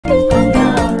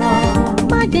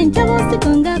jẹ́ ń jábọ́ sí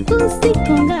kànga kú sí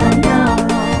kànga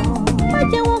má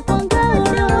jẹ́ wọ́n kànga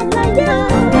ọ̀rọ̀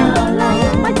láyé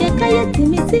má jẹ́ káyé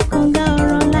tèmi sí kànga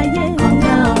ọ̀rọ̀ láyé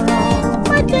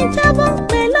má jẹ́ ń jábọ́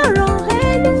pé lọ́rọ̀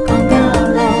ẹnu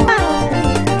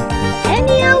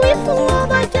ẹni àwí fún wọn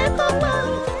bá jẹ́ kó mọ̀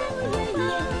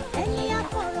ẹni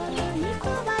àkọ̀rọ̀ ní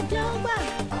kó bá jẹ́ ọgbà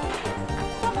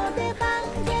ọmọdé bá ń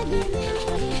jẹ̀bi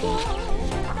nínú igbó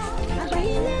àgbà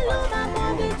ilé ló máa mọ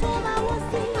bí tó máa wọ́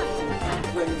sí.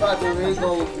 ìfà tó rí gan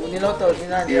òkú ní lọ́tọ̀ ní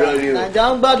nàìjíríà nàìjíríà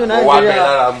ń gbádùn nàìjíríà. wọ́n wá bẹ̀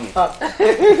lára mu.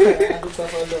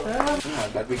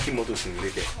 àgbàgbé kí mọ́tò sì ń lé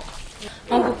jẹ.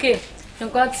 ọ̀nkùkè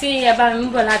nǹkan tí ẹ bá mi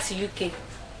ń bọ̀ láti UK.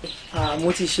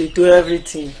 mo ti ṣètò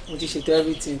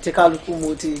everything tí kálukú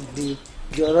mo ti di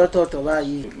ọ̀rọ̀ tọ̀tọ̀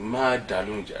báyìí. má dà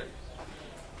lóhùn jàre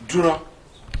dúró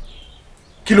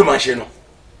kí ló máa ṣe náà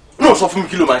náà sọ fún mi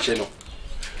kí ló máa ṣe náà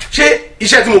ṣé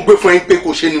iṣẹ́ tí mo gbé fún yín pé kò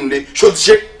ṣe nínú ilé ṣó ti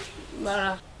ṣe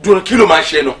dúró kí ló máa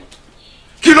ṣe náà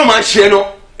kí ló máa ṣe náà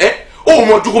ó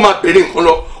mọ̀jú kó máa bèrè nǹkan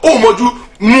lọ ó mọ̀jú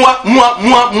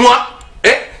múa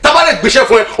tábàlẹ̀ gbéṣẹ́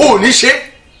fún ẹ ó ní ṣe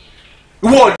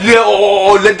ìwọ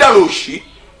ọ̀lẹ́ dànù òṣì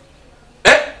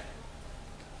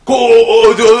kó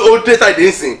o dé tàìdé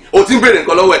nsìn o ti ń bèrè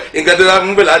nǹkan lọ́wọ́ ẹ̀ nǹkan tó dáa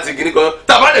ń bẹ̀ láti gíní kan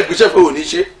tábàlẹ̀ gbéṣẹ́ fún ò ní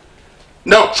ṣe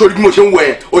náà sórí bí mo ṣe ń wọ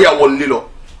ẹ̀ ó yà wọ nílé lọ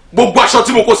gbogbo aṣọ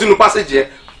tí mo kó sínú pásẹ̀jì ẹ̀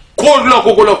kó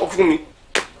lọ fún mi.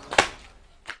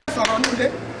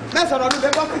 mẹ́sọ̀rọ̀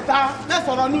nulẹ̀ bọ́sìta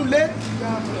mẹ́sọ̀rọ̀ nulẹ̀.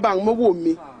 bá ń mọ́wọ́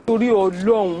mi. torí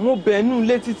Ọlọ́run mo bẹ̀ nú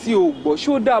ilé títí o gbọ́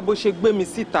ṣó dáa bó ṣe gbé mi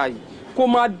síta yìí kò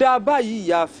máa dá báyìí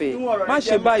ìyá àfẹ́ má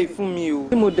ṣe báyìí fún mi o.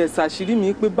 tí mo dẹ̀ ṣàṣírí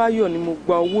mi pé Báyọ̀ ni mo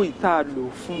gba owó ìta lò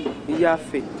fún ìyá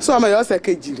àfẹ́. sọ ọmọ ìyá ọ̀sẹ̀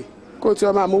kejì rè kó o ti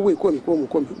ọmọ àmúwò ìkómi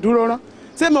dúró rán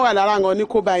ṣé mo wà lára àwọn ní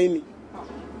kó bá yín ni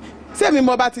ṣé mi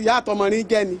mo bá ti yá àtọmọrin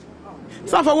jẹ́ ni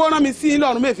sọ́fọwọ́ rán mi sí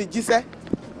lọ́rùn mẹ́fì jíṣẹ́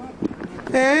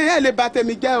ẹ lè bà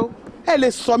tèmi jẹ́ o ẹ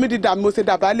lè sọ mí di dàmí mo ṣe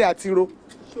dàbálẹ̀ àti ro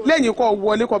lẹ́yìn kó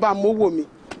wọlé kó bá mówó mi.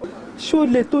 ṣé ó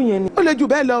le tó yẹn ni. ó le jù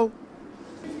bẹ́ẹ̀ lọ o.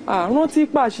 àrùn tí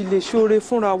pàṣẹ lè ṣoore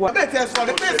fúnra wa. bẹ́ẹ̀ tí ẹ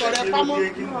sọ̀rọ̀ pé ìsọ̀rọ̀ ẹ pamọ́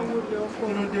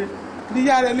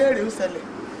níyà rẹ léèrè ń ṣẹlẹ̀.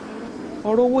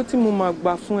 ọ̀rọ̀ owó tí mo máa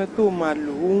gbà fún ẹ tó máa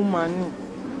lò òun máa nì.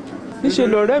 níṣẹ́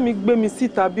lọ̀rẹ́ mi gbé mi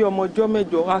síta bí ọmọ ọjọ́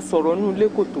mẹ́jọ a sọ̀rọ̀ nù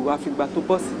lẹ́kọ̀tò àfìgbà tó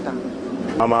bọ́ síta.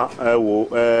 mama ẹ wo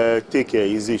take care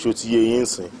easy ṣó ti yé yín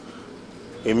sìn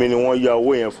èmi ni wọ́n ya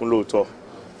owó yẹn fún lóòótọ́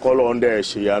kọ́lọ́ ń dẹ̀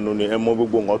ṣèyanu ni ẹ mọ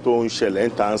gbogbo nǹkan tó ń ṣẹlẹ̀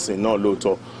ń tà ń sìn náà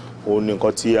lóòótọ́ òun ni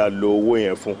nǹkan tí a lo owó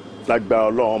yẹn fún lágbára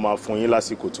Ọlọ́run máa fún yín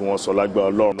lásìkò tí wọ́n sọ lágbára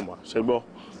Ọlọ́run mà ṣe gbọ́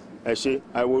ẹ ṣe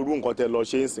àìwò irú nǹkan tẹ lọ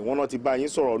ṣe ń sìn wọ́n náà ti bá yín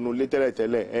sọ̀rọ̀ nù lé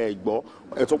tẹ́lẹ̀tẹ́lẹ̀ ẹ gbọ́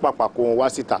ẹ tún pàpà kó wọn wá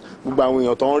síta gbogbo àwọn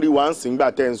èèyàn tó ń rí wa ń sìn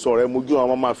gbà tẹ́ ń sọ̀rọ̀ ẹ mojú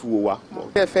àwọn máa fi wò wá.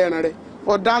 ẹ fẹ́ràn rẹ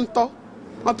ọ̀dà ń tọ́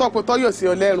wọ́n tọ́ kó tọ́ yóò sí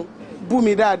ọ lẹ́rùn bú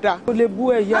mi dáadáa. o lè bú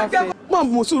ẹ̀yà fẹ́. mọ̀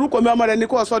mùsùlùmí kò mi ọmọ rẹ ní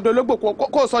kó o sọ di ológbò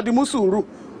kó o sọ di mùsùlùmí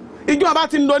ìjọ bá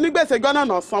ti ń lo onígbèsè jọ́nà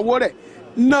náà sanwó rẹ̀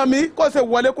nà mí kó o ṣe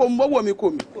wọlé kó o mọ́wọ́ mi kò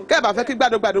mí kẹ́ẹ̀ bá fẹ́ kí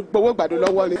gbàdúgbàdú gbowó gbàdú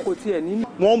lọ́wọ́ ni. kò tiẹ̀ ní.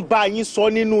 wọ́n ń bá yín sọ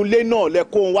nínú ilé náà lẹ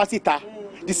kó wọn wá síta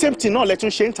the same thing náà lẹ tún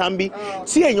ṣe ń tàn bí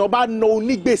tí èèyàn bá na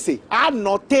onígbèsè á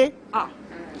nà tẹ́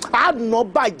á nà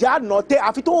bàjẹ́ á nà tẹ́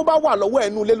àfi tó bá wà lọ́wọ́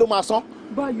ẹnu ilé ló máa san.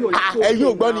 ẹ̀yin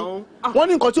ò gbọ́ ni wọ́n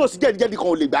ní nǹkan tí ò sí jẹ́díjẹ́dí kan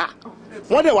ò lè gbà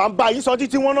wọ́n dẹ̀ wá ń bá yín sọ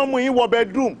títí wọ́n náà mú yín wọ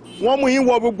bedroom wọ́n mú yín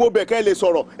wọ gbogbo bẹ̀kẹ́ lè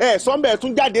sọ̀rọ̀ ẹ̀ sọ́nbẹ̀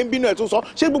tún jáde ń bínú ẹ̀ tún sọ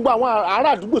ṣé gbogbo àwọn ará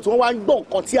àdúgbò tí wọ́n wá ń gbọ́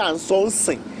nǹkan tí à ń sọ ń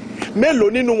sìn mélòó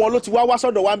nínú wọn ló ti wá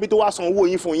sọ́dọ̀ wá ń bí tó wá san owó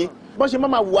yín fún yín bọ́n ṣe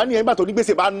máa wù wá nìyẹn nígbà tó ní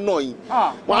gbèsè bá nà yín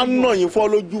wọ́n á nà yín fọ́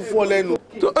lójú fọ́ lẹ́nu.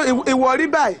 ìwọ rí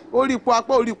báyìí orí ipò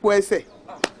apá orí ipò ẹsẹ̀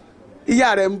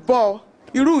ìyá rẹ̀ ń bọ́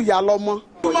irú ìyá lọ́mọ.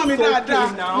 túmọ̀ mi dáadáa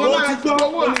mo máa ti gbọ́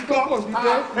owó mi gbọ́.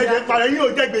 ẹ̀jẹ̀ parẹ́ yín ò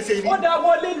jẹ́ gbèsè ni. ó dá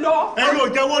wọlé lọ. ẹ̀yin ò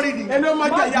jẹ́ wọ́rí ni. ẹni ó mọ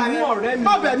jẹ ìyá rẹ̀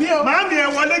kọ́ bẹ̀ mí o. màámi ẹ̀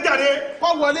wọlé jáde. kọ́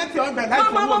wọlé tí ọgbẹ̀ láì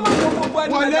fọwọ́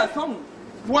mi.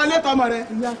 wọlé tọmọ rẹ.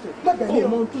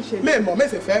 mẹ mọ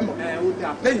mẹsẹ fẹ mọ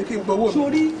lẹ́yìn kí n gbowó mi.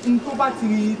 sórí n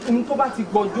tó bá ti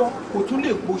gbọ́jọ́ kò tún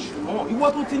lè gbóṣù mọ́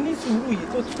ìwọ tó ti ní sùúrù yìí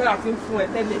tó ti fẹ́ra sí fún ẹ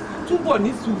tẹ́lẹ̀ túbọ̀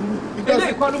ní sùúrù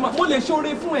eléyìí kọ́ ló máa mo lè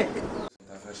ṣoore fún ẹ.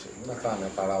 nígbà táwọn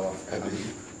ẹ̀ para wa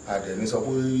àdẹ̀ ní sọ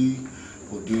pé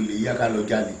òde olè yá ká lọ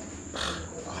jalè.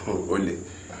 olè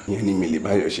yẹn ni mi lè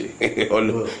báyọ̀ ṣe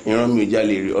ìran mi ò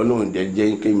jalè rí Ọlọ́run dẹ̀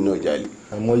jẹ́ kémi náà jalè.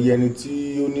 àmọ́ iye ẹni tí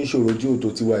ó ní ìṣòro tí òtò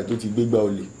ti wà tó ti gbégbá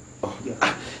olè.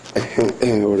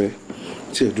 ọ̀rẹ́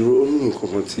tí ẹ dúró ó ní nǹkan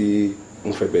kan tí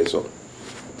mo fẹ́ bẹ́ẹ̀ sọ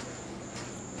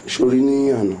sórí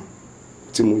ní àná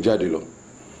tí mo jáde lọ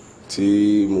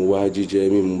tí mo wá jíjẹ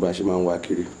mímu bá ṣe máa ń wá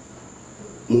kiri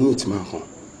mo ní ìtì máa kàn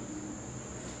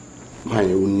máa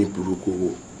yẹn ó ní burúkú owó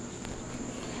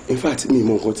in fact mi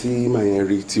mọ nǹkan tí máa yẹn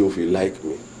rí tí ó fi like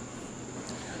mi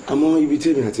àmọ́ ibi tí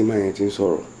èmi àti máa yẹn ti ń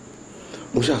sọ̀rọ̀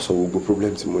mo ṣàsọ gbogbo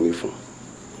problem tí mo ní fún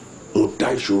mo dá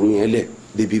ìṣòro yẹn lẹ̀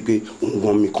débi pé òun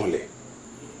wọ́n mi kanlẹ̀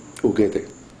ó gẹ̀tẹ̀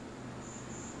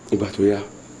ìgbà tó yá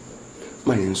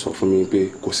máa yẹn sọ fún mi pé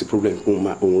kò sí problem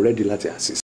òun ready láti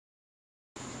assist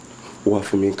ó wá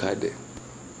fún mi káàdì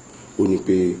ó ní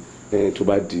pé tó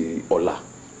bá di ọ̀la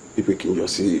pípé kí n yọ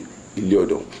sí ilé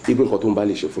ọ̀dọ̀ ibi nǹkan tó ń bá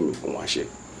lè ṣe fún mi òun á ṣe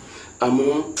àmọ́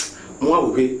mo wá wò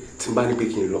pé tí n bá ní pé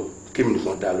kí n lọ kí mi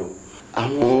nìkan dá lọ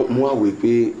àmọ́ mo wá wò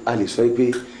pé a lè sọ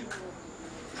pé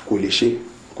kò lè ṣe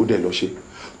kó dẹ̀ lọ ṣe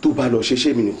tó bá lọ ṣe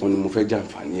ṣé mi nìkan ni mo fẹ́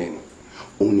jàǹfààní ẹ̀ ni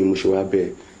òun ni mo ṣe wá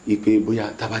bẹ́ẹ̀ ipe bóyá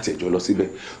tábà tẹ̀jọ́ lọ síbẹ̀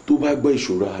tó bá gbọ́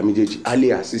ìṣòro àwọn méjèèjì á lè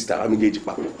assist àwọn méjèèjì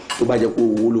papọ̀ tó bá jẹ́ pé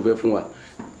owó ló fẹ́ fún wa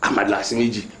àmàlà sí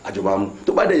méjì àjọba mu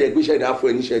tó bá dẹ̀ jẹ́ pé iṣẹ́ ìdá fún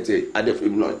ẹ níṣẹ́ tiẹ̀ adẹ́fẹ́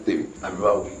mi náà tèmi àbí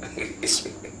báwo.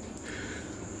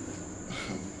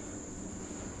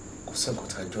 kò sẹ́kọ̀ọ́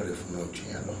tá a jọ rẹ̀ fún mi ojú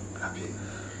yẹn lọ àbí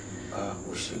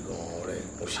ó ṣe gan-an rẹ̀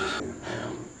ó ṣe.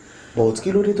 but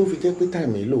kí ló dé tó fi jẹ́ pé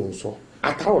táìmù yìí lòun sọ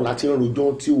àtàrọ̀ láti ń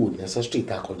rojọ́ tí ò necessary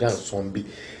ta kọjá sàn bí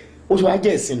ó ṣe wá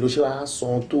jẹ́ ìsìn ló ṣe wá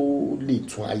san tó lè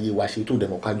tún ayé wa ṣe tó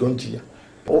dẹ̀mọ̀ kájọ́ ń jìyà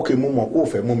ókè mú mọ̀ kó o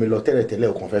fẹ́ mú mi lọ tẹ́lẹ̀tẹ́lẹ̀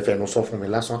ọkàn fẹ́ fẹnu sọ fún mi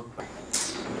lásán.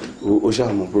 ó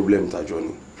ṣàmọ̀ problem tàjọ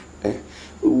ni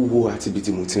wo àti ibi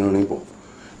tí mo ti ń rìn bọ̀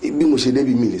bí mo ṣe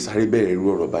débi mi lè sáré bẹ̀rẹ̀ irú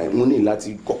ọ̀rọ̀ báyìí mo ní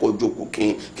láti kọ́kọ́ jókòó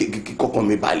kí kọ́kọ́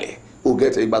mi balẹ̀ ó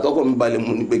gẹ̀tẹ̀ ìgbà tọ́kọ́ mi balẹ̀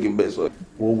mo ní pé kí n bẹ̀ sọ.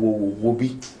 wo bí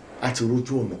a ti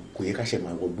rójú ọ̀nà kò yẹ ká ṣe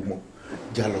máa wọgbú mọ́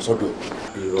já lọ sọ́dọ̀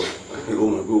irọ́ ó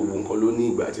mọ̀ pé gbogbo nǹkan ló ní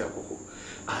ìgbà àti àkókò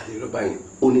àlè lọ báyìí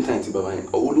ó ní táyì tí bàbá yẹn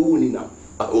olówó ní nà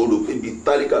ó rò pé bíi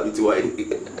tálíkà bíi tiwa yìí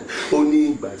ó ní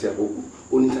ìgbà àti àkókò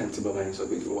ó ní táyì tí bàbá yẹn sọ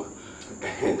pé kí n wá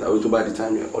tàbí tó bá di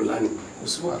táyì ọ̀la ni kò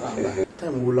sí wàhálà.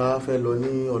 táìmù wo la fẹ́ lọ ní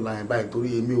ọ̀la yẹn báyìí torí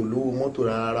èmi ò lówó mọ́tò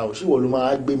rárá ò síwọ́ ló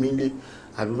máa gbé mi lé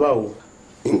àbí báwo.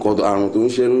 nǹkan àrùn tó ń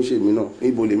ṣe ló ń ṣe mí náà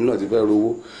níbo lèmi náà ti fẹ́ rówó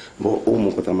bọ́ ó mọ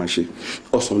nǹkan tá a máa ṣe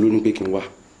ọ̀sán ló ní pé kí n wá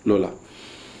lọ́la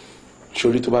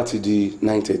sórí tó bá ti di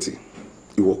 9:30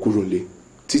 ìwọ kúrò lé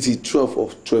títí 12 or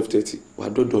 12:30 wà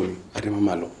dọ́dọ̀ mi adé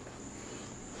máa lọ.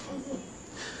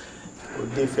 ó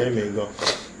dé fẹ́ mi gan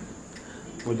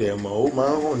mo dẹ̀ mọ̀ ó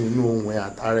máa ń hàn nínú ohun ẹ̀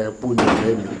àtàrà ẹ̀pọ̀ ní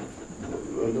ìfẹ́ mi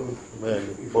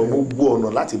gbogbo ọ̀nà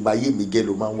láti bà ayé mi jẹ́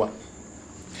ló máa ń wà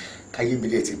káyé mi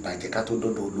lè ti bàjẹ́ ká tó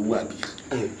dọ́dọ̀ olówó àbí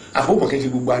àbọ̀mọ̀ kí n ṣe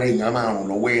gbogbo ara èèyàn máa ràn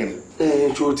lọ́wọ́ ẹ̀rìn.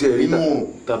 tó tiẹ̀ rí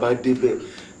tàbá débẹ̀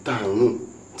tààrùn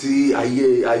tí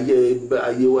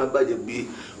ayé wa bàjẹ́ bí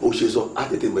ó ṣe sọ á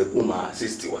tètè mọ̀ kó máa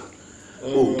assist wa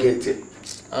ó gẹ̀tẹ̀.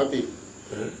 àbí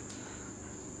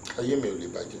ayé mi ò lè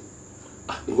bàjẹ́.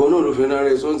 ìwọ náà ló fẹ́ náà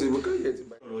rẹ̀ sọ́ọ́sì bó káyé ti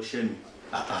bàjẹ́. ọ̀rọ̀ ṣẹ́ mi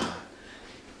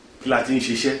kí la ti ń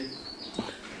ṣiṣẹ́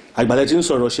àgbàlẹ̀ tí ń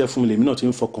sọ̀rọ̀ ṣẹ́ fún mi lèmi náà ti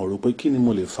ń fọkàn rò pé kí ni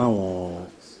mo lè fáwọn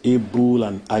able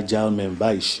and agile men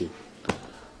báyìí ṣe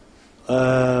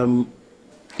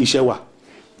iṣẹ́ wà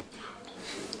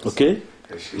ok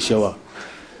iṣẹ́ wà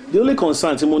the only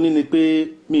concern tí mo ní ni pé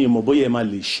mi ì mọ̀ bóyá ẹ máa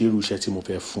lè ṣerú iṣẹ́ tí mo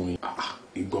fẹ́ fún yín.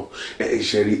 ìgbọ́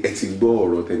ṣe rí ẹ ti gbọ́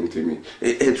ọ̀rọ̀ tẹnitẹmi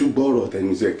ẹ tún gbọ́ ọ̀rọ̀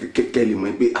tẹnitẹmi kẹ́kẹ́ lè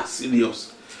mọ̀ pé serious.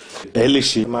 ẹ lè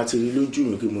ṣe. máa ti rí lójú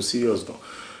mi pé mo serious gan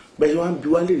bẹ́ẹ̀ wá ń bi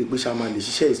wá léèrè pé ṣá máa lè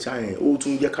ṣiṣẹ́ ìṣá yẹn ó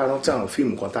tún jẹ́ ká rántí àwọn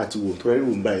fíìmù kan tá a ti wò tó ẹrù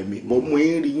ń bá ẹ̀mí bọ́ mo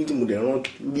ń rí yín tí mo dẹ̀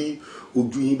rí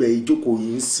ojú yín bẹ́ẹ̀ ìjókòó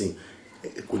yín sìn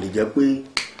kò lè jẹ́ pé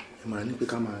ẹ máa ní pé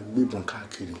ká máa gbébọn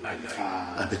káàkiri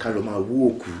àbí ká lọ máa wú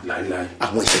òkú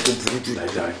àwọn iṣẹ́ tó burú jù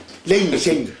lẹ́yìn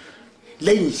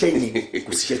iṣẹ́ yẹn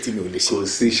kò síṣẹ́ tí mi ò lè ṣe. kò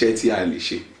sí iṣẹ́ tí a lè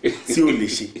ṣe. tí ò lè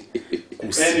ṣe kò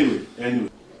sí. anyway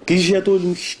kì í ṣiṣẹ́ tó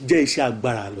jẹ́ iṣẹ́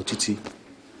agbára lọ títí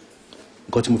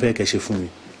nǹkan tí mo fẹ́ kẹ́ ṣe fún mi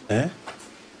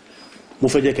mo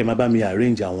fẹ́ jẹ́ kẹ́ máa bá mi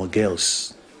arrange àwọn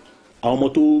girls àwọn ọmọ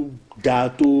tó dáa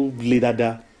tó le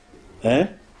dáadáa.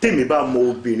 tèmi bá mọ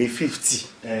obìnrin 50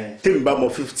 tèmi bá mọ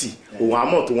 50 òun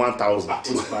àmọ́ tó 1000.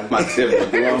 máa tẹ̀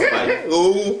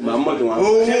mọ́ tó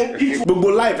 1,000. gbogbo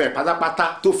láìfẹ̀ pátápátá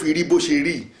tó fi rí bó ṣe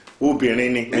rí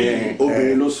obìnrin ni.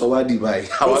 obìnrin ló sọ wá di báyìí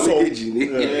àwa méjèèjì ni.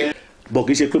 bọ̀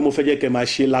kì í ṣe pé mo fẹ́ jẹ́ kẹ́ máa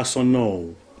ṣe lásán náà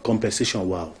compensation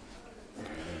wà o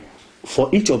for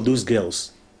each of those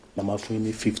girls mama fún yín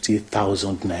ní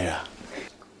 50,000 naira.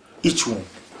 each one.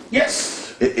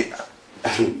 yes.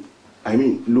 I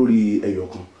mean lórí ẹyọ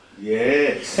kan.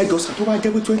 yes. ẹ jọ sà tó bá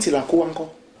jẹ́ pé 20 la kó wá ń kọ́.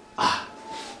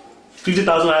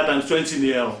 50,000 naira times 20 ni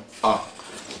ẹ o.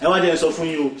 ẹ wá jẹ́ ẹ sọ fún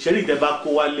yín o ṣẹ́rí ìtẹ́ bá kó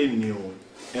wá lé ní o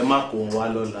ẹ má kó wọn wá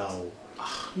lọ́la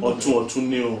o ọ̀tún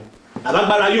ni o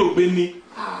alágbára yóò gbé ní.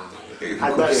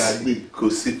 agbára gbé kò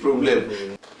sí problem.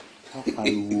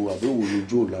 ariwo àbẹ̀wò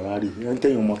lójú ò lára rí i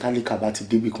tẹ́yìn ọmọ tálíkà bá ti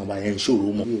débì kan báyẹn ìṣòro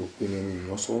mọ́. bí òpin ẹni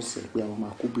èèyàn sọ́ọ̀sẹ̀ pé àwọn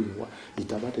máa kóbìnrin wa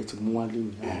ìta bá tẹ̀ ti mú wá lé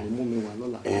ní àwọn mú mi wá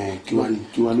lọ́la. kí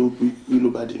wá ló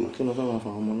bá dènà. kí ló fẹ́ máa fa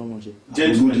àwọn ọmọ ọlọ́mọ ṣe.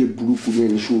 olóde burúkú ní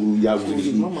ẹni ṣòro ya wò ní.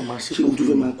 ṣé o tún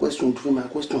fẹ́ máa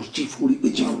question chief orí pé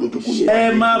chief ló jókòó yẹ. ẹ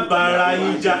má bára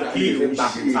yín já kí ẹ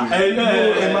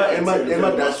má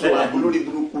dá sọ olóde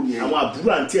burúkú ni ẹ. àwọn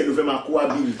àbúrò àǹtí ẹ̀ ló fẹ́ máa kó wá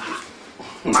bí mi.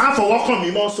 Màá fọwọ́ kàn mí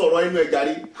mọ́ sọ̀rọ̀ inú ẹ̀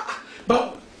jàre.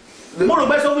 Mo rò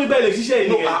pé sọ fún ibẹ̀ lè ṣiṣẹ́ yìí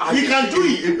nìyẹn. He can do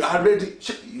it.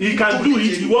 He can do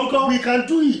it. Ìwọ ńkọ́? We can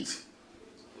do it.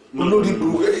 Olórí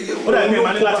burúkú. Ó dàbí ẹ̀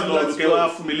máa ní láti lọ ọ̀dùnkẹ́ wá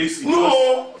fún mi lésì.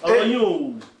 Ọ̀rọ̀ yín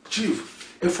ò. Chief,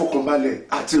 ẹ fọkànbalẹ̀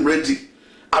àti ready.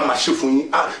 A máa ṣe fún yín.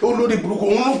 Olórí burúkú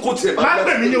òun ló kó tiẹ̀ bá. Má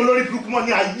pè mí ní olórí burúkú mọ́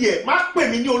ní ayé ẹ̀. Má pè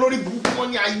mí ní olórí burúkú mọ́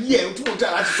ní ayé ẹ̀. Tí mo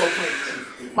tẹ̀ láti sọ fún ẹ.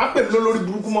 Má pè mí ní olórí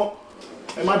burúkú mọ́.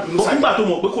 Ẹ má bínú sáyé. Nígbà tó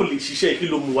mọ̀ pé kò lè ṣiṣẹ́ kí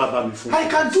ló mú wá bá mi fún. I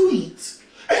can do it.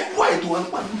 Ẹ wá ètò wa ń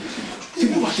pàdé. Tí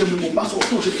mo bá ṣe mi mo bá sọ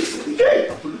tó ṣe lè.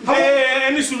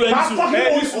 Ẹni sùúrù ẹ mọ̀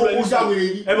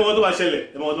wọn tó máa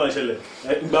ṣẹlẹ̀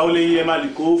ìgbà wo lè ẹ máa lè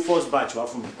kó first batch wá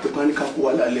fún mi. Pípa ní ká kó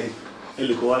wa lálẹ́. Ẹ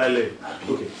lè kó wa lálẹ́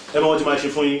ẹ mọ̀ wọn tí máa ṣe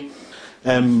fún yín.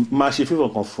 Máa ṣe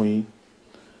fífọ̀ kan fún yín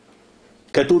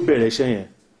kẹ́ tó bẹ̀rẹ̀ iṣẹ́ yẹn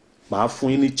màá fún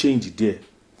yín ní change díẹ̀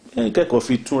kẹ́kọ̀ọ́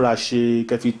fi túnra ṣe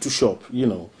kẹ́ fi tú shop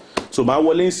so màá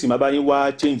wọlé ń sìn máa bá yín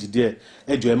wá change díẹ̀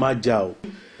ẹ jọ̀ọ́ ẹ má jà o.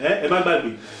 Ẹ má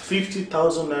gbàgbé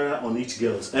 50,000 naira on each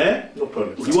girls. No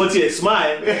problem. Ìwọ ti ẹ̀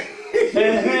smile.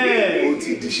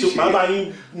 Bàbá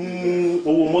yín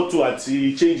owó mọ́tò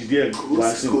àti change díẹ̀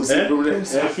wá sí. Kò sí problem.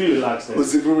 Ẹ feel relaxed. Kò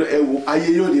sí problem. Ẹ wo ayé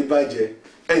yóò ní bàjẹ́.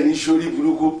 Ẹ ní sórí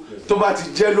burúkú tó bá ti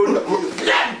jẹ́ lórí.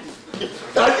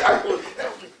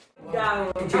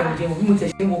 Jẹun bí mo tẹ̀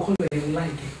ṣe mo kọ́ lọ ẹ̀rọ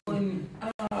láìpẹ́.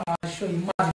 Aṣọ yìí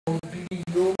máa ń lọ bí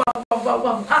yóò wá.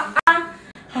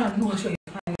 Àánú aṣọ yìí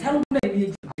fáìn. Tá ló ń bẹ̀rẹ̀ ní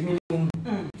èjì mi lóhun?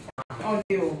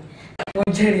 Ọ̀dẹ̀ o.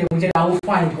 Wọ́n jẹ́rìí àwọn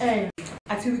fáìn.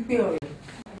 Àti wípé ọ̀rẹ́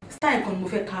style kan ni mo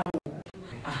fẹ́ ká wọ̀.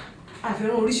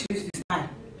 Àfẹ́ràn oríṣiríṣi style.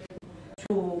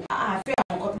 So àfẹ́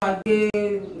àwọn kan tó bá gbé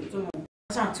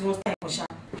ṣáà tí wọ́n style kan ṣá.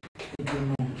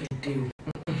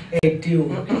 Ẹ̀dẹ̀ o.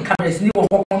 Kàrẹ̀ sí ní wọ̀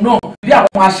kankan náà bí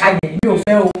àwọn aṣàyẹ̀ mi ò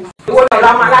fẹ́ o. Owó náà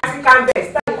la máa láti canvas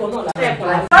style kan náà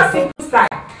la. First simple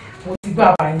style. Mo ti gbọ́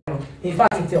àbáyé náà. In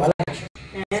fact ti wà láyé.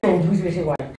 So bí ṣe ṣe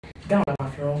wà yìí dáhùn la máa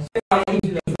fi rán. Ẹ̀mú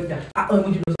jùlọ sọ́jà.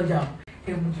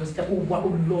 Ẹ̀mú jùlọ sọ́jà. Ó wá ó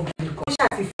lọ bí nǹkan. Ó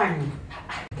ṣàti fine.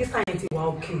 Kí sáyẹn ti wà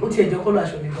òkè. Ó ti ẹ̀jẹ̀ kọ́ lọ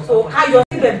aṣọ mi gan. So ká yọ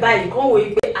síbẹ̀ báyìí kán wòye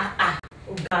pé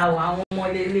ó ga àwọn ọmọ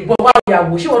lélẹ̀. Bọ̀ wá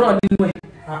ìyàwó ṣé wọn náà nínú ẹ̀.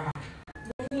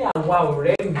 Ní àwa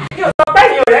ọ̀rẹ́ mi. Mi ò sọ pé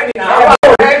ní ọ̀rẹ́ mi náà. Àwa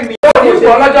ọ̀rẹ́ mi. Ó ní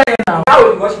ìwọ lọ́jọ́ yẹn náà. Báwo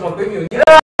ni wọ́n ṣe mọ̀ pé mi ò ní.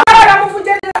 Ọ̀rẹ́ mo fún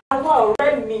jẹ́jẹ́ àwa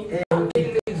ọ̀rẹ́ mi.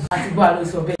 Àti gbọ́ àlọ́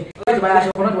sọ bẹ́ẹ̀. Wọ́n ti bá aṣọ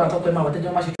kan náà tó wà tọ́pẹ́ máa wọ̀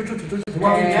tẹ́jọ́ máa ṣe tútù.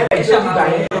 Wọ́n ti jẹ́ ẹ̀ ṣe àgbà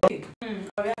yẹn.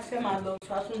 Ọ̀rẹ́ afẹ́ máa lọ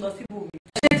tó a tún lọ síbò mi.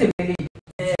 Ṣé tèmi lè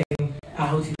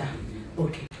ó ti dà.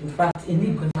 Okay, in fact, èmi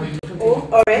ìgbọ̀n máa lọ tó.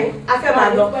 Ọ̀rẹ́ afẹ́ máa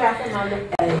lọ.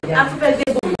 A tún fẹ́ dé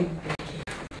bò mí.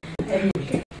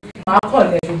 Màá kọ̀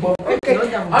lẹ̀ ṣùgbọ́n.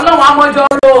 Ọlọ́run amọ́jọ́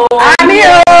ló. Àmì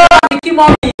o. Kí mọ́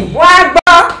mi. Wá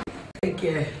gbọ́.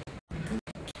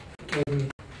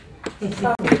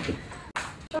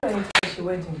 Ṣọ́ra yẹn ti ṣe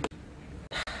wedding.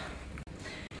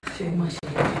 Ṣé o máa ṣe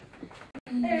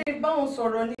wedding? Báwọn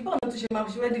sọ̀rọ̀ ni báwọn tó ṣe máa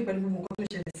ṣe wedding pẹ̀lú gbogbo nǹkan tó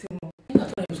ṣẹlẹ̀ sí wọn. Nígbà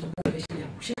tó yẹ sọ pé ọ̀rẹ́ ṣe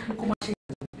yàwó ṣé kó má ṣe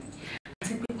yàwó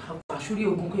àti pé àṣírí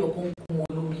ogun pé ọkọ ń kún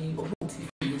wọn lórí ọlọ́run ti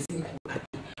fi ìyẹn sí nǹkan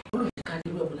gbàgbé olóòtú ká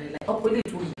lérò ẹ̀bùn láìláì ọkọ ilé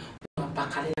ìtòrí ó máa bá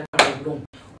kalẹ̀ lágbára ọlọ́run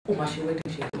ó máa ṣe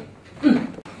wedding ṣe pé.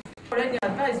 Ọ̀rẹ́ ni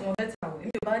advice wọn bẹ́tà o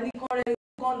èmi ò bá ní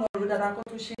kán lọ rò dáadáa kó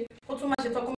tó ṣe kó tún máa ṣe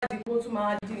tán kó má di kó tún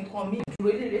máa di nǹkan míì. Ìdúró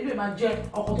ilé máa jẹ́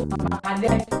ọkọ tó máa bá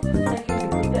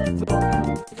kalẹ̀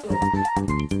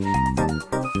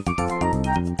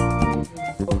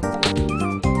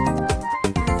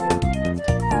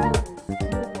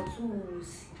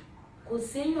kò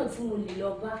séèyàn tí mo lè lọ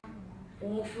bá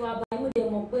òun fi wá bá yóò dẹ̀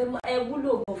mọ̀ pé ẹ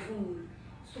wúlò gan fún mi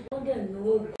ṣùgbọ́n dẹ̀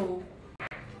lówó gan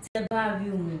tẹ́ bá rí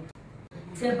wọn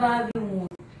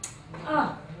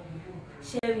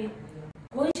ṣẹ́rí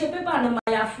kò ń ṣe pépà náà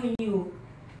máa ya fún yín o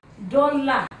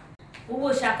dọ́là owó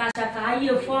ṣàkàṣàkà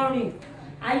ayé fọ́rìn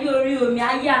ayé orí omi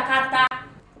ayé akátá.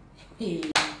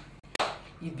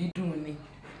 Ìbídùn ni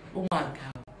ó máa ga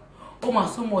ó máa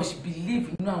so much believe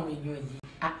nínú àwọn èèyàn yìí.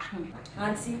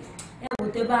 Àǹtí ẹ wò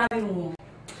tẹ́ bá rí wọn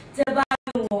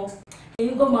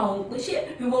èyí kò máa hàn pé ṣé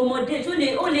ìwọ ọmọdé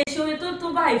ó lè ṣe oore tó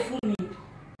báyìí fún mi.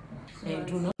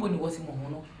 Ẹ̀dùn náà pò ní wọ́n ti mọ̀ wọn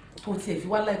náà tó tiẹ̀ fi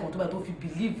wá láìkan tó báyìí tó fi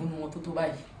believe nínú wọn tó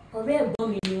báyìí. Ọ̀rẹ́ ẹ̀gbọ́n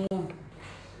mi ni wọ́n.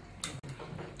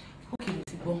 Ó kì í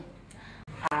ti gbọ́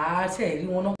àṣẹ ìrí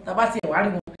wọn náà tá a bá tiẹ̀ wá rí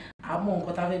wọn àmọ́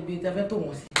nǹkan tá a fẹ́ gbé tá a fẹ́ tó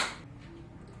wọn sí.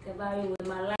 Tẹ́ bá rí wọn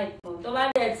máa láìpọ̀ tó bá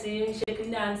dẹ̀ ti ń ṣe kí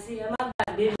ní àǹtí ẹ má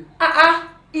gbàgbé mi.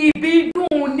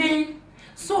 Ìbídùn ni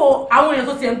so àwọn èèyàn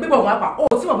tó tiẹ̀ ń gbé bọ̀ wá pa ó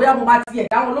tí mo bóyá mo máa tiẹ̀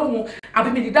dá wọn lóhùn àbí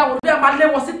mi ní dá wọn bóyá máa lé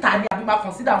wọn síta ni àbí máa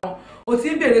kàn síta wọn ó ti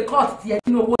ń béèrè court tiẹ̀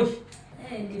nínú owó yìí.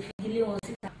 Ẹ lè fi lé wọn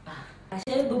síta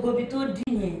àṣẹ gbogbo ibi tó dì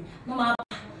yẹn wọ́n máa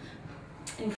pa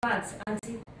in fact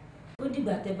àǹtí ó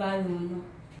dìgbà tẹ́ bá rí wọn náà.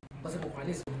 Wọ́n ti mọ̀ wá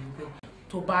lè sọ wípé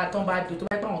tó bá dé tó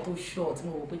bá pẹ́ àwọn tó short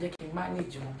mo wò pé jẹ́ kí n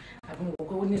manage wọn àbí mo wò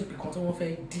pé ó ní ìpè kan tí wọ́n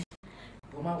fẹ́ dí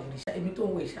ìwọ máa wò ní ṣá èmi tó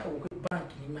ń wo ìṣá wò pé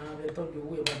báǹkì ni máa fẹ́ tọ́jú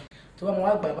owó ẹ̀ báyìí tó bá mo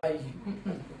wá gbà báyìí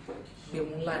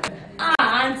gbẹ̀mú ńlá ni.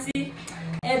 àǹtí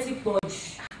ẹ ti pọ̀ jù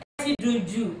ẹ ti dùn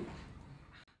jù.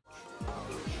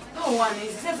 báwo wà ní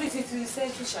everything ti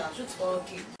settle ṣàṣù tó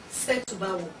ọkẹ settle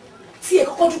báwo tí ẹ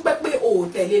kọ́kọ́ dúpẹ́ pé o ò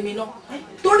tẹ̀lé mi ná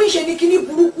torí ṣe ni kíní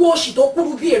burúkú òṣì tó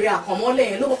kúrú bí èrè àkànmọ́lẹ̀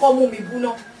yẹn ló kọ́kọ́ mú mi bú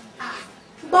ná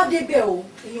bá débẹ̀ o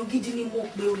èèyàn gidi ni mo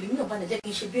pe olè mi náà bá jẹ́ kí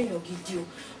n ṣe bí èèyàn gidi o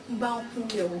n bá ń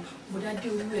kúnlẹ̀ o mo dá dé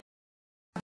orí ẹ̀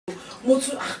mo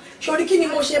tún sori kí ni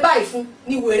mo ṣe báyìí fún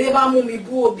ni wèrè bá mú mi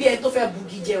bú o bí ẹni tó fẹ́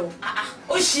bugi jẹ o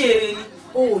ó ṣe èrè ni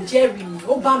o ò jẹ́rìí mi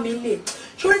ó bá mi lè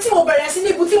sori tí mo bẹ̀rẹ̀ sí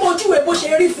níbu tí mo júwèé bó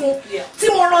ṣe rí fún tí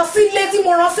mo rán sílé tí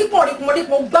mo rán sí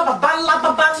pọ̀nrípọ̀nrípọ̀ gbá bàbá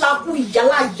ńlá kú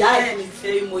ìyálà ìyá ẹ̀. bẹ́ẹ̀ni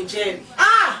fẹ́ẹ́ mo jẹ́rìí.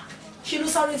 ṣe ló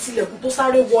sáré tilẹ̀kùn tó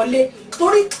sáré wọlé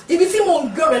torí ibi tí mo ń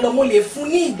gbé ọ̀rẹ́ lọ mo lè fún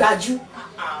ní ìgbájú.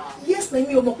 yes na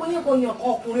mi ò mọ̀ pé yẹn kan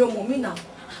ọkùnrin ọmọ mi náà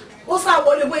ó sá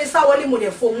wọlé bóyá sá wọlé mo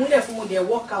dẹ̀ fòun lẹ̀ fún mo dẹ̀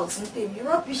work out ní tèmi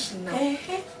rubbish náà.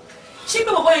 ṣé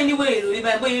pé bàbá yẹn ní wèrè lórí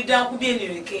báyìí bóyá dákú bí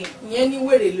ènìyàn kéèyàn. ìyẹn ní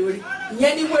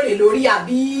wèrè lórí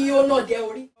àbí ó náà jẹ́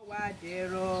orí. wá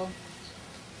dẹ̀rọ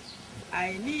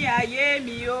àìní ayé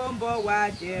mi ó ń bọ̀ wá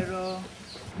dẹ̀rọ.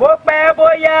 bó pẹ́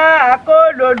bóyá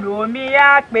àkólòlò mi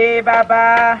á pé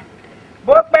bàbá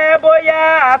bó pẹ́ bóyá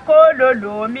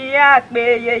àkólòlò mi á pé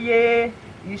yeye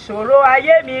ìṣòro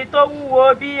ayé mi tó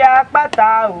wúwo bí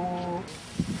apáta o.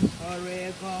 ọ̀rọ̀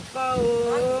ẹ̀gàn kọ́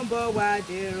ó ń bọ̀ wá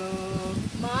dẹ̀rọ.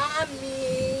 Màámi.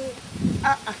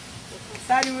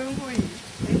 Sáré ń wò yìí.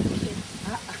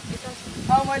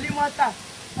 Ọmọ Límọ́tà,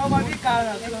 ọmọ bí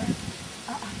karùn-ún kan.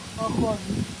 Ọkọ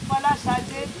mi,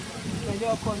 Fọláṣadé, pẹ̀lú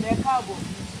ọkọ mi ẹ káàbọ̀,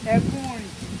 ẹkún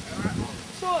rìn.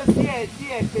 Tó o tiẹ̀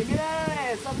pè mí rárá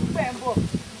ẹ̀ sọ pípẹ́ ń bọ̀.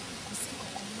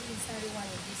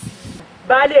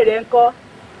 Baálé rẹ̀ ń kọ́.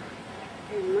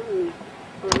 Ẹ̀mọ́ mi,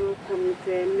 ọ̀rọ̀ ọkọ mi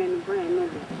tẹ mẹ́nu báyìí náà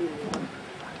lè kí mi.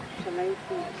 Ṣàlàyé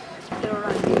fún mi. Ẹ̀rọ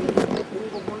àgbẹ̀ òun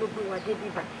gbogbo ló gbé wa dé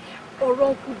bíbá. Ọ̀rọ̀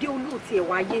ń kú dé olóòtí ẹ̀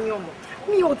wá yé yàn mọ́.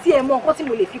 Mi ò tiẹ̀ mọ nǹkan tí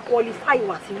mo lè fi qualify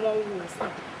wà tí wọ́n ń wù sí.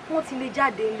 Wọ́n ti lè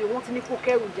jáde ilé, wọ́n ti ní kó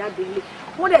kẹ́rù jáde ilé.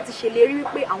 Wọ́n dẹ̀ ti ṣèlérí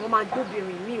wípé àwọn máa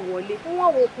gbóbìnrin mi wọlé.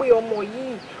 Wọ́n wò pé ọmọ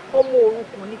yìí, ọmọ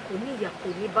òrukàn ni kò ní ìyá kò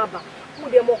ní bàbá. Mo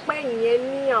dẹ̀ mọ̀ pé ìyẹn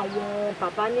ní àwọn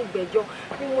bàbá nígbẹ̀jọ́.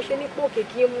 Bí mo ṣe ní pé òkè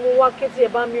kí n mú wá kí tí ẹ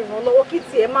bá mi ràn lọ́wọ́ kí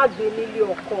tí ẹ má gbé nílé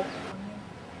ọkọ.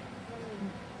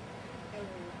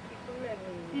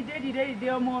 Dìde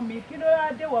ọmọ mi, kí ló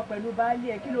á déwọ̀ pẹ̀lú baálé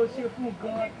ẹ̀, kí ló ṣe fún un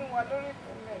gan-an?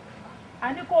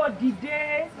 Àní kò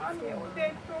dìde.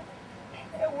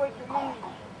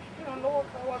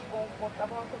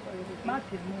 Má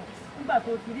ti mú nígbà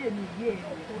tó ti rí èmi yé ẹ̀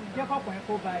jẹ́ kọ́kùnrin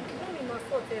kó balẹ̀.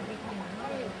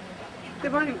 Tẹ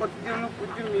bá ní nǹkan ti dé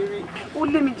olókojú mi rí, ó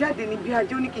lé mi jáde ní bí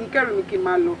ajé, ó ní kí n kẹ́rù mi kí n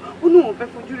máa lọ. Ó ní òun fẹ́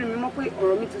fojú rí mi mọ́ pé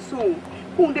ọ̀rọ̀ mi ti sóhun,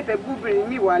 kóun dẹ̀ fẹ́ gbóbìnrin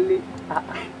mi wálé.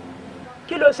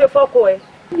 Kí ló ṣe fọ́kọ ẹ?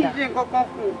 Kí ṣe nǹkan kan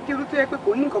fún un, kí ló tó yẹ pé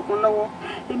kò ní nǹkan kan lọ́wọ́.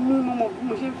 Èmi mo mọ bí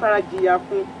mo ṣe ń fara jìyà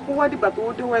fún un. Ó wá dìgbà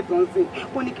tó dé wẹ̀ tó ń sìn,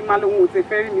 ó ní kí n máa lọ òun ò tẹ̀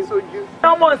fẹ́ rí mi sójú.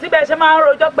 Ọmọ síbẹ̀ ṣe máa ń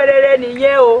rojọ́ pẹrẹrẹ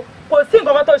nìyẹn o. Kò sí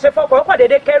nǹkan kan tó ṣe fọ́kọ, ó kàn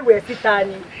déédéé kẹ́rù ẹ̀ síta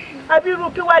ni.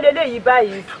 Abirú kí wá lélẹ́yìí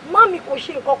báyìí. Mami kò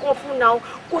ṣe nǹkan kan fún náà,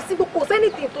 kò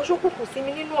sẹ́nìtì tó ṣókùnkùn sí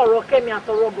mi nínú ọ̀rọ̀ Kẹ́mi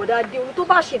àtọ̀rọ̀ bọ̀dá Adéolú tó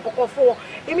bá ṣe nǹkan kan fún wọn.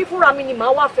 Èmi fúnra mi ni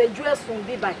màá wá fẹjú ẹ̀sùn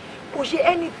bíbáyìí. Kò ṣe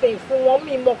anything fún wọn,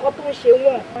 mi mọ nǹkan tó ń ṣe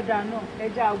wọn. Ọ̀dà náà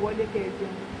ẹja wọlé kẹ́ ẹ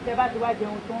jẹun. Tẹ bá ti wá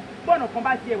jẹun tán, bọ́ọ̀nù kan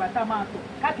bá ti ẹ̀wà tá a máa tọ̀,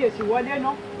 káàkiri wọlé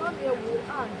ná. Mami ẹ wo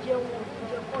àjẹun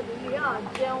ìjẹkọ lórí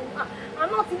àjẹun.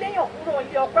 Àná ti léyàn kúrò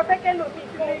ilé ọpẹ fẹkẹ lómi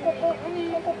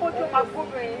kókó tó máa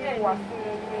gbóbìnrin yẹn wá fún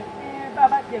mi.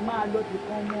 Bàbá tiẹ̀ máa lọ sí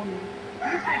kan mọ́ mi.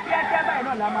 Níṣẹ́ kíákíá báyìí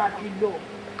náà la máa fi lọ.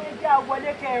 Ẹja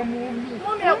wọlé kẹ́ ẹ mú mi.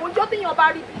 Mọ́mí ẹ̀wọ̀njọ́ téèyàn bá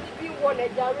rí bí wọlé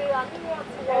jàre ra nínú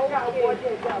ọtí wọn.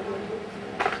 Ẹja wọlé.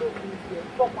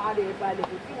 Fọkàn ara ẹ̀ balẹ̀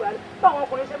kò sí wàhálà. Báwọn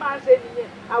ọkùnrin ṣe máa ń ṣe nìyẹn.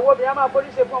 Àwọn obìnrin máa forí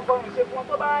ṣe fún ọkùnrin ṣe fún wọn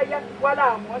tó bá yá wá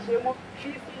láàmú ṣe mọ́ fi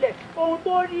sílẹ̀. Ohun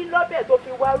tó rí lọ́bẹ̀ tó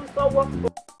fi wárú sọ́wọ́.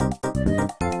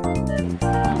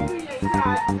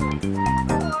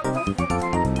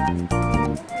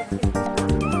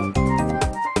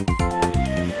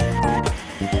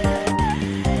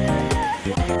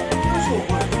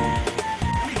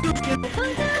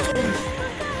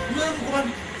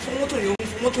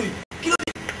 Mọ́tò yìí kí ló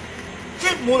dé ṣé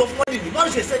mo lọ fún wọ́n nìyí má ló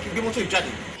ṣe ṣẹ́ẹ̀kì gbé mọ́tò yìí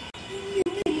jáde. mi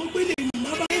ò mọ pé lè mú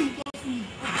má bá yẹn nǹkan fún mi.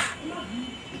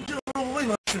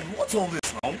 What's all this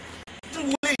now? Ṣé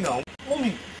wọlé yìí náà mọ́ mi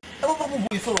ẹ bá bá gbogbo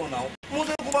ìsọ̀rọ̀ náà mo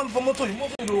fẹ́ kó bá mi fọ mọ́tò yìí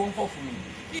ló ń fọ́ fún mi.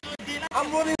 I'm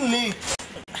running late.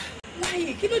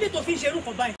 láyé kí ló dé tó fi ń ṣerú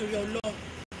kan báyìí torí Ọlọ́run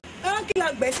ẹran kí la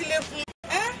gbẹ sílé fún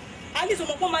alice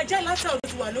ọmọ kan máa já látà òdo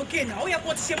ti wà lókè náà ó yẹ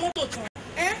kó ti ṣe mọ́tò tán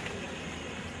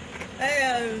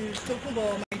Tòkunbọ̀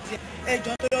my dear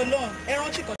ẹjọ́ tó lọ lọ́hùn ẹ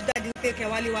rántí kan dáadé pé kẹ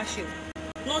wálé wá ṣe o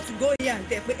not to go here and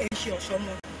there pé ẹ ń ṣe ọ̀ṣọ́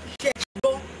mọ́ ṣe é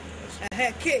gbọ́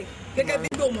ké gẹ́gẹ́ bí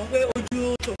gbò mọ̀ pé ojú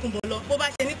Tòkunbọ̀ lọ bó bá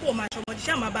ṣe ní kó máa ṣọmọdé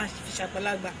ṣáà máa bá fi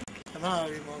ṣàgbàlagbà. ẹ máa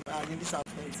rí mọ ní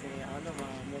disappoint àwọn náà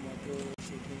máa mọ ọmọ tó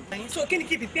ṣe kí. so kí ni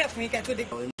kí prepare fún yín kẹ́ tó dé.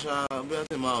 ìṣá bí wọ́n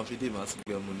ti máa fi dé màá ti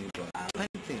gbẹ mu nígbà.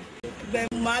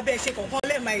 gbẹ̀mú máa bẹ́ẹ̀ ṣe kọ̀ọ̀kan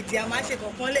lẹ́ẹ̀ máa ìdí a máa ṣe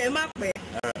kọ̀ọ̀kan lẹ́ẹ̀ má pẹ́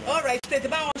all right tètè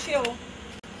bá wọn ṣe o.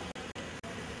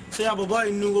 ṣé àbọ̀bọ̀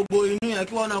inú gbogbo inú yẹn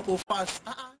kí wọ́n náà kó fast.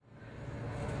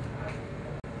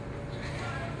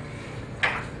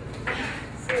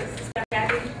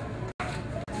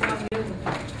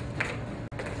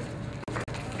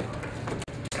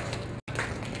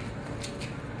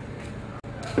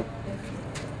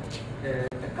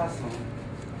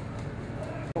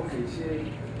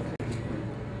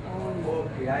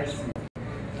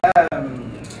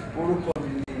 orúkọ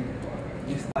mi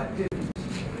ni Mr. David.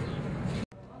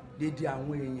 Dédé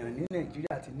àwọn èèyàn ní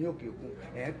Nàìjíríà àti ní òkè òkun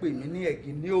ẹ̀ ń pè mí ní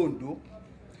ẹ̀gìn ní Ondo.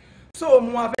 So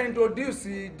mo wá fẹ́ introduce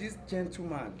this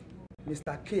gentleman,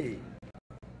 Mr. K,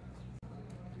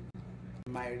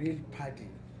 my real paddy.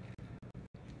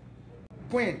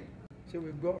 Queen, ṣé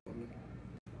we gbọ́ ọ̀rọ̀ mi?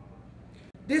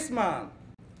 This man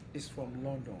is from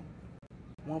London.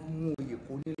 Wọ́n mú oyè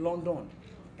kó ní London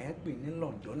ẹ̀ ń pè ní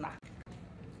Londoner.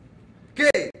 K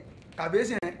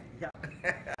kàbíyèsí yẹn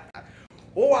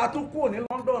ó wàá tún kúrò ní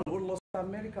London ó lọ sí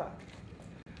Amẹ́ríkà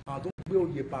àwọn tó gbé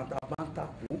oyè bàǹtàbàǹtà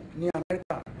kú ní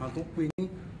Amẹ́ríkà àwọn tó pè ní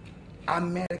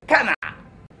Americana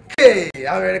K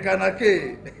Americana K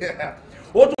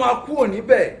ó tún máa kúrò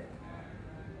níbẹ̀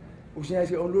òṣìṣẹ́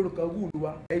ṣe olórúkọ wúlú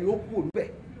wa ẹ̀yìn ó kúrò níbẹ̀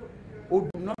ó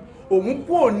dùnà òun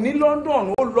kúrò ní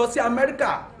London ó lọ sí Amẹ́ríkà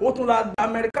ó tún la gba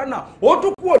Americana ó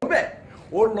tún kúrò níbẹ̀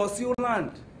ó lọ sí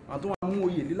Holland àwọn tó máa mú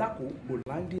oyè lílá kó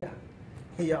Hollandia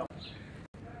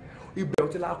ibẹ̀ ò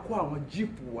ti la kó àwọn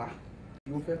jíìpù wa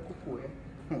yóò fẹ́ kókó ẹ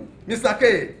Mr. K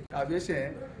àbí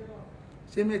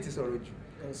ṣé mi ti sọ̀rọ̀ jù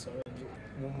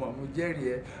mo mọ̀ mo jẹ́rìí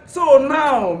ẹ. So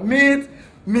now meet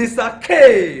Mr.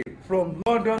 K from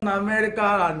London,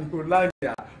 America and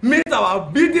Hollandia. Meet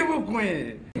our beautiful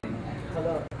queen.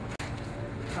 Hello.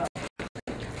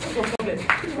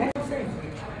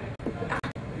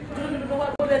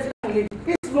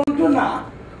 It's Londoner.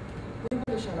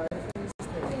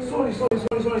 Sorry.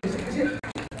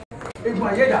 Egun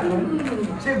ayédà.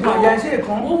 Ṣé egun àyà ṣe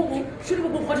kan? Ṣé ní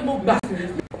gbogbo nǹkan tí mo gbà?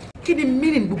 Kí ni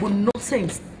meaning gbogbo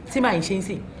nonsense tí màá ń ṣe ń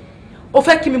sìn? O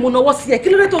fẹ́ kí mi mo náwó sí ẹ, kí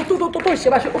ló dé tó ṣe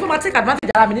bá ṣe? O fẹ́ máa take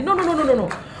advantage ara mi ni? No.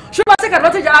 Ṣé o máa take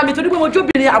advantage ara mi torí pé mo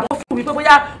jóbìnrin àwọn fún mi pé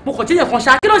bóyá mo kàn jíyàn kan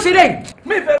ṣá? Kí ló ń ṣe lẹ́yìn?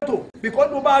 Mi fẹ́ tò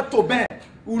because mo bá tò bẹ́ẹ̀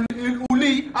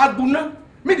uli agunná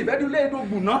mi dìbẹ́ dúró lé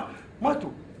dógùnná mọ́tò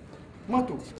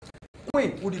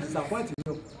queen o di disappoint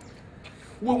mi o.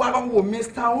 Wo wá wo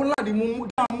Mr. Odunlade mú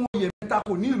dáhùn oyè mẹ́ta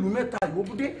kò ní ìlú mẹ́ta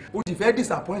ìwọ́bùdé o ti fẹ́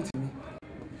disappoint mi.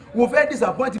 Wo fẹ́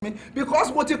disappoint mi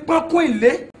because mo ti pọ́n queen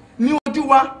lé ní ojú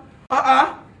wa.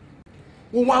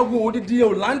 Wo wá wo odidi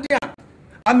Hollandia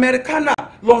Americana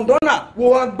Londoner wo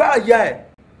wá gbá àyà ẹ̀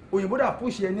òyìnbó dà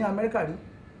push ẹ ní America rí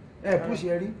push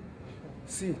ẹ rí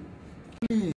see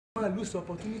please don't lose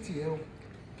opportunity ẹ o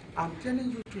I'm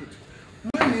telling you truth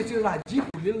wọ́n ní ti ra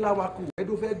jíìpù lílá wa kò wẹ́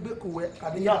tó fẹ́ gbé kò wẹ́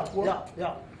àdéhùn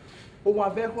àpò ohun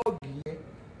abẹ́ họ́ọ̀gì yẹn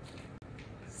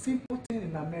simple thing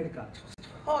in America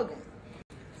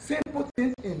simple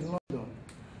thing in London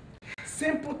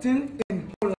simple thing in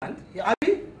Poland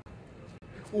àbí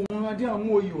òun adé àwọn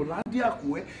oyè Hollandia kò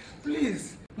wẹ́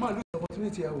please má lose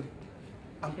opportunity ẹ o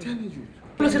I'm telling you.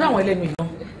 Kí ló ṣe láwọn ẹlẹ́nu ìná?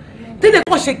 Tẹ́lẹ̀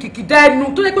kàn ṣe kìkì dá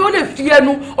ẹnu tó lè pé ó lè fi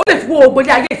ẹnu ó lè fi wo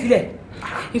ògbólé ayé sílẹ̀.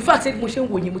 In fact mo ṣe ń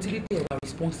wò yín mo ti rí pé ẹ wà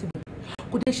responsible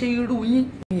kò dé ṣe irú yín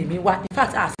ni èmi wá in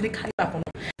fact àṣírí káyọ̀ kan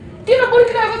náà. Kí ló borí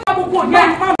kí ló fẹ́ fa gbogbo òní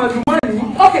ẹ̀? Má mà lù wọ́n ní.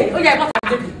 Ok ó yẹ ẹ̀kọ́ tàbí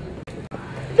débi.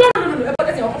 No ẹ bọ́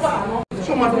tẹ̀sí ọkọ̀ bá àwọn.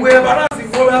 Ṣé o máa fi wẹ balance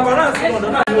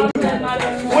ọ̀dọ́ náà ní ojú?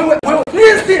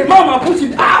 Listen mama put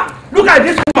it look at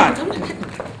this woman.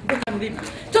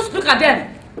 Just look at them.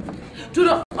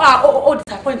 Ó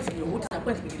disappoint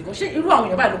me gidi gan. Ṣé irú àwọn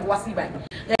èèyàn báyìí ló kó wá sí ibàyìí?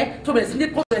 Tó bẹ̀rẹ̀ sí ní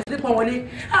pọ́n wọlé.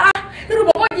 Irú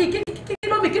bọ̀bọ̀ yìí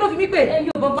kí ló fi mí pè? Ẹ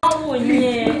yóò bàbá wò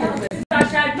yẹn.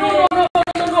 Ṣàṣàdé. No.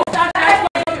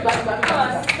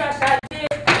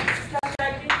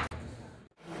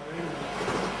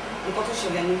 Nǹkan tó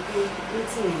ṣẹlẹ̀ ni pé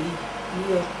mítìn yìí ní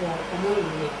ọkọ̀ ọmọ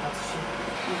ìlú rẹ̀ àtúnṣe.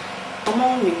 Ọmọ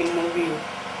mi ni mo rí o.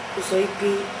 Ó sọ pé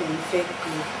òun fẹ́ pe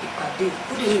ìpàdé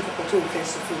ó dé ní ìkọ̀kọ̀ tó òun fẹ́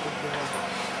sọ fún gbogbo wa.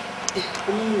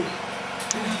 Ọmọ mi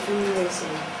fún mi rẹ̀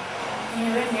sọ̀rọ̀.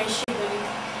 Ìrẹ́ mi ẹ ṣe wọlé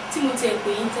tí mo ti ẹ̀ pè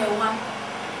yín tẹ́ wá.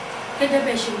 Gẹ́gẹ́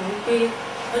bẹ́ẹ̀ ṣe mọ̀ wípé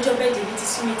ọjọ́ bẹ́ẹ̀ dèbí ti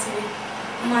sún mi tilé.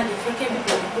 máa lè fẹ́ kẹ́mi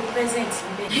pẹ̀lú tó present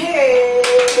níbẹ̀.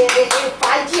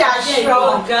 Fàájì aṣọ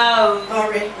ọ̀gá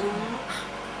ọ̀rẹ́.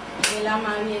 Ìyẹn la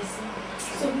máa rí ẹ sí.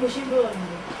 So bí mo ṣe bọ̀rọ̀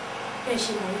nìyẹn, ẹ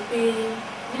ṣe mọ̀ wípé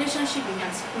relationship mi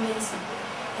àti kúmẹ́ǹsì,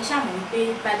 ẹ ṣáà mọ̀ wípé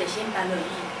balẹ̀ ṣe ń ta lọ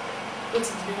yìí, ó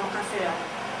ti di dandan ká fẹ́ra.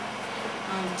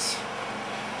 And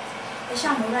ẹ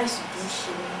ṣáà mọ̀ ráìsì tó ń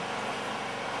ṣe mí,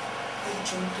 ẹ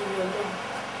jọ nítorí Ọlọ́run.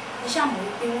 Ẹ ṣáà mọ̀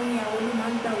wípé wọ́n ní àwọn ló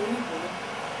máa ń gbá oníbọ̀wọ́.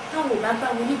 Táwọn ò bá gbá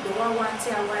oníbọ̀wọ́ wá tí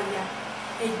a wá ya,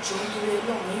 ẹ jọ nítorí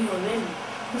Ọlọ́run ẹ̀yin ọ̀rẹ́ mi,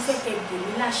 mo fẹ́ kẹ́ bò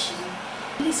mí láṣìírí.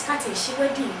 Please ká tẹ̀ ṣe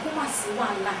wedding kó má sí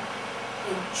wàhálà,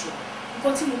 ẹ jọ.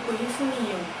 Nǹkan tí mo pè yín fún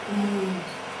nìyẹn o.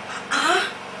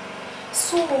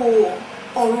 So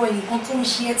ọ̀rọ̀ nǹkan tó ń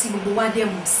ṣe ẹ́ tí gbogbo wa dẹ̀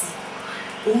mọ̀ sí,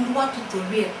 òun ló wá tó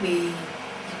torí ẹ̀ pé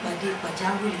ìpàdé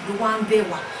pàjáwìrì ló wá ń bẹ̀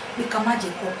wá pé ká má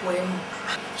jẹ́ kọ́kọ́ ẹ mọ̀.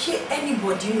 Ṣé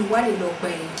anybody inú wa lè lọ gba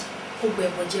ẹ̀yìn kó gba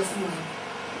ẹ̀bọ̀ jẹ́ fún ẹ?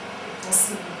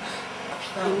 Possible.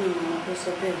 Èmi ò mọ̀ tó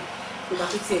sọ bẹ́ẹ̀. Ìgbà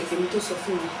tó tiẹ̀ tèmi tó sọ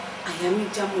fún mi, àyà mi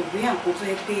já mo rí àpò tó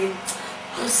yẹ pé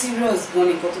ó serious gan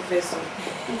ni nǹkan tó fẹ́ sọ.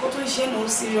 Nǹkan tó ń ṣe náà ó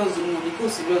serious mo ní kò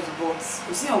serious but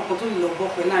kò sí àwọn kan tó lè lọ bọ́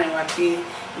pẹ́ láàrin wa pé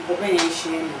nǹkan bẹ́ẹ̀ yẹn ń ṣe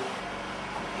é nù.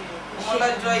 Ọmọ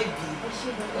lọ́jọ́ ìbí.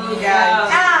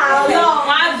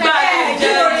 Ọlọ́run á gbà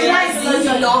ẹ̀jẹ̀ láìsí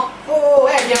ìlọ.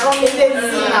 Ẹ̀jẹ̀ rán mi lé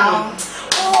sí náà.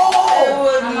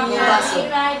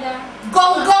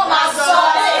 Gọ́ngọ́ máa sọ.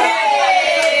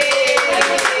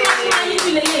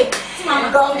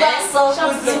 Gọ́ngọ́ sọ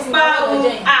fún ti báwo.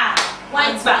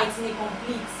 White ni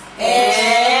complete.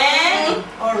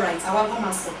 All right, àwa gan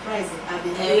máa surprise ẹ̀ àbí.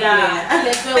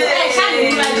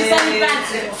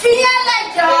 Fiyẹ́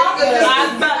lẹ́jọ́.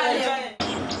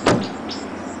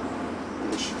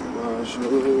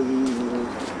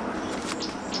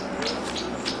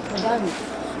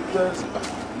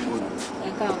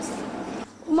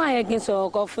 Ó máa yẹ kí n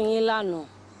sọ̀rọ̀ kan fún yín lánàá.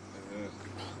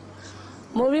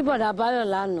 Mo rí bọ̀dà Báyọ̀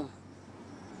lánàá.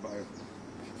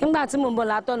 Nígbà tí mo ń bọ̀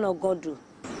látọ̀nà Gàndù.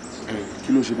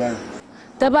 Kí ló ṣe báyọ̀?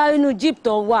 Tẹ́ bá rí inú jíìpù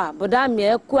tó wà, bọ̀dá mi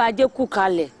ẹ kú ajé kú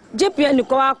kalẹ̀. Jíìpù yẹn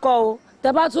nìkan wá kọ́ o.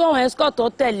 Tẹ́ bá tún àwọn escort tó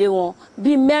tẹ̀lé wọn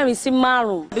bíi 4 sí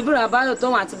 5. Bíbélà Báyọ̀ tó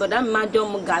wọn àti bọ̀dá mi máa jọ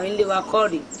mu gàrí ńlé wa kọ́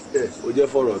rè. Ó jẹ́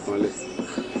fọ̀rọ̀ tán lẹ̀.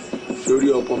 Sórí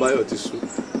ọkàn Báyọ̀ ti sún.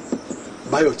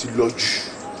 Báyọ̀ ti lọ jù.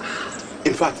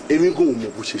 In fact, èmi kò mọ̀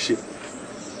bó ṣe ṣe.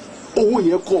 Owó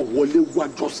yẹn kọ̀ wọlé wá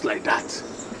just like that.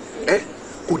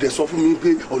 Kò dẹ̀ sọ fún mi pé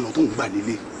ọ̀nà tó ń gbà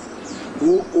nílé.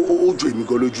 Ó jọ èmi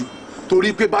gan lójú.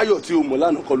 Torí pé Báyọ̀ tí o mọ̀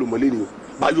lánàá kọ́ ló mọ̀ lẹ́nu o.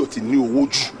 Báyọ̀ ti ní owó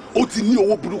jù. Ó ti ní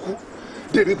owó burúkú.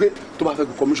 Débi pé tó bá fẹ́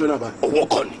kó kọmíṣánná bá ọwọ́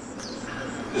kọ ni.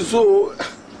 So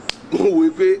mo wò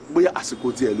pé bóyá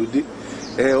àsìkò tiẹ̀ ló dé.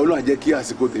 Ọlọ́run á jẹ́ kí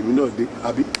àsìkò tèmi náà dé.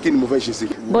 Àbí kí ni mo fẹ́ ṣe sí?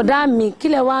 Bọ̀dá mi kí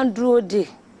lẹ wá ń dúró dè?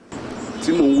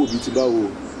 Tí mò ń wò bí ti báwo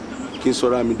kí n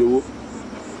sọra mi dowó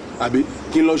àbí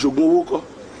kí n lọ ṣògùn owó kọ́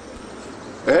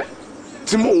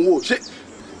tí mò ń wò ṣé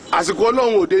àsìkò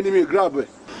Ọlọ́run ò dé ní mi grab ẹ̀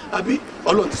àbí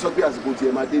Ọlọ́run ti sọ pé àsìkò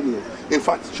tiẹ̀ máa dé nìyẹn. In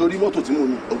fact sórí mọ́tò tí mo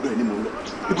ní ọgbẹ́ ẹ̀ ni mo ń lọ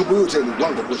nítorí pé yóò tẹ̀ lè gbọ́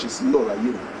àwọn ọkọ̀ ṣe sí ọ̀rọ̀ ayé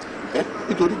mi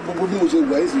nítorí gbogbo bí mo ṣe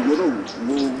wà ẹ̀sìn ìwọ náà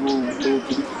wò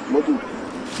kiri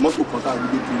mọ́tò kan tá a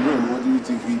gbé kiri náà ni wọ́n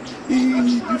ti fi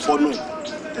ìdí fọ́ náà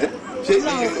ṣé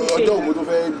ọjọ́ òun tó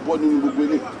fẹ́ bọ́ nínú gbogbo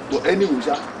ilé ẹni wò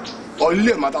ṣá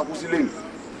ọ̀lẹ́ máa takú sílé mi.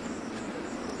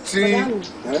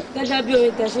 Gẹ́gẹ́ bí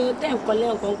orin tẹ̀sán tẹ̀ ń kọ́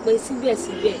lẹ́ẹ̀kan pé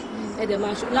síbẹ̀síbẹ̀ ẹ̀dẹ̀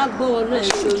máa ṣe lágbọ́wọ́ náà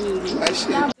ẹ̀ ṣorí rẹ̀.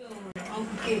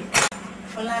 Ọ̀nkè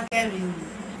Fọlákẹ́mi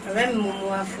ọ̀rẹ́ mi mo mú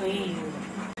wá fún yín o.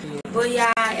 Bóyá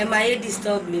ẹ máa yé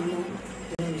disturb mi mú.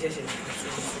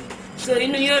 So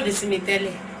inú yóò dùn sí mi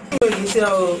tẹ́lẹ̀. Yóò yí sí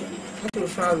ọ what to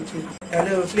far with you.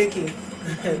 Hello flaky.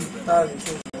 Far with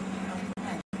you.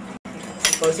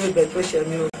 Ọ̀sẹ̀ ìgbẹ́ tó ṣe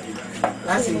mí o.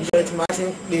 Láti ìjọ tí màá ti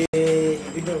ń pe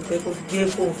ìbídùn pé kó fi gé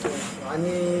fóònù fún wa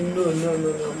ní no.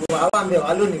 Mo wà wà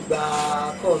mẹ́wàá lónìí gba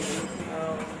call mi.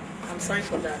 I'm sorry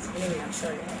for that. Anyway, I'm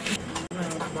sorry.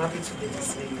 I'm happy to be to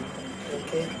see you.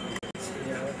 Okay?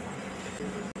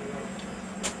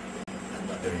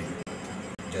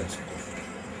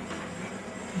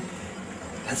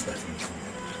 That's what I'm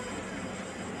saying.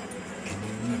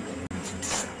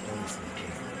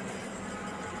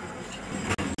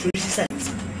 Ṣorí sísá yìí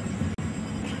sí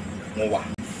wọ́n wà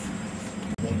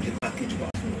wọ́n gbé pákéjì wá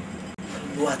fún wọn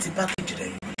lọ àti pákéjì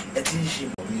rẹ̀ ẹ ti ń ṣe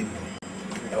mọ̀ mí mọ̀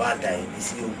ẹ wá da ẹ̀mí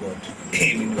sí ọgbọ̀d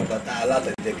èmi ní bàbá tá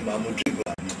alátẹ̀jẹ́ kí n máa mú dìgbò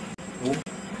àmì ó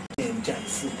ẹ̀ ń jà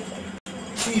sí ìkọ̀kọ̀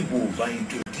tí ìbò bá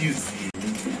introduce èmi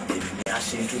ni a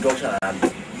ṣe introduction ara mi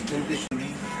nítorí pé ṣorí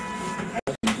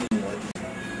àwọn ìlú wọn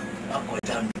wá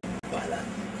kọjá mi wàhálà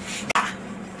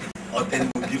ọ̀tẹ̀ ni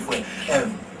mo bí fún ẹ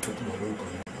tó kún mọ̀ lórúkọ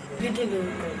mi. Dídùn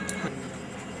lórúkọ.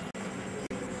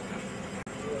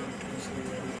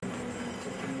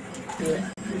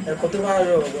 Ẹ̀kọ́ tó bá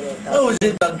rọ̀ ọ̀gbọ̀n ta. Báwo ṣe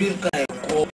gbàgbé nǹkan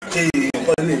ẹ̀kọ́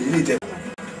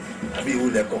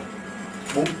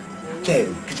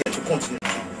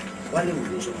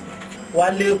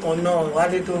Wálé kan náà,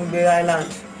 Wálé tó ń gbé Island.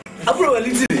 Àbúrò ẹ̀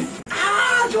lítì rè.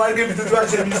 Ṣé wàá gé mi tó wá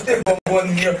ṣe mistake gbọ̀ngàn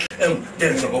nìyẹn? Jẹ́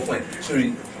ìṣọ̀kan fún ẹ.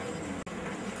 Sori,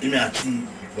 èmi àti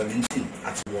Wellington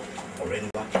àti wọ ọ̀rẹ́ ni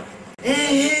wá.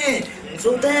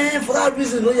 So then for that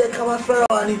reason ló yẹ ká máa fẹ́ràn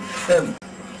wa ni.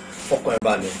 Fọkàn ẹ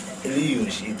balẹ̀, eléyìí ò ń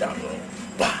ṣe ìdààmú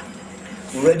bá.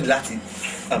 Mo ready láti.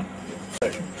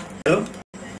 Hello?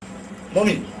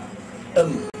 Mọ́mí,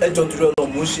 ẹjọ́ torí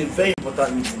ọlọ́run mo ṣe very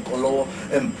important meeting kan lọ́wọ́.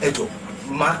 Ẹjọ́,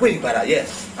 màá pè yín padà, yes.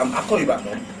 I'll call you back,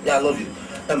 mom. Yeah, I love you.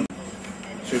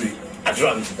 Sorry,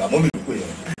 àdúrà mi ti gbà, mọ́mí ló pè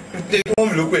yẹn.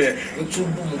 Mọ́mí ló pè yẹn. Ètò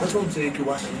gbogbo nǹkan tó ń tẹ́ kí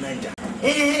wá sí Naija.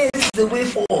 This is the way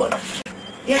forward.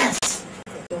 Yes.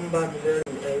 Tó ń bá mi lẹ́rù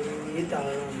ẹ̀rù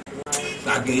ìtàràn.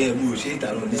 Àgẹ̀yẹ mi ò ṣe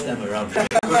ìtàràn this time around.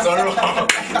 Kò sọ̀rọ̀.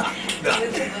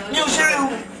 Mi ò ṣeré o.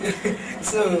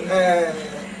 So,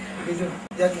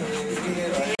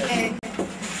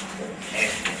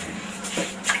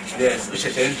 yes, ó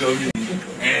ṣẹ̀ṣẹ̀ ń jọ mí.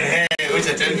 Ó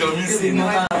ṣẹ̀ṣẹ̀ ń jọ mí sí i.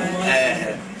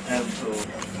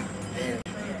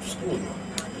 School.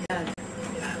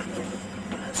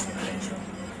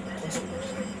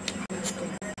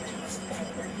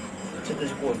 Ṣé kò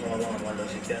sí pọ̀ tó wọn lọ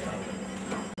sí tíátà?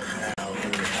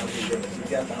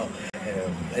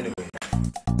 Anyway.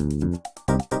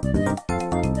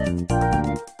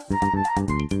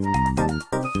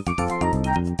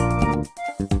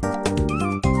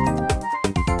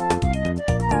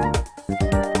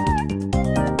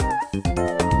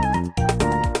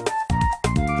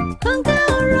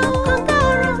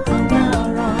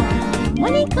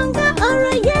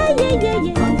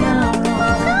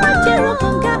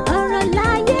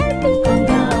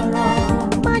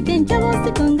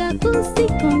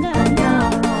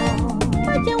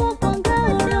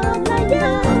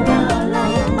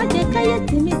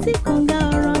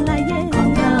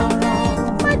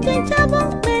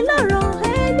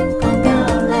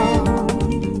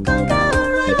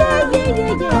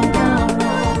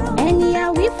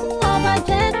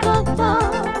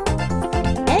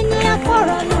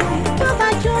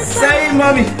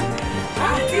 Mommy.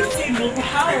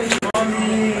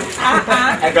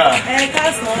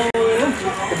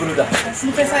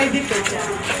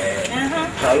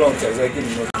 How long does it give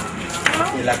me?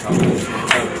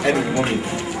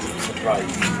 Surprise.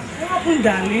 What happened,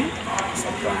 darling?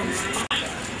 Surprise.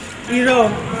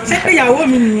 Ṣé pé ìyàwó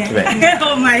mi nìyẹn?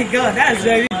 Oh my God, that's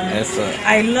very good. Yes, sir.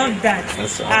 I love that.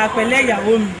 Yes, sir. Àpẹ̀lẹ́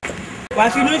ìyàwó mi. Wàá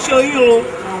fi inú ṣoyún o,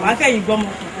 wàá fẹ̀yìn gbọ́mọ.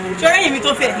 Ṣọ́rẹ́ yìí mi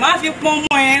tó fẹ́, máa fi pọ́n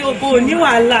mọ́ ẹ oko ní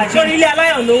wàhálà. Ṣọ́rí ilé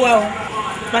aláyọ̀ ló wà o.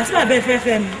 Pàṣẹ bàbá ẹ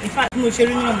fẹ́ mi. In fact, mo ṣe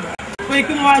rí náà mi. Pé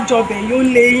kí wọ́n wá jọbẹ̀ yóò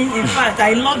lé yín. In fact,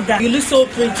 I love that. You look so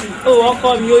pretty. Oh, ọkọ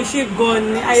mi, o ṣe gan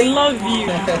ni. I love you.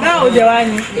 Báwo jẹ wá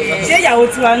ni? Ṣé ìyàwó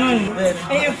tiwa náà ni?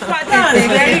 In fact,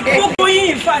 gbogbo yín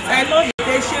in fact, I love you.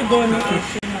 Ẹ ṣe gan ni.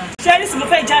 Ṣé ní sì mo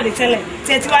fẹ́ jáde tẹ́lẹ̀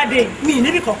tí ẹ ti wá dé mi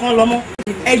níbi kankan lọ mọ́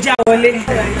ẹ já wọlé.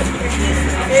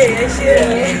 Ẹ ṣe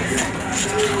é.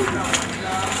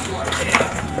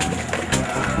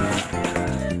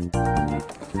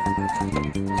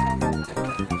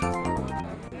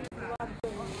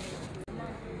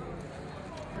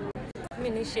 Mi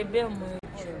ní ṣe bẹ́ẹ̀ mọ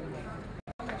ẹjọ́.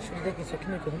 Ṣùgbọ́n jẹ́ kí n sọ kí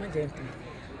ni ìkọ̀ọ́ má jẹ́ ń pè.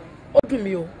 Ó dùn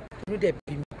mí o, inú dẹ̀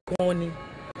bí mi gan-an ni.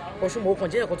 Ọ̀ṣun mo kàn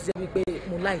jẹ́ ẹ̀kọ́ tó ṣe wípé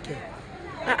mo láìkẹ́.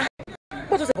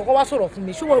 Pọ́ tó ṣe kọ́kọ́ wá sọ̀rọ̀ fún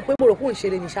mi ṣùgbọ́n pé mo rò pé òun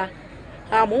ṣeré ni ṣá.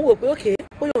 Àmọ́ ń wò pé òkè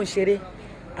ó yóò ń ṣeré.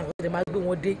 Àwọn ọ̀sẹ̀ máa gbé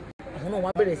wọn dé. Àwọn náà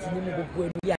wọ́n bẹ̀rẹ̀ sí ní mú gbogbo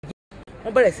ẹnu ilé ayé.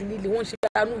 Wọ́n bẹ̀rẹ̀ sí ní ilé wọ́n ṣe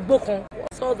gbanú igbó kan.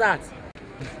 What's all that?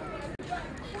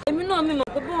 Èmi náà mi mọ̀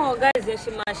pé bọ́n ọ̀gá ìṣẹ́ ṣe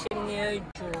máa ṣe ní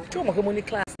ẹjọ́. Ṣé o mọ̀ pé mo ní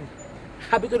kíláàsì ni?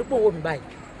 Àbí torí pé òun wò mí báyìí?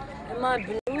 Ẹ má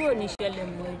bínú rò ní ṣẹlẹ̀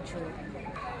mọ́ ẹjọ́.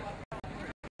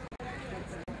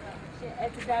 Ṣé ẹ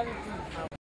ti dárí jù?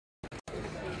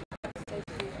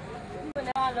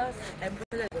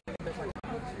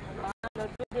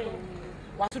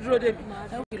 Wà á tún dúró débi.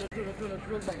 Ẹ ń kì lọ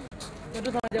dúró gbà.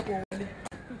 Lọ́dún tó máa jẹ́ kó wọlé.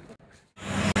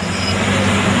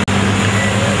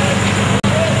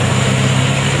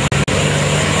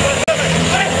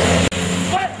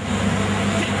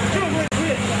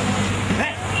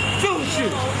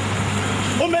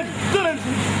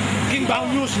 Kí n gba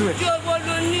oyún oṣù rẹ̀. Jọ̀wọ́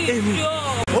ló ní ìjọ.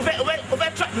 O fẹ́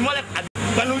tra mi mọ́lẹ̀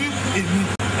pẹ̀lú oyún èmi.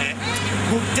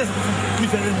 Mo jẹ́ sọ fún mi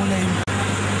fẹ́ rí mọ́lẹ̀ ayé mi.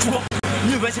 Ṣùgbọ́n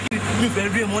mi ò fẹ́ ṣe kí mi ò fẹ́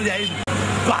rí mọ́lẹ̀ ayé mi.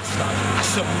 Báṣà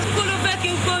aṣọ. Kó ló fẹ́ kí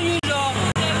n gbóyún lọ?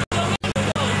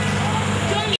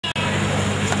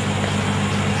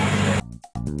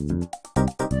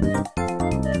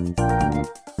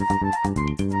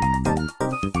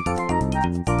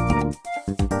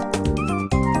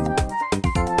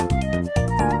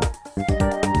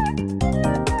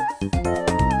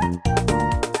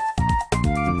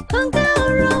 Kanga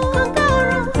ọ̀rọ̀,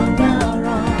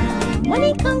 wọ́n ní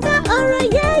kanga ọ̀rọ̀. ọ̀rọ̀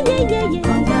yẹ́yẹ́yẹ́yẹ́.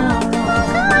 Kànga ọ̀rọ̀.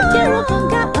 Má jẹ́rọ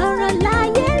kànga ọ̀rọ̀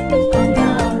láyé mi. Kànga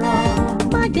ọ̀rọ̀.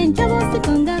 Má jẹ́ ń jábọ́ sí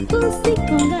kànga kú sí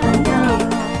kànga ọ̀rọ̀.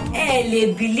 Ẹ lè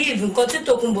believe nǹkan tí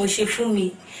Tòkunbọ̀ ṣe fún mi.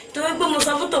 Torí pé mo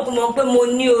sọ fún Tòkunbọ̀ pé mo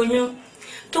ní oyún.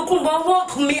 Tòkunbọ̀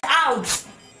work me out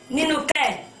nínú kẹ́.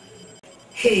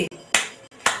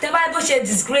 Tẹ́ bá bó ṣe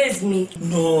disgrace mi.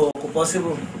 No, kò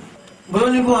possible. Bóyá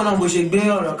ní bí wọn náà bó ṣe gbé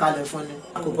ọ̀rọ̀ kalẹ̀ fún ni.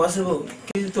 Kò possible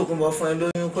kí Tòkunbọ̀ fún ẹ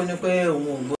lóyún kó ní pé òun ò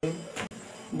gbóyún.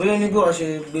 Bóyá ní bí wọn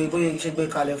ṣe gbé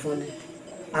kalẹ̀ fún ni.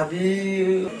 Àbí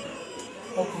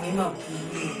ọkùnrin náà kì í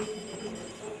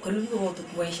pẹ̀lú bí wọn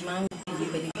Tòkunbọ̀ ẹ ṣe máa ń gbé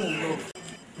pẹ̀lú kó ń lọ.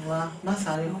 Wá má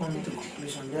sáré kún mi tó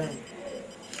conclusion bẹ́ẹ̀.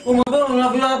 O mọ̀ bẹ́ẹ̀ òun náà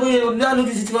bóyá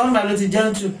lójú ti wá ń bá ló ti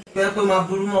gentle. Pé pé máa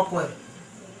burú mọ́kọ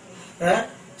ẹ̀.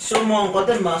 Ṣé o mọ nǹkan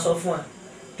tẹ́lẹ̀ máa sọ fún ẹ?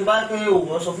 Tó bá pé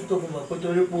òwò sọ fún Tòkunbọ̀ pé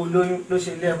torí pé olóyún ló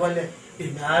ṣe ilé ẹ bọ́lẹ̀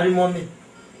èmi á rí mọ́mì.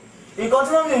 Nǹkan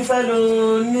tí mọ́mì ń fẹ́ ló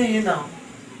ní yìí náà.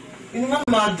 Inú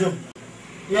mọ́mì máa dùn.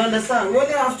 You understand? We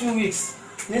only have 2 weeks.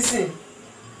 Nísìn.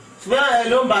 Ṣùgbọ́n ẹ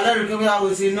ló ń bà lẹ́rù kí wíwá wo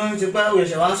ti inú ti pẹ́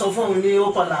òṣèṣẹ́ wá sọ fún òun ní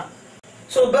ó kọlà.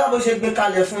 So bẹ́ẹ̀ bó ṣe gbé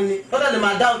kalẹ̀ fún ni. Ó dẹ̀ lè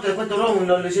máa dá òtẹ̀ pé torí òun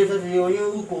lọ lè ṣe fẹ́ fi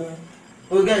oyún wúkọ̀ òun.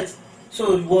 O get? So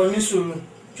wọ ní sùúrù.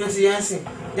 20 years in.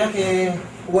 Jẹ́ kí n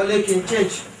wọlé kí n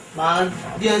change. Màá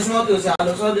bí ẹ sí mọ́tò sí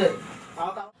àlọ́sọ́dẹ̀.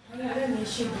 Ọ̀rẹ́ mi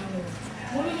ṣe gan-an.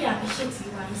 Mo really appreciate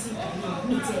ìwà ní sí ìdílé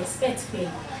mi ti expect pé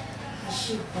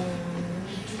ṣe gan-an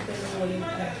ní dúpẹ́ lọ́wọ́ yẹn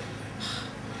gan.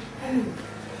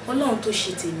 Ọlọ́run tó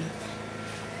ṣe tèmi,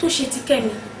 tó ṣe ti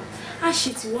Kẹ́mi, á ṣe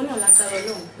tìwọ́ náà lágbára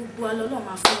Ọlọ́run. Gbogbo alọ́ náà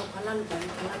máa fún ọkọ̀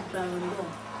alálùbáríkà lágbára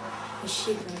Ọlọ́run. Ẹ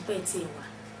ṣe gan-an bẹ́ẹ̀ tí ẹ wà.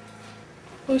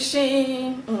 Ó ṣe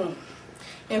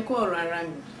ẹ kú ọ̀rọ̀ ara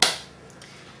mi.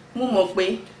 Mo mọ̀ pé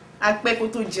apẹ́ kó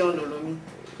tó jẹun lọ̀rọ̀ mi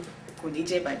kò ní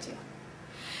jẹ́ bàjẹ́.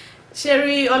 Ṣé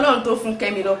rí Ọlọ́run tó fún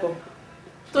Kẹ́mi lọ́kọ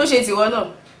tó ṣe tìwọ́ náà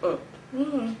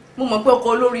mo mọ̀ pé ọkọ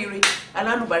olóríire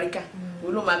alálùbáríkà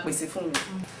òun ló máa pèsè fún mi.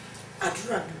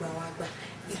 Àdúrà gbogbo àwọn àgbà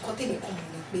nǹkan tèmi kàn mọ̀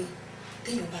ni pé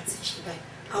téèyàn bá ti ṣe báyìí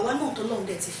àwa náà tọ́lọ́run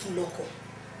dẹ̀ ti fún lọ́kọ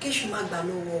kéṣù má gbà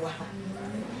lọ́wọ́ wa.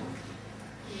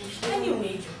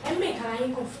 Anyway, ẹ make ara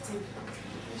yín comfortable.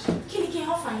 Kí ni kí n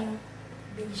offer yín?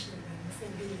 Bẹ́ẹ̀ni ṣe lè mú fẹ́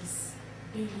Baileys.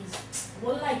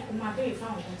 Wọ́n láì kó máa béèrè fún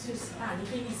àwọn kan tí ò sí náà ní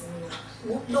Baileys ni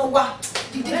o. Lọ wá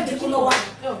dídé kó lọ wá.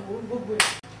 Gbogbo ẹ̀.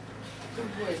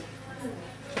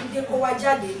 Dídé kó wá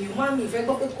jáde ni o máa mi ìfẹ́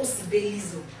gbọ́ pé kò sí Baileys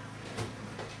o.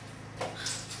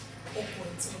 Ọkọ̀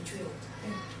ẹ̀ tí ojú ẹ̀ o.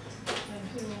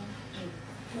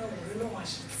 Náà wò ló lọ́wọ́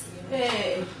àṣìṣe ẹ̀.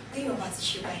 Téèyàn bá ti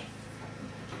ṣe báyìí.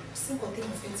 Sí nǹkan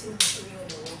téèyàn fẹ́ tí ó ń torí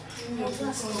ọ̀nà wọn. Ọjọ́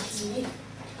àkọ́kọ́ ti yé.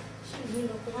 Ṣé ìlú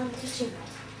ìlọ́kọ̀ wá ní kíchìn?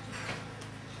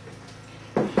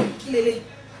 Kí lélẹ̀?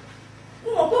 Mo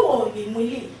mọ̀ pé wọ́n ò lè mú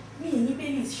ilé mi ní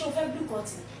Baileys ṣé o fẹ́ blue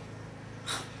cotton?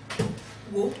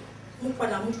 Wo mú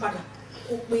padà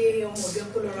kó pé ọmọ ọ̀dọ́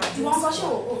kó lọ ra tí wọ́n kọ́ ṣe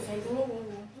ò fẹ́ dúró wọn.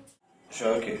 Ṣé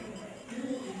okay?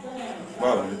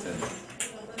 Báwo ló tẹ̀lé?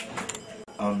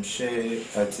 Ṣé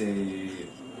ẹ ti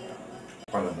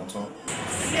palẹ̀mọ́ tán?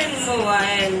 Ṣé ni mo wà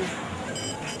ẹ̀?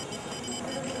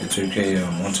 It's okay, I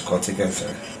want to call tickets.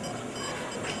 As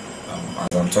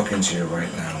I'm talking to you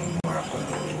right now, I'm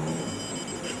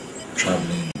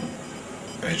traveling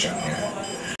Belgium here.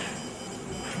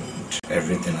 And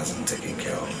everything has been taken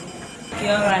care of. Okay,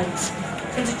 alright.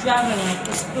 Since you're traveling,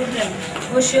 what's the problem?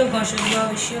 What's your gun?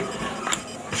 What's your...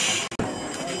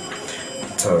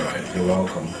 It's alright, you're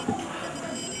welcome.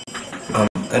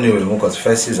 Anyway, we've got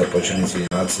first is opportunity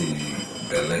láti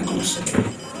bẹ̀rẹ̀ kò sí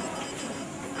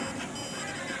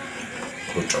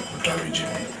kó jọ̀kú dáríjì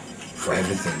mi for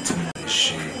everything tí mo lè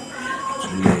ṣe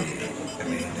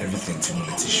everything tí mo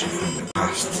lè ti ṣe from the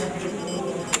past.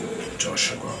 Jọ̀ọ́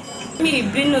ṣùgbọ́n. Mi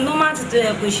ìbínú normal ti tó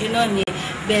yẹ kó ṣe náà ni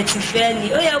bẹ́ẹ̀ ti fẹ́ ni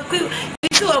ó yẹ kó ibi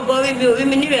tí ọgbọ́n rí mi ò rí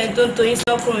mi nírẹ̀ tó ń toyín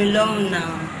sọ́kùnrin lọ́rùn náà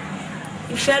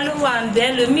ìfẹ́ ló wà ń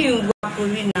bẹ́ẹ̀ lómi ìwà kò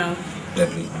rí náà.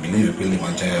 Believe really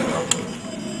my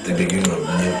the beginning of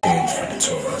new things for the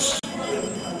two of us.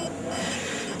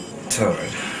 It's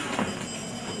alright.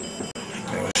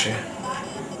 That was she.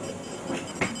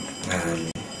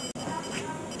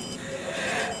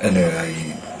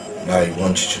 Anyway, I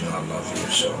want you to know I love you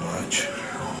so much.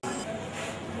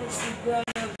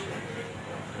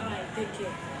 Alright, take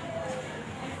care.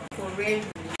 For real.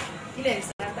 Ilé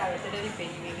ìsìnkátà rẹ̀ tẹ́lẹ̀ nífẹ̀ẹ́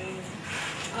yìí lórí.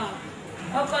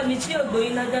 Ọkọ mi tí ò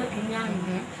gbóyún lọ́jọ́ kìíní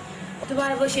àná. Tó bá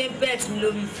bó ṣe bẹ́ẹ̀tì mi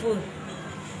lórí fóònù.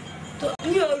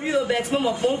 Mi ò rí o bẹ́ẹ̀tì mo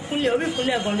mọ̀ pé ó ń kúnlẹ̀ orí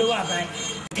ìkúnlẹ̀ gan ló wà báyìí.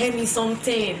 Tell me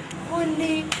something. Ó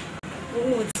ní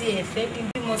òun ò tiẹ̀ fẹ́ kí n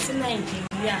bímọ sí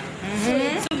Nàìjíríà. So in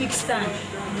 2 weeks time,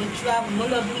 mo travel mo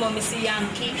lọ bímọ mi sí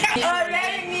Yankee.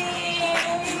 Ọ̀rẹ́ mi,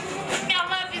 I'm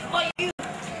happy for you.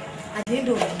 At the end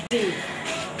of the day,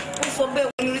 ó sọ bẹ́ẹ̀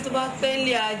wọ́n lórí tó bá pẹ́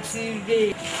lé àti rè.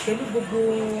 pẹ̀lú gbogbo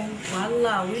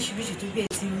wàhálà oríṣiríṣi tó gbé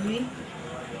ti rí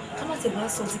ká má tẹ̀wá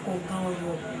sọ ti kọ̀ọ̀kan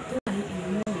ọ̀rọ̀ tó wà ní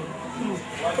ìlú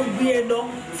rẹ̀ tó gbé ẹ lọ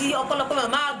tí ọ̀pọ̀lọpọ̀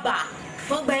màmá àgbà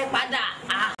tó gbẹ ẹ padà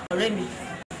ọ̀rẹ́ mi.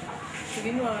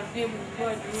 ìbínú àdé mo gbọ́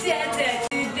tí ẹ tẹ̀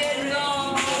ti dé lọ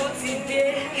ó ti dé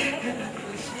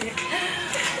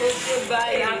ó tó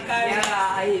báyìí yàrá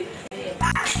ayé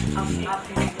I'm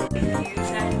happy for you.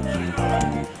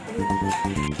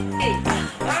 Hey,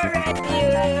 all right,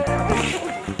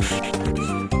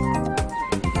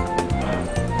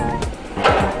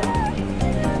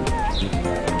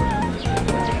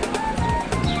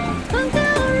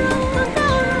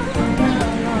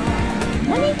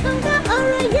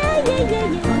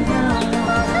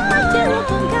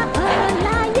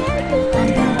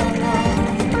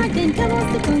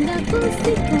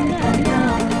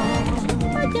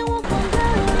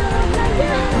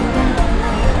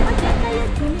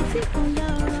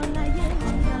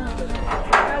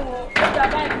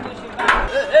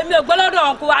 èmi ò gbé lọ́dọ̀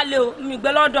wọn kó wá lé o mi gbé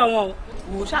lọ́dọ̀ wọn o.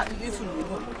 wò ó ṣàtìlẹ́ sùn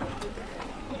lọ́wọ́.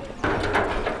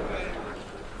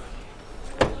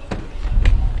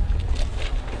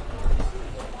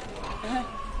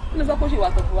 kí ló sọ pé ó ṣe ìwà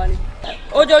tó fún wa ní.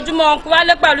 ojoojúmọ́ kó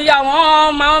wálé pẹ̀lú ìyá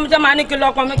wọn máa ń jẹ́ máa ní kí n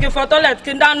lọ́kàn mi kí n fọ tọ́lẹ̀tì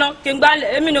kí n dáná kí n gbálẹ̀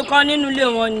èmi nìkan nínú ilé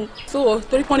wọn ni. so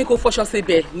torí pọ́n ní kó fọṣọ ṣe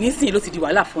bẹ̀ nísìnyí ló ti di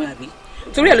wàhálà fún yàrá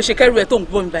torí ẹ̀ ló ṣe kẹ́rù ẹ̀ tó ń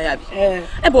gbọ́ mi báyà bí.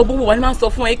 ẹ bọ̀ gbogbo wa ni máa ń sọ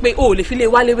fún ẹ pé o ò lè fi lé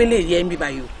wálé yẹ ń bí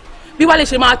báyìí o bí wálé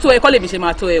ṣe máa tó ẹ kọ́ lèmi ṣe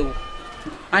máa tó ẹ o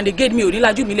and again mi ò ní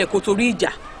lajú mi lẹ̀ kó torí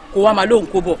ìjà kó wá máa lóhùn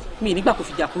kó bọ̀ mi nígbà kó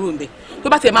fi jà kúrò ń bẹ̀ tó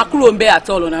bá tiẹ̀ máa kúrò ń bẹ̀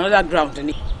àtọ́ ọ̀nà another ground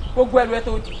ni. gbogbo ẹrù ẹ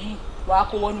tó dì yìí wàá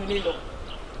kó wọnú ilé lọ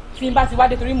tí n bá ti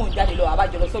wádé torí mò ń jáde lọ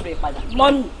àbájọ lọ sọ́dọ̀ ẹ padà.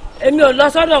 mọ́mí èmi ò lọ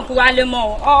sọ́dọ̀ kó wálé mọ́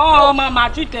ọmọ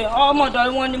màtútẹ̀ ọmọdọ̀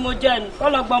wọn ni mo jẹ́ ni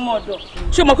kọ́lọ́gbọ́n ọmọdọ̀.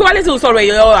 ṣé o mọ̀ pé wálé tí o sọ̀rọ̀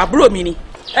ẹ̀yọ àbúrò mi ni.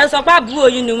 ẹ sọ pé àbúrò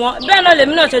yìí ni wọn bẹ́ẹ̀ náà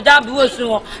lèmi náà ṣe já àbúrò sí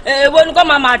wọn èwo ni kò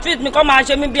máa treat mi kò máa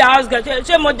ṣe mí bí house girl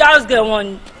ṣé mo já house girl wọn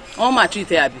ni. wọ́n máa treat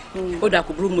ẹ àbí ó dà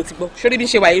kó burú mo ti gbọ́ sórí bí ń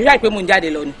ṣe wà yìí ráì pé mò ń jáde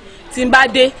lọ ni tí n bá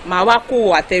dé màá wá kó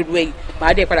àtẹrù ẹ̀yìn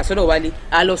màá dé padà sọ́dọ̀ wálé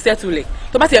à lọ sẹ́tùlẹ̀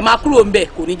tó bá tiẹ̀ máa kúrò ńbẹ̀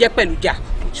kò ní jẹ́ pẹ̀lú jà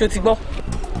ṣó ti gbọ́.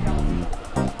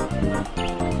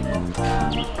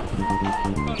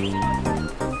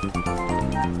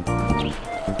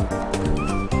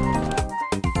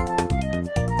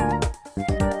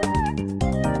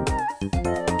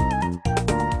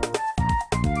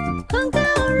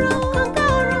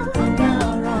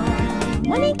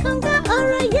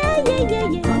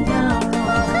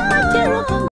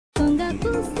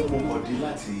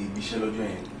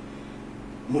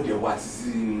 mo dẹ̀ wá sí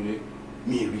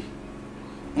mi rí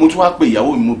mo tún wá pé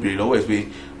ìyàwó mi mo béèrè lọ́wọ́ ẹ̀ pé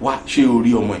wá ṣé o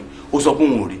rí ọmọ ẹ̀ ó sọ pé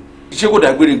òun ò rí ṣé kò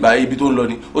dágbére gba ibi tó ń lọ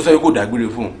ni ó sọ pé kò dágbére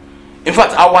fún un in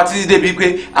fact àwa títí débi pé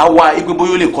àwa ipe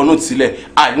bóyá ó lè kọ nóòtù sílẹ̀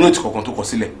àì nóòtù kankan tó kọ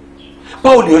sílẹ̀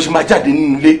báwo lèèyàn ṣe máa jáde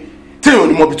nínú ilé téèyàn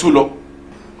ní mọbi tó lọ.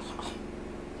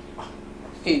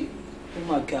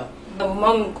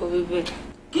 mọ́ mi kò rí bẹ́ẹ̀.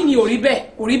 kí ni ò rí bẹ́ẹ̀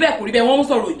kò rí bẹ́ẹ̀ kò rí bẹ́ẹ̀ wọ́n ń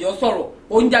sọ̀rọ̀ òjò sọ̀rọ̀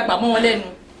oúnjẹ àgbà mọ́ wọn lẹ́nu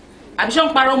àbí ṣé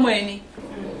ń parọ́ mọ́ ẹ ni.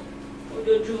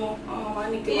 ojoojúmọ́ àwọn wa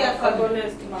ní kí wọ́n ká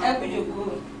bọ́lẹ̀sì tí máa pè é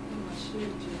kúrò.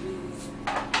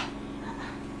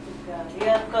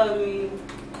 ìyá kọ́ mi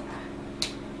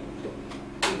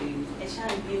ẹ ṣáà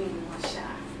ń gbé mi wọ́n ṣá.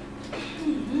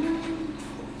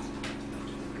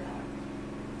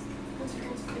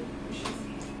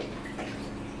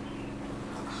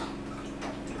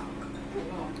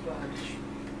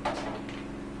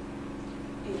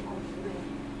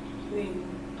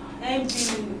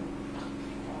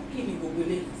 Kí ni gbogbo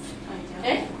ilé?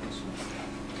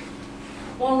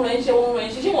 Wọ́n rán iṣẹ́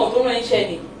ṣé wọ́n tó rán iṣẹ́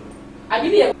ni?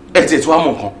 Àbílí ẹ̀. ẹ tiẹ̀ tí wàá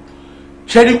mọ̀ nǹkan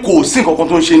ṣẹ́rí kò sí nǹkan kan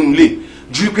tó ń ṣe nílé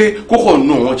ju pé kókò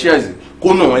nù àwọn chairs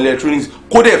kó nù àwọn electronics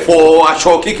kó dẹ̀ fọ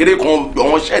aṣọ kékeré kan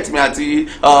àwọn shirt mi àti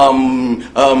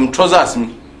trousers mi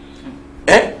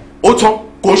ó tán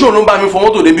kò ń ṣòro ló ń bá mi fọ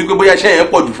mọ́tò débi pé bóyá iṣẹ́ yẹn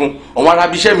pọ̀ jù fún àwọn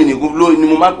arábíṣẹ́ mi ni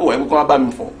mo máa ń pè wá pé kó má bá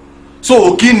mi fọ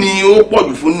so kí ni ó pọ̀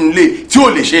jù fún nílé tí ò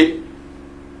lè ṣe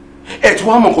ẹ̀ tí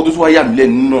wàá mọ̀ nǹkan tó tún wá yà mí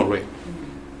lẹ́nu nínú ọ̀rọ̀ ẹ̀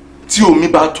tí omi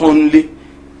bá tán nílé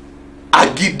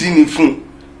agídí ni fún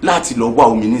láti lọ wá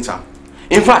omi níta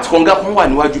in fact kànga kan wà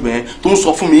níwájú bẹ́ẹ̀ tó ń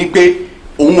sọ fún mi pé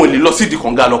òun ò lè lọ sídìí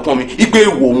kànga lọ pọ́n mi ipe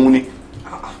èèwọ̀ òun ni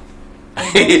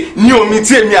ní omi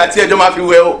tí èmi àti ẹjọ́ máa fi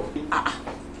wẹ̀ o.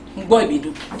 ń gbọ́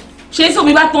ìbídùn ṣé tí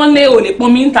omi bá tán lé o lè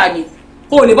pọn mi níta ni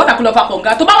o lè bọ́tà kó lọ fa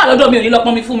kànga tó bá wà lọ́dọ̀ mi ò ní lọ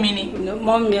pọn mi fún mi ni.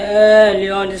 mọ́mí ẹ lè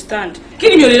understand. kí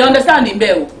ni mi ò lè understand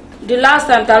níbẹ̀ o. the last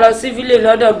time ta lọ sí village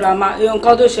lọ́dọ̀ grandma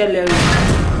nǹkan tó ṣẹlẹ̀ rẹ̀.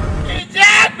 ìjẹ́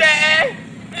àgbẹ̀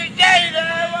ìjẹ́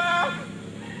ilẹ̀ wọn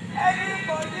ẹni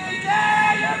kò ní jẹ́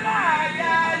ló máa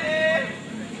yáre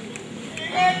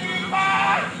ìwé kíkọ́.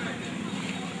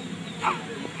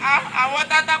 àwọn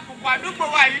tata pùpù àdúgbò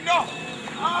wa yìí náà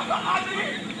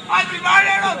àti máa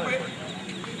rẹ́rọ̀ pé.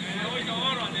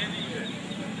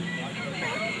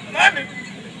 Mami.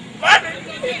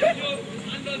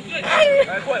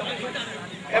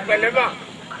 Ẹ pẹ̀lẹ́ mà.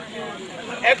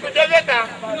 Ẹ kú jẹ́ mẹ́ta.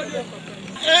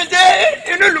 Ṣé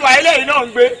inú ìlú wa ilé yìí náà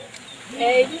ń gbé? Inú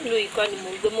ìlú ìkọ́ ni mò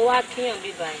ń gbé, mo wá kíyàn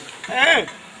bí báyìí.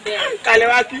 Kàlẹ́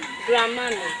wá kí. Girama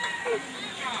mi.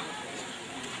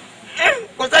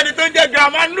 Kò sẹ́ni tó jẹ́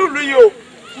girama nílùú yìí o.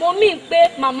 Mo mí pé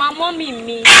màmá mọ́mì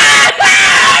mi.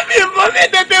 Mi mọ́ mi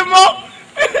tètè mọ́.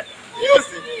 Yóò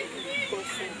sì.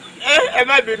 Ẹ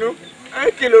má bínú.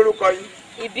 Kí lorúkọ yín?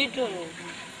 Ìbídùn ni.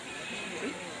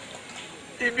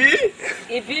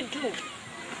 Ìbídùn.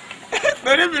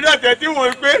 Torí mi náà tẹ̀ tí wò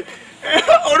ó pé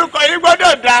orúkọ yín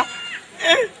gbọ́dọ̀ dá.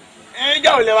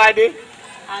 Ìjọ́ ò lè wá dé.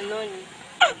 Àná ni.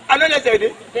 Àná lẹ́sẹ̀ dé.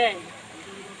 Bẹ́ẹ̀ni.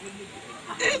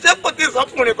 Ṣé kò tí ì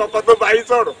sọ́kùnrin kankan tó bá yín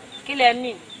sọ̀rọ̀? Kí lẹ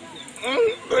mí?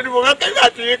 Lórí mo fẹ́ kẹ́yìn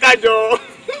àti yín kájọ.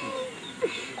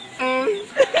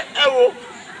 Ẹ wo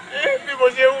bí mo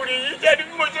ṣe ń rí yín jẹ́ ni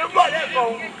bí mo ṣe ń bọ̀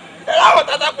lẹ́kọ̀ọ́. Ẹ láwọn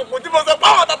tata kùkù tí mo sọ pé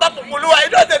àwọn tata kùkù ló wà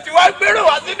yín náà tẹ̀sí wá gbérò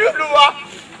wá sínú ìlú wa.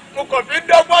 Mo kàn fi ń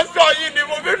dọ́gbọ́n sọ yín ni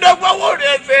mo fi ń dọ́gbọ́n wò rí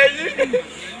ẹsẹ̀ yín.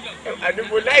 Àní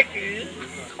mo láìkì yín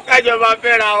kájọ máa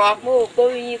fẹ́ra wa. Mo ò kó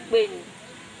yín pé ni.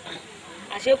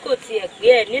 Àṣé kò tiẹ̀ pé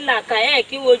ẹ̀ nílàkà ẹ̀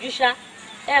kí wojú ṣá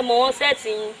ẹ̀ mọ wọn sẹ́ẹ̀tì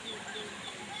yín.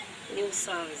 New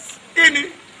songs. Kí ni?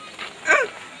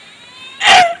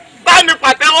 Bá mi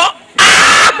pàtẹ́wọ́.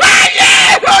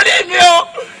 Lórí mi o.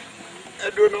 Ẹ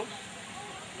dúró.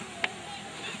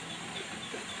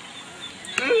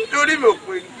 Lórí mi ò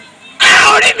pé.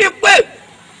 Orí mi pé.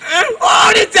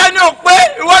 Orí tí ẹni ò pé.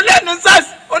 Ìwọ lẹ́nu sars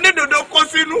onídòdó kó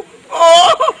sínú.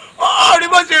 Orí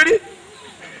bó ṣe rí.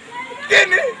 Kí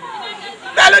ni?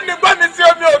 Ta ló ní gbọ́ mi sí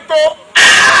omi òtó?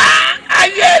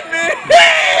 Ayé mi.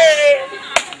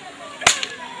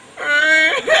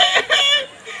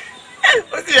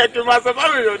 Ó sì yẹ kí n máa sọ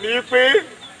fáwọn èèyàn ní pé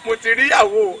mo ti rí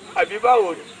ìyàwó àbí báwo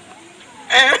ni.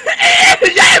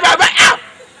 Ìyá ẹ bàbá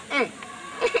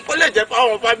ó lè jẹ́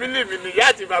fáwọn fámílì mi nìyá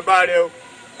àti bàbá rẹ o.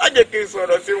 Má jẹ́ kí n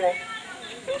sọ̀rọ̀ sí wọn.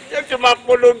 Ṣé kí n máa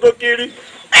polongo kiri?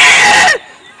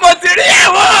 Mo ti rí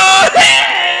ìyàwó.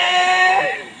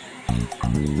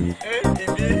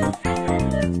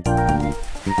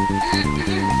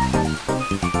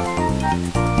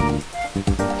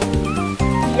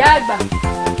 Ìyá àgbà.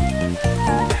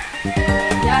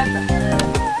 Ìyá àgbà.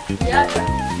 Ìyá àgbà.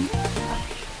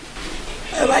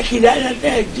 Ẹ wá kiri ara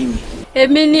tẹ́ ẹ jí mi.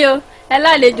 Èmi ni o, ẹ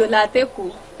lálejò látẹ̀kọ̀.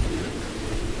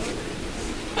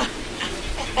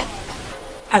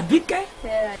 Àbíkẹ́.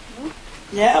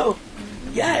 Yẹ́ o,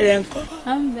 ìyá rẹ̀ ń kọ́.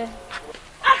 À ń bẹ.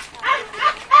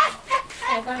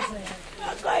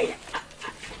 Ọkọ yẹn.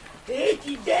 Èyí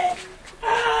ti dé.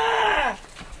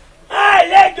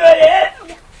 Àlejò rẹ̀.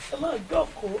 Ẹ máa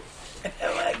jókòó. Ẹ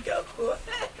máa jókòó.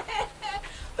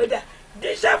 Ó dà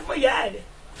díṣẹ́ fún ìyá rẹ̀.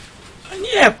 Ní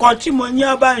ẹ̀kọ́ tí mo ní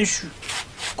ọba ń ṣù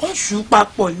kó ṣù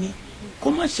papọ̀ ni kó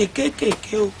má ṣe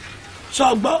kéékèèké o.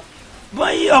 Sọgbọ́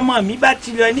bọ́yí ọmọ mi bá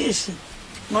ti lọ ní ìsìn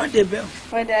wọ́n débẹ̀ o.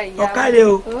 Ọ̀kàrẹ̀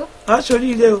o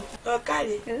ọ̀ṣọ́ríire o.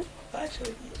 Ọ̀kàrẹ̀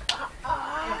ọ̀ṣọ́ríire.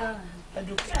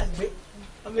 Àdùkẹ́ àgbẹ̀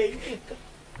ọmọ ìlú ìkan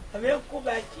ọmọ ẹ̀kú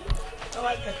bá jí ọmọ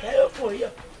kẹ̀kẹ́ ló fò yọ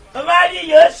ọmọ àrí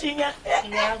yóò sì yan.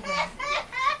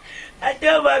 Àti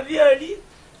ọmọ bí orí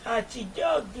àtijọ́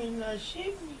ọ̀gbìnà sí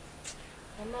mi.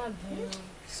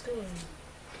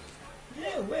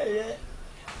 Iléèwé rẹ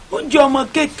oúnjẹ ọmọ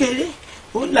kékeré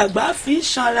òun làgbà fi ń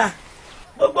sanra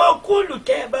gbogbo kúlù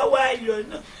tẹ ẹ bá wá lọ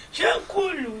náà ṣé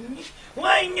kúlù ni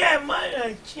wọn yàn ẹ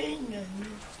mọ̀ràn tí èèyàn ni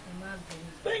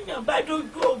péèyàn bá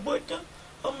dójú ogbó tán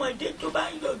ọmọdé tó bá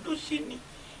ń yọjú sí ni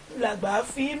làgbà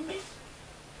fi ń mí.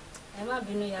 Ẹ má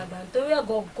bínú yàgbà nítorí ẹ̀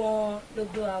gangan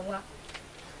lójú àwa.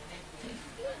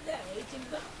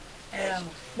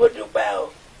 Mo dúpẹ́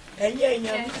o ẹ̀yin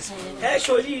èèyàn mi ẹ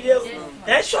ṣoríire o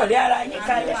ẹ ṣọ̀rẹ́ ara yín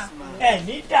kalẹ̀ ẹ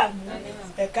ní dààmú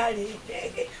ẹ káre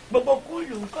gbogbo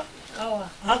kúlù ńkọ́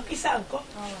àwọn kísà ńkọ́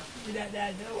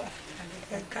dáadáa wà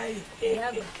ẹ káre.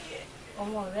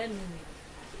 Ọmọ ọ̀rẹ́ mi ni.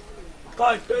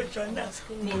 Kọ́ tó sọ náà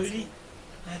mo rí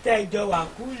àtẹ̀jọ wà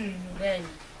kúlù nù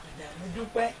mo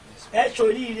dúpẹ́ ẹ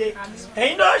ṣoríire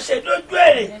ẹ̀yin náà ṣe lójú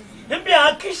èrè níbi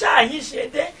àwọn kísà yín ṣe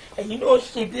dé ẹ̀yin náà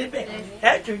ṣe débẹ̀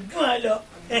ẹ tún dùn án lọ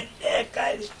ẹ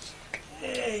káre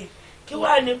kí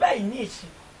wàá ní báyìí ní ìsìn.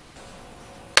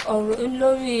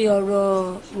 Lórí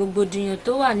ọ̀rọ̀ rògbòdìyàn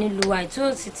tó wà nílùú wa tí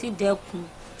ó sì ti dẹ́kun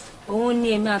òun ni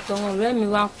èmi àtọwọn ọ̀rẹ́ mi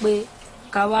wá pé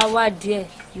ká wá wádìí ẹ̀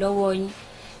lọ́wọ́ yín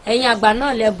ẹ̀yin àgbà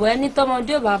náà lẹ́bọ̀ ẹni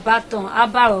tọ́mọdé ò bá bá tàn á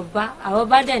bá àròbá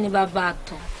àròbá dẹ̀ ní bàbá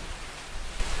àtàn.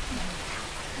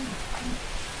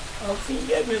 Òfin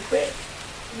yé mi pé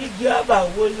gbígbé ọba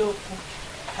wo lóko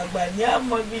àgbà ní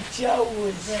àmọ́ bíi tí a wò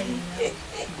sí.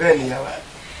 bẹ́ẹ̀ ni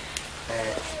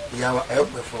ìyá wa ẹ ó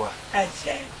pẹ́ fún wa.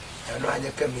 àṣẹ. ẹnu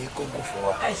ajẹkẹmi kó gùn fún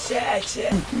wa. àṣẹ àṣẹ.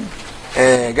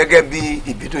 gẹ́gẹ́ bí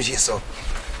Ìbídùn ṣe sọ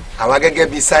àwa gẹ́gẹ́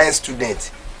bí science student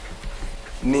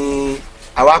ni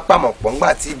àwa pàmò pọ̀ ńgbà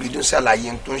tí Ìbídùn ṣàlàyé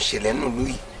tó ń ṣẹlẹ̀ nílùú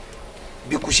yìí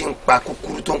bí kú ṣe ń pa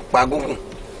kúkúrú tó ń pa gúngùn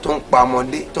tó ń pa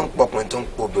ọmọdé tó ń pọkùnrin tó ń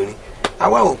pa obìnrin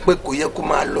àwa ò pé kò yẹ kó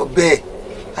máa lọ bẹ́ẹ̀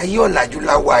ayé ọ̀làjú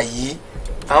la wà yìí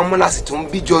àwọn ọmọ láti tún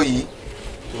bíjọ yìí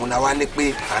òun la wá ní pé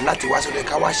à ń láti wá sọ́dọ̀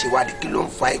ká wá ṣèwádìí kí ló ń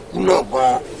fa ikú náà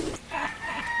gan-an.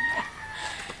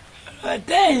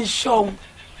 ọ̀tẹ́ ń sọ̀hún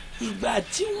ìgbà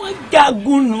tí wọ́n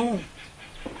jagun nù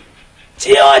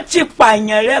tí ó ti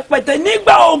pààyàn rẹpẹtẹ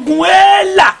nígbà ogun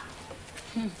èèlà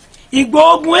ìgbà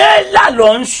ogun èèlà ló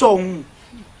ń sọ̀hún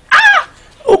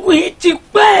ogun yìí ti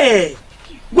pẹ́ ẹ̀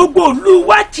gbogbo ìlú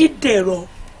wa ti dẹ̀rọ̀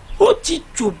ó ti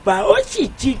tùbà ó sì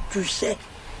ti tùṣẹ́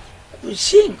kò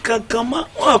sí nǹkan kan mọ́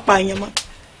wọn pààyàn mọ́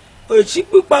kò sí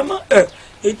pípa mọ́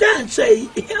ìdá ń sọ èyí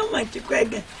ìyá máa ti pẹ́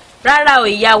gan. rárá o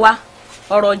ìyá wa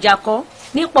ọ̀rọ̀ ọjà kọ́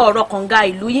nípa ọ̀rọ̀ kànga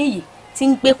ìlú yìí tí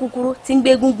ń gbé kúkúrú tí ń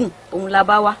gbé gúngùn òun la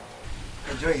bá wá.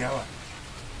 ẹjọ́ ìyá wa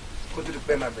kó tó di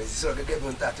pẹ́ máa bẹ̀rẹ̀ sí sọ̀rọ̀ gẹ́gẹ́ bí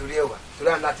ohun tá a torí ẹ̀ wá torí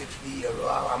àwọn láti fi ẹ̀rọ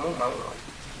amóhùnmáwòrán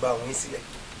gba òun yín sílẹ̀.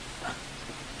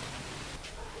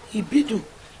 Ìbídùn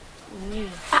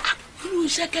irú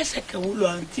ṣẹ́kẹ́ṣẹkẹ̀ wo lọ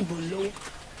à ń tìbọ̀ lọ́wọ́.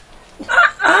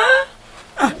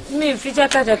 mi fi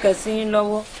ṣẹ́kẹ́ṣẹkẹ̀ sí yín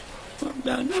lọ́wọ́.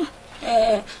 ọgbà náà.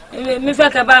 mi fẹ́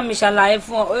kẹ́ bá mi ṣàlàyé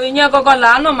fún ọ ìyẹn kọ́kọ́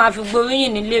làánà máa fi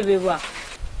gboríyìn níléèwé wa.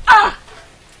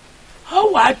 ọ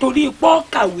wà á torí pọ́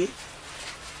kàwé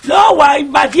lọ́wọ́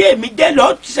ìbàdí èmi jẹ́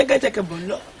lọ́ọ́ ti ṣẹ́kẹ́ṣẹkẹ̀ bọ̀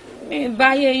lọ. mi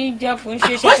báyé yín jẹ́ fún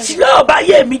ṣe ṣe. ó sì lọ́ọ́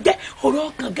báyé èmi jẹ́ ọ̀rọ̀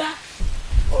kànga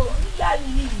ọ̀rọ̀ ńlá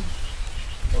ni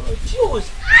ọ̀rọ̀ tí ò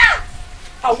sí.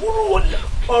 àwúrò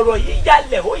ọ̀rọ̀ yìí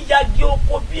yálẹ̀ ó yagi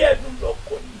oko bí ẹnu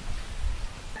lọ́kọ̀ ni.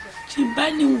 tí bá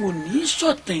ní wò ní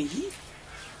sọ̀tàn yìí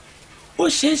ó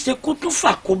ṣeé ṣe kó tún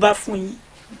fàkóbá fún yín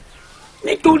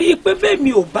nítorí pé bẹ́ẹ̀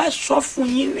mi ò bá sọ fún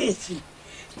yín nìsín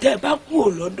tẹ́ ẹ bá kúrò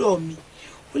lọ́dọ̀ mi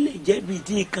ó lè jẹ́ bí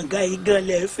ìdí kànga yìí gan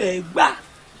lẹ́ fẹ́ gbà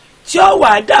tí ó wà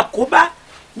á dà kóbá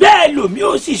bẹ́ẹ̀ lòmí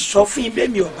ó sì sọ fún yín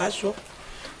bẹ́ẹ̀ mi ò bá sọ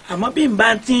àmọ́ bí n bá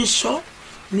ti ń sọ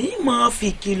ní mọ̀ fi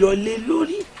kìlọ̀ lé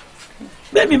lórí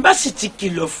bẹ́ẹ̀ mi bá sì ti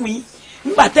kìlọ̀ fún yín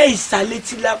nígbà tẹ́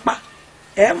ìsàlétí lápá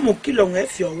ẹ̀ mú kìlọ̀ wọn ẹ̀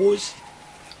fi ọwọ́ sí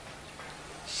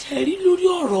ṣe rí lórí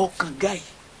ọ̀rọ̀ kànga yìí.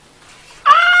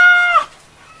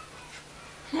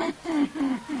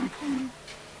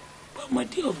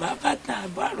 bọ́mọdé ò bá bàtà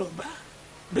àbárọ̀bá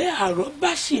bẹ́ẹ̀ àrọ́bá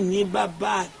sì ní bàbá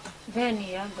àtàn. bẹ́ẹ̀ ni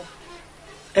ìyá àgbà.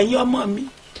 ẹ̀yin ọmọ mi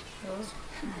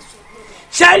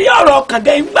ṣe rí ọ̀rọ̀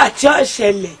kànga yìí nígbà tí ó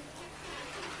ṣẹlẹ̀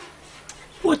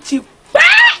ó ti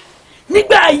pẹ́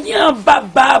nígbà yẹn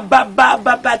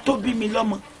bàbá tó bí mi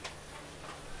lọ́mọ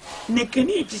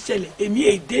nìkíní ti ṣẹlẹ̀ èmi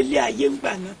èdélé ayé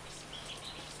ńgbà náà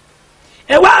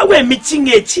ẹ wá wẹ̀ mi tí ń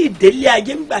etí ìdélé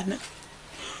ayé ńgbà náà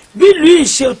bí ìlú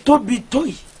ìṣe tóbi tó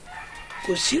yìí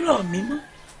kò sí rọ̀ mí mọ́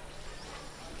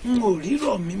n ò rí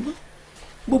rọ̀ mí mọ́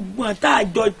gbogbo wọn tá a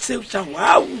jọ ṣe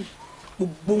ṣàwáwù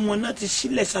gbogbo wọn náà ti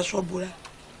sílẹ̀ ṣaṣọ́bùra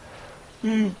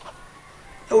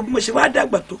ẹ wo bí mo ṣe wá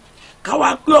dàgbà tó káwá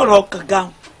pé ọ̀rọ̀ kànga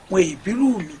wọn èbírú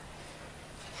mi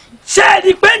ṣé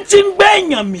ẹni pé ń ti ń gbé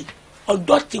èèyàn mi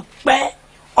ọ̀dọ́ ti pẹ́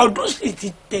ọdún sì ti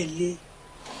tẹ̀lé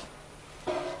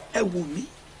ẹ wò mí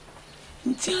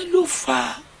ntí ló fa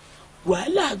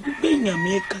wàhálà gbígbé èèyàn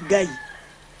mi kànga yìí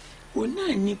òun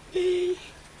náà ni pé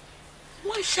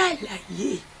wọ́n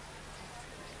ṣàlàyé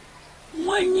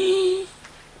wọ́n ní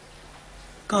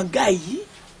kànga yìí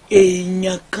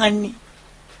èèyàn kan ni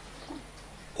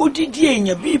odidi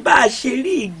èèyàn bíi bá a ṣe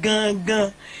rí gangan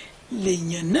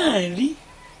lèèyàn náà rí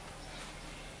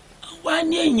wá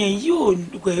ní èèyàn yìí ò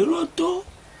gbèrò tó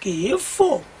kèé fò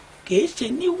kèé ṣe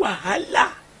ní wàhálà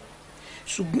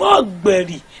ṣùgbọ́n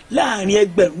ọ̀gbẹ̀rì láàrin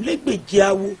ẹgbẹ̀rún lẹ́gbẹ̀je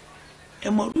awo ẹ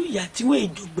mọ̀rú ìyá tí wọ́n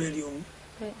èjò gbẹ̀rì ọ̀hún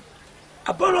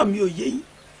àbọ̀rọ̀ mi ò yé yín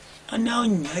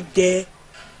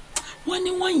wọ́n ní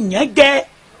wọ́n yàn jẹ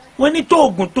wọ́n ní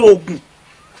tóògùn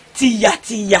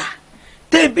tìyà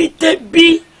tẹbítẹbí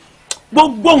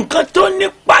gbogbo nǹkan tó ní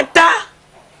pátá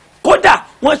kódà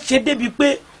wọ́n ṣe débi pé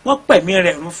wọ́n pẹ̀mí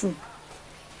rẹ̀ run fún un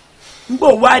nígbà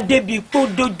wá débi pé ó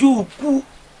dojú ikú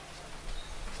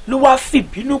ló wá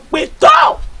fìbínú pé tó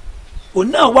òun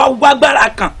náà wá wágbára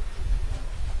kan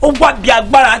ó wá bí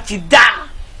agbára ti dá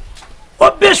ó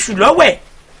bẹ̀sù lọ́wẹ̀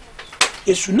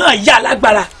èṣù náà yá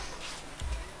lágbára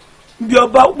bí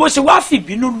ọba bó ṣe wá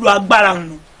fìbínú lu agbára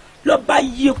nù lọ́ba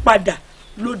yí padà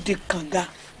ló di kànga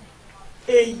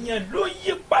èèyàn ló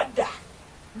yí padà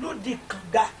ló di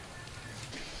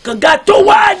kànga tó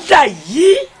wá dà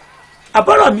yìí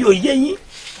àbọ̀rọ̀ mi ò yé yín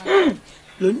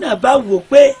lòun náà bá wò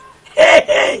pé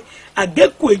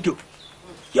àgékù ejò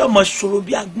yóò mọ ṣòro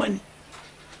bí agbọ́n ni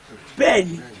bẹ́ẹ̀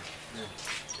ni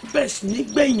bẹ́ẹ̀ sì ní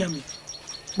gbẹ̀yìn mi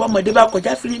bọ́mọdé bá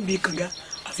kọjá fílíǹbì kànga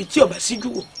àfi tí ọba síjú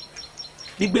wò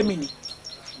gbígbé mi ni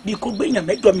bí kò gbẹ̀yìn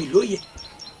mẹ́jọ mi lóye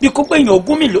bí kò gbẹ̀yìn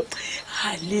ogún mi ló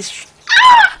àlè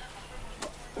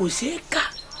kò ṣeé kà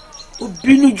ó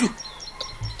bínú jù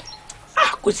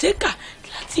kò ṣeé kà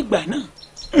láti ìgbà náà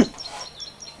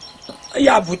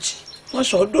ọyà àbùtì wọn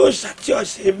sọ dóòsà tí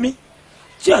ọ̀sẹ̀ mi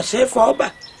tí ọ̀sẹ̀ fọ́ ọba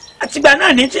àtìgbà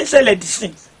náà ní tí ń ṣẹlẹ̀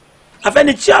dìsìn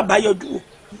àfẹ́ni tí ọba yọjú wò.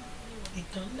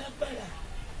 ìtàn lágbára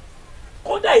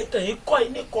kódà ìtàn yìí kọ́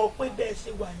ẹni kan pé bẹ́ẹ̀ ṣe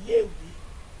wà léèwé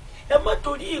ẹ mọ́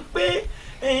torí pé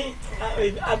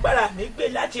agbára mi gbé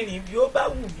láti rìn bí ó bá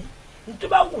wù mí nítorí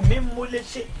bá wù mí mo lè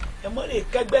ṣe ẹ mọ́ lè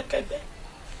kẹ́gbẹ́kẹ́gbẹ́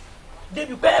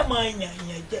débi pé ẹ mọ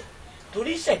yàn jẹ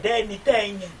torí ìṣẹ̀dá ẹni tẹ́ ẹ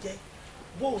yàn jẹ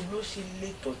bó ló ṣe le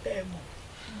tó tẹ́ ẹ mọ̀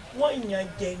wọ́n yàn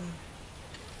jẹ ni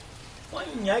wọ́n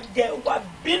yàn jẹ wá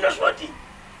bínú sódì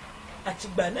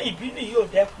àtìgbà náà ìbínú yóò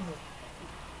dẹ́kun o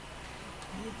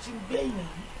ní ti gbé ìyàn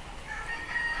yìí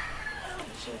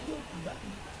ṣe yóò kú bá mi.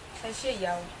 ẹ ṣe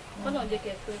ìyàwó wọn náà jẹ́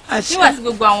kẹ́ pé nígbà tí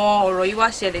gbogbo àwọn ọ̀rọ̀ yìí wá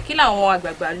ṣẹlẹ̀ kí làwọn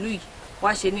àgbààgbà lù yìí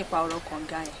wá ṣe nípa ọ̀rọ̀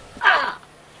kànga yẹn.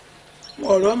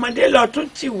 ọ̀rọ̀ ọmọdé lọ tún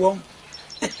tì wọ́n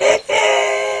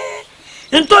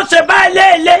ntọ́sẹ̀ bá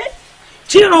léèlé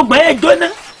tí irùngbọ̀n ẹ̀ jóná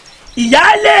ìyá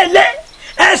léèlé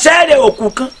ẹsẹ̀ rẹ̀ òkú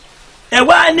kan ẹ̀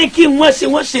wá ní kí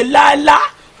wọ́n ṣe láálàá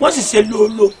wọ́n sì ṣe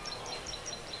lóòlò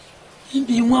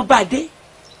níbi wọ́n bá dé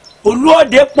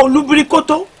olóòdè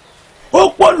polúbirikoto ó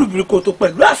polúbirikoto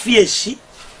pẹ̀lú àfiyèsí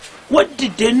wọ́n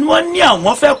dìde ní wọ́n ní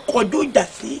àwọn fẹ́ kọjú ìjà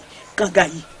sí kànga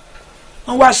yìí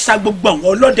wọ́n wá sa gbogbo àwọn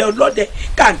ọlọ́dẹ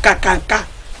kàǹkà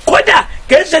kódà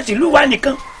kìí ṣe tìlú wa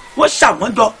nìkan wọ́n ṣà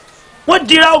wọ́n jọ wọ́n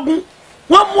dira ogun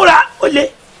wọ́n múra ó lé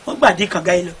wọ́n gbàdí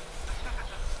kànga yìí lọ.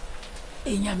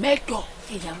 èèyàn mẹ́jọ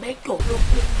ló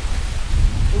pé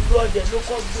olóòdè ló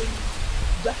kọ́ gbé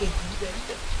gbàkejì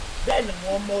bẹ́ẹ̀ bẹ́ẹ̀ ni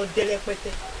wọ́n mọ ọdẹ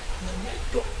rẹpẹtẹ èèyàn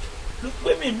mẹ́jọ ló pé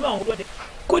mi inú àwọn olóòdẹ.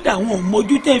 kódà àwọn ò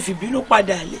mójú tẹ́ ìfìbínú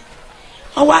padà lé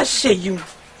wọ́n wá ṣèyí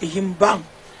èyí ń bá wọn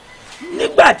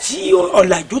nígbà tí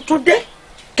ọ̀làjú tún dé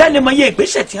kẹ́ni mọ iye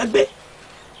ìgbésẹ̀ tí wọ́n gbé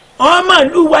ọmọ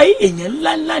ìlú wa yìí èèyàn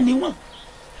ńláńlá ni wọ́n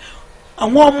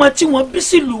àwọn ọmọ tí wọ́n bí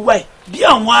sílùú wa yìí bí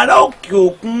àwọn ará òkè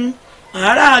òkun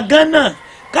ará Gánà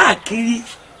káàkiri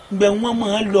gbẹ wọ́n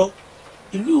máa lọ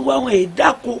ìlú wa wọn èè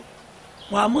dáko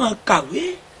wọn a máa kàwé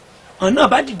ọ̀nà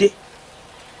bá dìde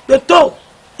pé tó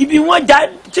ibi wọ́n já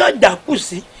tí ọjà kù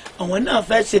sí àwọn náà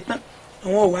fẹ́ ṣe tán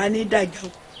àwọn ò wá ní ìdájà o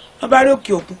wọ́n bá rí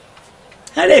òkè òkun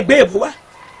wọ́n lè gbé èbó wá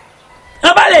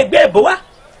wọ́n bá lè gbé èbó wá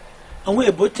àwọn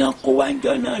èbó tí wọ́n kó wá ń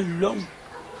jọ náà lọ́hùn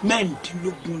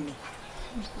mẹ́rìndínlógún ni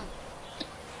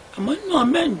àmọ́ náà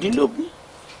mẹ́rìndínlógún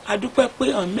adúpẹ́ pé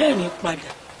ọ̀n mẹ́rin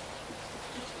padà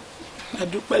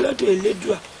adúpẹ́ lọ́dọ̀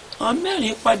Elédùà ọ̀n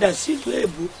mẹ́rin padà sílùú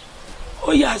èbó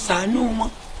ó yà sàánú wọn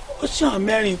ó sì ọ̀n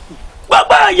mẹ́rin kù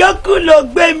gbogbo àyọkù ló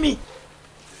gbé mi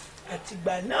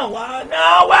àtìgbà náà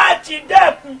wá ti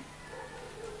dẹ́kun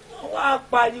wọ́n á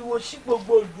pariwo sí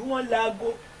gbogbo ìlú wọn láago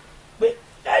pé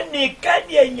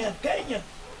ẹnikẹ́ni èèyàn kẹ́yàn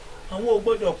àwọn ò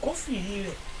gbọ́dọ̀ kófìrí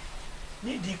rẹ̀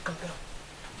nídìí kankan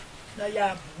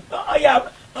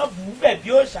wọ́n bù ú bẹ̀ bí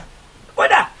òòṣà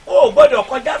kódà ó ò gbọ́dọ̀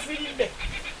kọjá fílí bẹ̀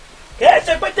kìí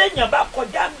ṣe pé téèyàn bá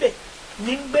kọjá ń bẹ̀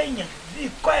ní gbẹ̀yàn bí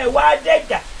kọ́ ẹ wá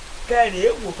dẹ́jà kẹrìí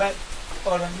èèwò bá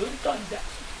ọ̀rọ̀ ló ń tàn dá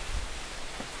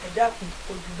ẹ dákun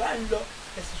òjò bá ń lọ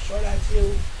ẹ sì ṣọ́ra sí o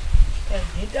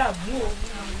ẹ̀mí dààmú o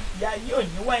ìyá yín ò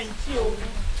ní wá yín tí o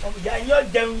ìyá yín ò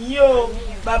jẹun yín o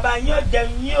bàbá yín ò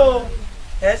jẹun yín o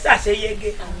ẹ ṣàṣeyege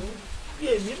bí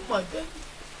èmi mọ̀ dé.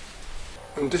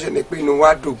 ohun tó ṣe ni pé inú wa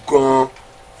dùn gan-an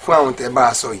fún àwọn tẹ́ bá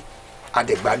a sọ yìí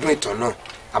àdẹ̀gbádùn ìtàn náà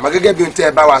àmọ́ gẹ́gẹ́ bí ohun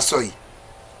tẹ́ bá wa sọ yìí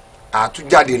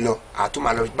àtújáde lọ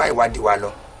àtúmọ̀ lọ bá ìwádìí wa lọ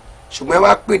ṣùgbọ́n ẹ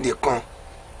wá pèdè kan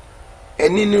ẹ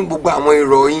nínú gbogbo àwọn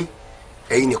irọ́ yín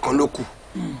ẹ̀yin nìkan ló kù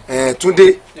Túndé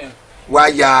wá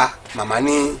ya màmá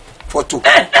ní fọ́tò.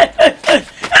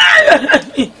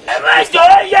 ẹ má jọ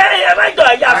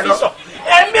ya fíṣọ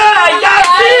èmi àyà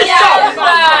fíṣọ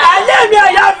alẹ́ mi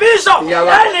àyà fíṣọ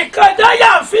ẹnìkan tó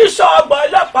yà fíṣọ ọgbà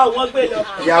ọlọ́pàá wọn gbé lọ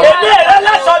èmi ẹ̀rọ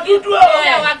lásán dúdú o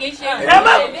ẹ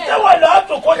má tẹ́wọ̀ lọ́ọ́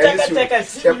tó kó tẹ́kẹ̀tẹ́kẹ̀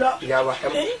sí i lọ. ìyàwó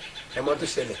ẹ mọ̀ tó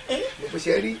ṣẹlẹ̀ ní bó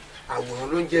ṣe rí àwòrán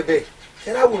ló ń jẹ́ bẹ́ẹ̀ ṣe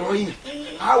láwòrán yìí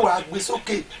á wà gbé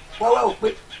sókè wá wá wò pé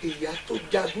ìyá tó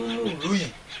jagun nílùú yìí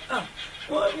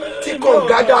tí kò ń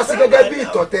gádá sí gẹ́gẹ́ bí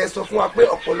ìtọ̀tẹ̀ sọ fún wa pé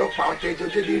ọ̀pọ̀lọpọ̀ àwọn tẹ́jọ́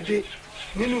déédéé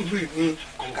nínú ìlú yìí ni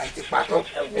kọ̀ǹgà ti patán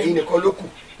ẹ̀yin nìkan ló kù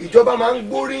ìjọba máa ń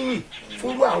gbóríyìn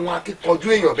fúnrú àwọn akíkanjú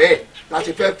èèyàn bẹ́ẹ̀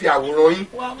láti fẹ́ fi àwòrán yín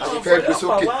láti fẹ́ gbé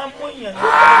sókè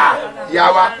ìyá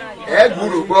wa ẹ̀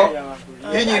gbúrò gbọ́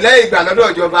Yìnyín lẹ́yìn ìgbà lọ́dọ̀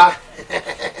ìjọba.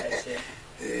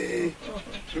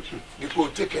 Ipò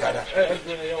tèkè dáadáa.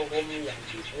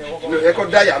 Ẹ kọ́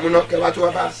dá yàmú náà kẹwàá tó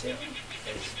wá bá.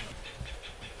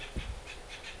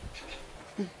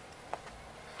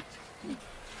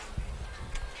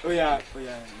 Oya.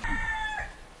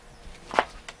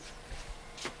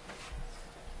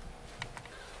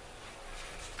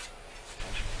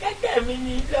 Kẹ́kẹ́ mi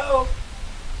ní ilé o.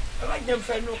 Ẹ má jẹ́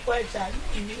fẹnu kọ́ ẹ̀ṣà ní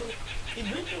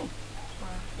ìbínú.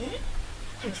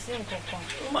 Kò sí nǹkan kan.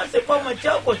 Mo ṣe fọ́ ọmọ tí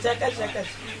ó kò ṣẹ́kẹ́ṣẹkẹ̀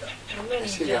sí. Ọlọ́run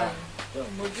jẹ́ àwọn.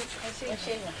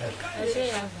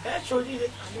 Ẹ ṣoríire.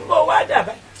 Mo wá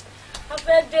dàbá. A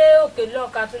fẹ́ dé òkè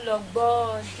lọ́ọ̀ka tó lọ gbọ́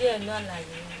díẹ̀ náà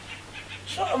láyé.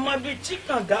 Ṣé ọmọ bíi tí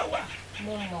kànga wà?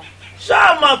 Mo mọ̀. Ṣé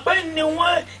ọmọ pé ni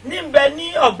wọ́n níbẹ̀ ní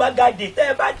ọ̀gbagadè tẹ́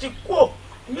ẹ bá ti kú ò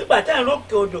nígbà tá ẹ̀ ń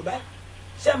rókè odò báyìí?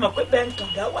 Ṣé ọmọ pé bẹ́ẹ̀ ń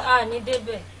kànga wà? A ní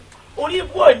débẹ̀. Orí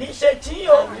ibú ò ní ṣe tí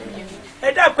o. Ẹ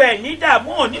dákun ẹ̀ ní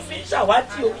dààmú ò ní fi ń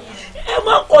ṣàwátì o. Ẹ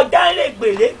mọ̀ kọjá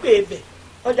lẹ́gbẹ̀lẹ́gbẹ̀ bẹ̀.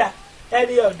 Ọ̀dà ẹ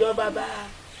rí ọ̀dọ́ bàbá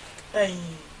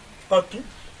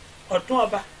ọ̀tún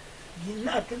ọba yìí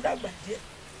náà tún dàgbà díẹ̀.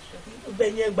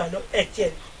 Bẹ́ẹ̀ ni ẹ gbà lọ ẹ̀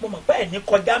tiẹ̀ mo mọ̀ pé ẹ̀ ní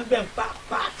kọjá ń bẹ̀ ń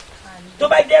pàápàá. Tó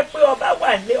bá jẹ́ pé ọba wà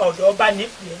ní ọ̀dọ̀ ọba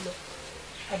nípìnlẹ̀ lọ.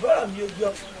 Àbọ̀rọ̀ mi ò yọ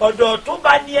ọ̀dọ̀ ọ̀tún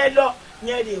bá ní ẹ lọ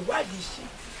yẹn lè wádìí sí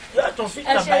yóò tún fi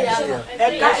tàn báyìí ẹ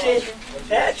káṣe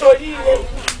ẹ torí ire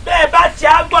bẹ́ẹ̀ bá ti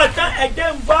á gbọ́ tán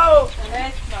ẹ̀jẹ̀ ń bọ́ o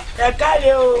ẹ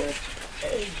káre o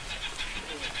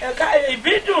ẹ káre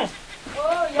ìbídùn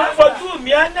má fojú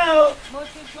mi ẹ náà o.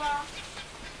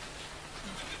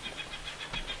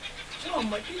 Tí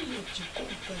ọmọdé yìí ò ti kó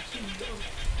nǹkan sí i lọ́wọ́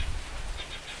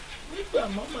nígbà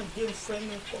mọ́mọ́dé ń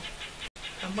fẹ́nu kọ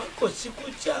àmọ́ kò sí kó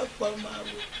tí a pọ̀ máa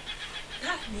wò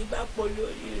láàní bá pọ̀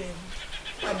lórí rẹ̀ mú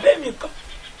àbẹ́mi kan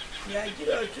ní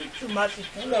àjíríà tútù máa sì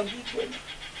tún lọ gbígbóná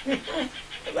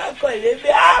bá kọ̀ lébi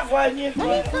àfọ̀ ní ìfọ̀.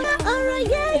 ọ̀rọ̀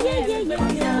yẹ́yẹ́yẹ́yẹ́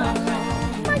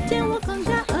má jẹ́ wọ́n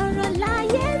kànga ọ̀rọ̀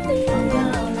láyé mi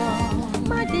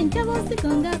má jẹ́ jábọ́ sí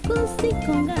kànga kú sí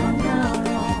kànga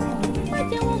má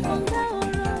jẹ́ wọ́n kànga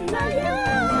ọ̀rọ̀ láyé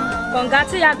mi. Kànga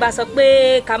tí àgbà sọ pé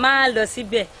ká má lọ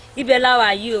síbẹ̀ ibẹ̀ láwa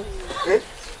yìí o.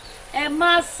 Ẹ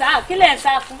má sá kílẹ̀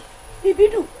sá fún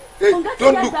Ìbídùn. Kànga tí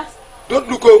àgbà. Don't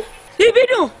look o.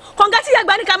 Ìbídùn kànga tí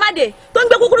àgbà ní ká má dé tó ń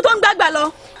gbé kúkúrú tó ń gbàgbà lọ.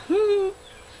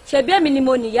 Ṣebí èmi ni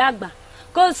mo nìyá àgbà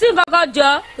kò sí nǹkan kan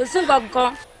jọ kò sí nǹkan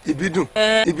kan. Ìbídùn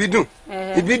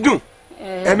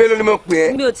ẹ mélòó ni mo pè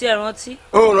ẹ́. Mi ò tiẹ̀ rántí.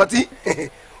 O rántí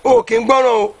o kì í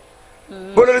gbọ́ràn o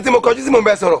bó lórí tí mo kọjú sí mo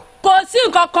bẹ sọ̀rọ̀. Kò sí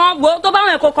nǹkan kan wo tó bá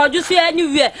wọn kò kọjú sí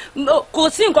anywhere kò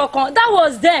sí nǹkan kan that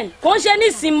was then kò ń ṣe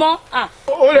nísìnyí mọ́.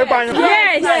 O lè pààyàn.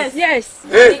 Yes.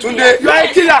 Hey Túndé. You are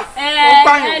a killer. O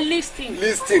pààyàn.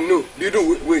 Listen no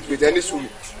Bídùn wait ẹni sùn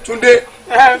Túndé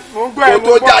kò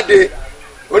tó jáde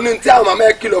ó ní tí àwọn màmá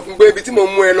ẹ kìlọ̀ fún pé ibi tí mo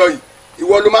mú ẹ lọ yìí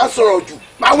ìwọ ló máa ń sọ̀rọ̀ jù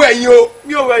máa wẹ̀yìn o.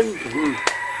 Mi ò wẹ̀yìn.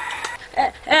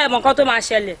 Ẹ mọ̀ nǹkan tó máa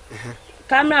ṣẹlẹ̀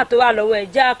kámẹ́rà tó wà lọ́wọ́ ẹ̀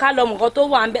já ká lọ mọ̀ nǹkan tó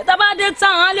wà ń bẹ̀ tá bá dé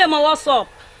tán á lè mọ wọ́sọ̀.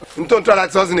 n tó ń tọ́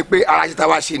láti sọ́ọ́sì ni pé ara ṣe ta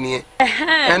wá ṣe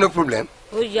nìyẹn no problem.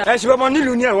 Ẹ ṣe ọmọ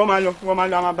nílùú ní ẹ̀ wọ́n máa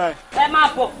lọ a máa bá ẹ. Ẹ máa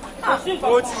bọ̀ kò sí nǹkan.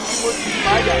 Mo ti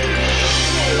máa jà.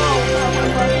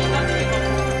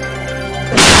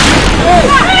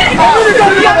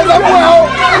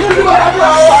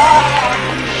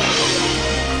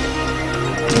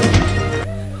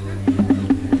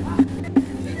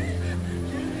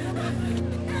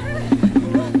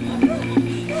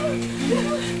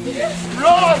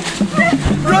 Run!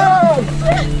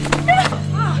 Run!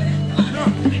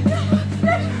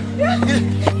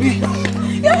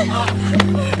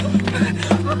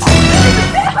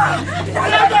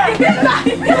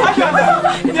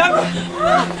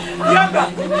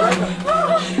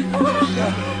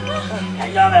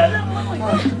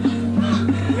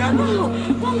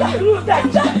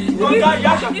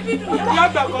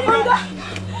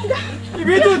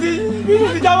 Ìbídùn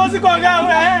ti jábọ́ sí kànga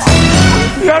ẹ̀.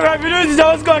 Ìbídùn ti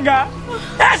jábọ́ sí kànga.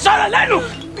 Ẹ sọ̀rọ̀ lẹ́nu.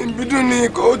 Ìbídùn ni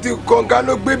kò ti kànga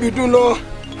ló gbé Ìbídùn lọ.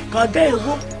 Kànga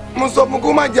èwo. Mo sọ fún kó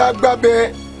má jẹ́ agbábẹ́.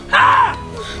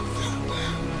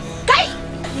 Káì.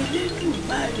 Ìbídùn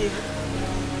máa rè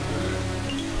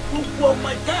gbogbo ọmọ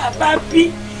tá a bá bí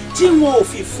tí wọn ò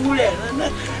fi fún rẹ̀ rán náà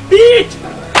bíìtì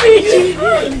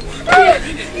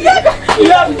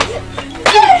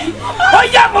ó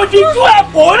yá mo ti tú ẹ̀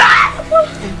pòórá.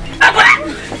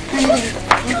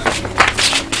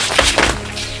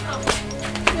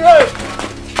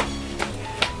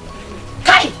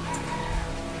 Káì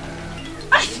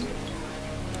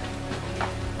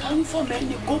ká ń fọmọ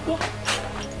ẹni kó gbọ́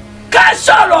ká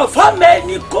sọ̀rọ̀ fọmọ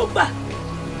ẹni kó gbà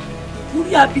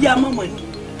ìwúrí abiyamọ mọ̀ ni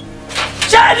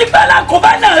ṣé ẹni bẹ́lá kò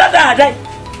bá náà dáadáa yìí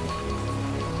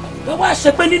ẹ wá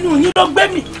ṣe pé nínú yín ló gbé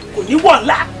mi kò ní wọ̀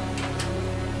ńlá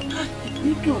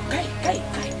ìbídùn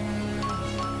káìkáìkáì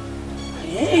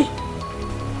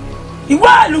ìwọ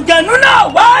àlùjànnú náà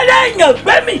wá lẹ́yìn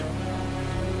gbé mi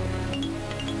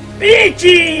bíi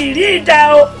ti ìrìdà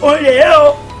olè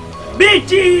o bíi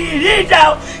ti ìrìdà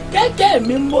o gẹ́gẹ́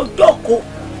mi mo jókòó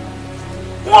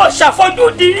wọn ò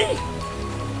ṣàfojúdi rí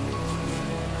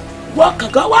wọ́n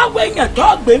kankan wá wẹ̀yàn tó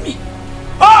gbé mi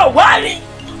ọ wá rí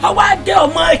ọ wá dé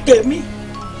ọmọ tèmi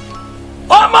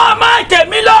ọmọ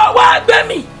tèmi lọ wá gbé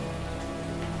mi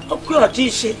ó pé ọtí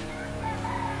ṣe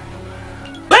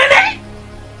péré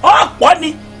ọ̀pọ̀ ni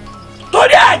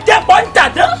torí àjẹpọ̀ ń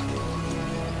tàdán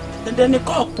dandan ni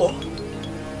kò pọ̀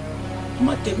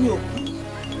ọmọ tèmi ò kú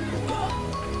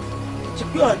ti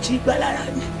pé ọtí gbá lára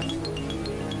mi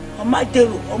ọmọ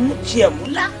dèrò ọmú tiẹ̀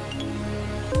múlá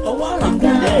ọwọ́ àrùn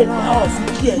lè ní ọ̀fun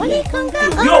díẹ̀ ní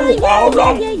èyí ò wọ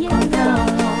ọlọ́run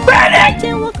bẹ́ẹ̀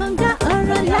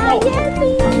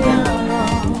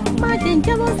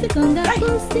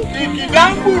ìkìdá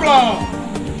ń gbùrọ̀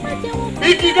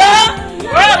ìkìdá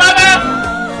wẹ́ẹ̀ bàbá.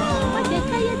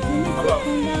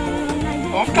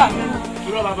 ọ̀nkà mi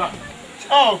ìrọ̀ bàbá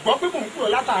gbọ́ pé mò ń kúrò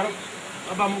látàárọ̀.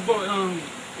 bàbá mo gbọ́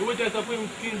owó tẹ́ sọ pé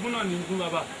kí n gún náà ní gún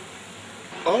bàbá.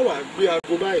 ọ wà gbé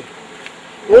aago báyìí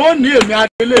ó ní èmi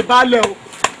adélé baálẹ̀ o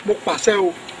mo pàṣẹ o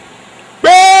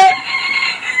pé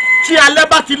tí alẹ́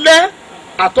bá ti lẹ́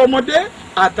àtọmọdé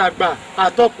àtàgbà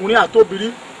àtọkùnrin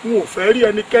àtobìnrin n ò fẹ́ rí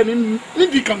ẹnikẹ́ni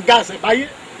nídìí kànga àṣẹ̀báyé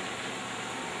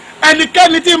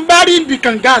ẹnikẹ́ni tí ń bá rí nídìí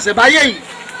kànga àṣẹ̀báyé yìí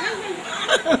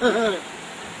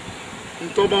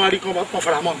ntọ́ bá wá rí kọ́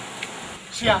fara mọ́ mi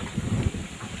ṣí a.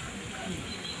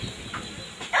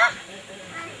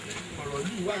 ọ̀rọ̀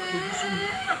yìí wá kojú sí mi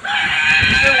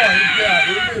ṣé wọ́n ń jẹ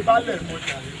àrólé balẹ̀ mọ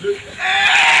jàdélé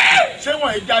ṣé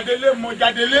wọ́n ń jadélé mọ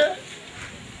jadélé.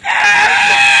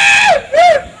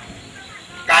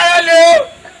 káyọ̀lé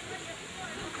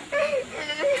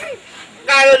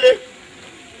káyọ̀lé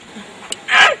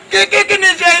kí ni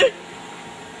ṣe yín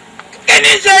kí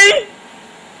ni ṣe yín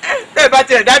bẹ́ẹ̀ bá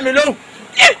tiẹ̀ dá mi lóhùn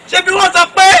ṣé bí wọ́n sọ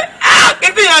pé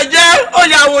kíkìyàn jẹ́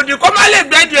oyè àwòdì kó má lè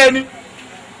gbẹ́dì ẹni.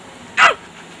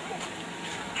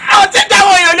 àwọn tí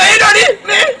jáwọ́ èèyàn lóyún lórí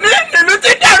ní ìlú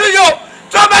tí dẹ̀rú yóò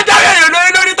tí wọ́n bá jáwọ́ èèyàn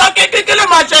lóyún lórí tán kí ló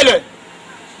máa ṣẹlẹ̀.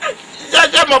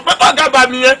 ṣẹ̀ṣẹ̀ mọ̀ pé kọ̀ọ̀gá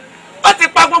bàmí yẹn ó ti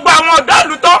pa gbogbo àwọn ọ̀dọ́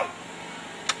ìlú tán.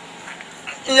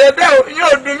 ìyẹn bẹ́ẹ̀ o ìyẹn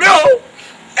ò dùn mí o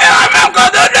ẹ̀rọ mẹ́kọ̀ọ́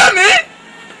tó dùn mí.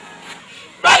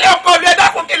 báyọ̀ ọkọ mi ẹ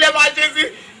dákun kí lè máa ṣe sí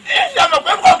ṣe mọ̀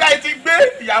pé kọ̀ọ̀gá yìí ti gbé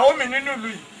ìyàwó mi nínú ìlú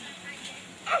yìí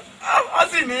wọ́n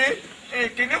sì ní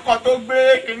kinní kan tó gbé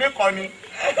kinní kan ni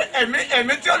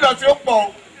ẹ̀mí tí ó lọ sí ó pọ̀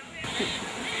o.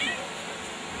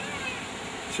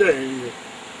 ṣé ẹ rí ẹ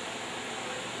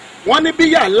wọ́n ní bí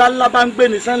yà ńláńlá bá ń gbé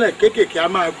ní sánlẹ̀ kéékèèké á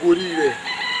máa gorí rẹ̀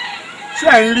ṣé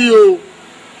ẹ ń rí o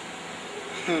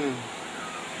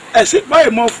ẹ̀sìn pọ́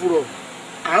ìmọ̀ fùrọ̀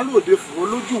à ń ròde fùrọ̀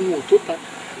lójú wọn ò tó ta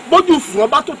bójú fùrọ̀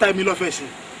bá tó ta èmi lọ fẹ́ ṣe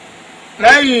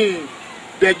lẹ́yìn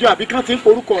dẹjọ́ àbí kán ti ń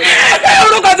porúkọ rẹ̀.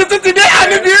 orúkọ tuntun ti dé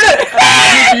àníbíire.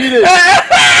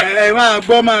 ẹ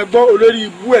máa gbọ́ olórí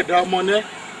ibú ẹ̀dá ọmọ náà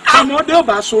ọmọdé ò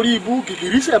bá sórí ibú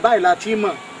gìgìrísẹ̀ báyìí la ti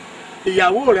mọ̀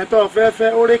ìyàwó rẹ̀ tó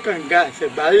fẹ́ ó ré kànga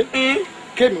ìṣẹ̀gbáyé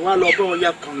kémi wá lọ bọ́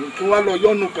ọya kànga kí wá lọ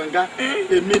yọ́nu kànga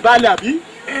èmi balẹ̀ àbí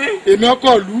èmi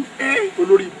ọkọ̀ ìlú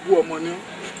olórí ibú ọmọ náà.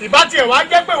 ìbá tiẹ̀ wá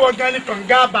jẹ́ pé wọ́n gan ni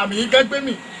kànga bàmí yín gẹ́gbẹ́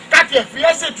mi ká tiẹ̀ fi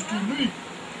ẹsẹ̀ tutù ìlú yìí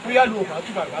bóyá ló bá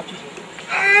tún bàbá tún sọ.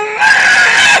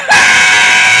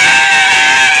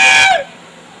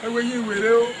 ẹwẹ yín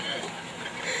wèrè o.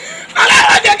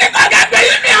 ọlọ́wọ́ jẹ́ kíkọ́ gàgbé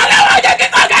yín mi ọlọ́wọ́ jẹ́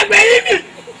kíkọ́ gàgbé yín mi.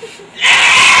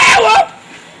 wo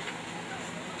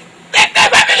tètè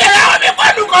bẹ́ẹ̀ lè láwọn mi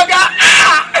kọ́nu kọ̀ọ̀gá.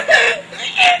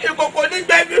 ìkò kò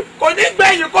ní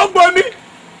gbẹ̀yìn kó gbomi.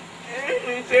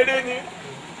 ìṣeré ni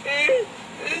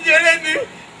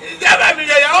ìjọba mi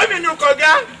yẹ̀yàwó mi nù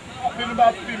kọ̀ọ̀gá. bí ló bá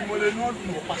fi mo lè ní ọdún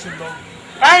mọ̀ pàṣẹ lọ.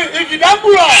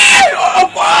 ìgìdánbùrọ̀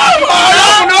ọkọ̀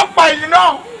ọlọ́run náà pa yìí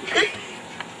náà.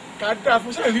 ká dáa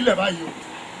fún sẹ́yìn nílẹ̀ báyìí o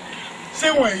ṣé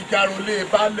wọn ìjàrólé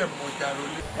balẹ̀ mọ̀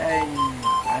ìjàrólé.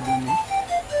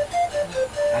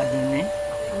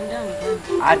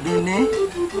 Àdùnní.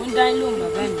 mo ń dá yín lóhùn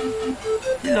bàbá mi.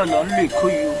 kí lọ́nà ń lè kó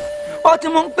yìí o. ọtí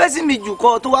mo ń pẹ́ sí mi jù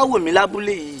kọ́ tó wá wò mí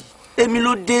lábúlé yìí èmi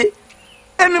ló dé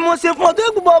èmi mo ṣe fún ọ tó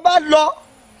gbogbo ọba lọ.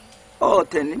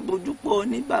 ọ̀tẹ̀ ní bojú pọ̀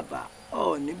ní bàbá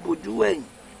ọ̀ ní bojú wẹ̀yìn.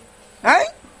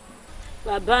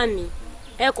 bàbá mi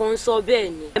ẹ kàn ń sọ bẹ́ẹ̀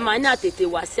ni ẹ máa ní àtètè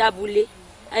wá sí abúlé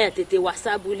àyàtètè wá sí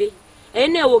abúlé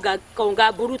ẹ̀yin náà wo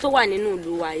kànga burú tó wà nínú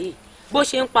ìlú wa yìí bó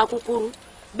ṣe ń pa kúkúrú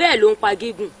bẹ́ẹ̀ ló ń pa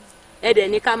gígùn ẹ̀dẹ̀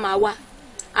ní ká máa wá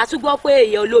àtúgbọ́ pé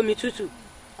èèyàn olómi tútù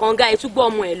kànga ìtúgbọ́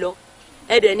ọmọ ẹ̀ lọ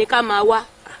ẹ̀dẹ̀ ní ká máa wá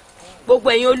gbogbo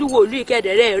ẹ̀yin olúwo ìlú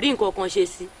ìkẹdẹ̀rẹ́ rí nǹkan kan ṣe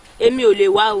sí èmi ò lè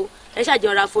wá o ẹ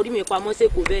ṣàjọra forí mi pamọ́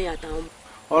sẹ́kọ̀ọ́ bẹ́ẹ̀ yàtọ̀ àwọn.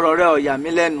 ọ̀rọ̀ rẹ ò yà mí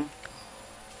lẹ́nu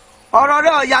ọ̀rọ̀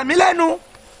rẹ ò yà mí lẹ́nu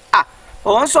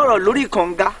ò ń sọ̀rọ̀ lórí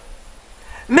kànga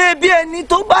mẹ́bí ẹni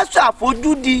tó bá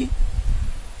ṣàfojúdi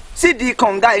sídìí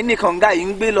kànga yìí ni kànga yìí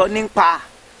ń gbé lọ nípa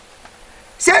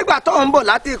ṣé ìgbà tó ń bọ̀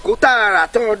láti Èkó tààrà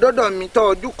tó dọ́dọ̀ mi tó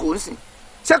ojú kò ń sìn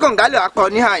ṣé kànga lè wá pọ̀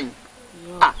ní àyìn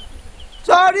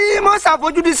sọrí mọ́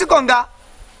ṣàfojúdi sí kànga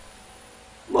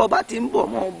bọ́ bá ti ń bọ̀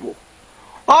mọ́ bọ̀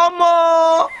ọmọ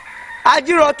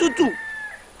ajírọ̀ tútù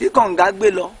tí kànga gbé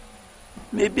lọ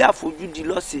mẹ́bí àfojúdi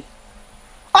lọ́sẹ̀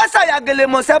ọ ṣàyàgẹlẹ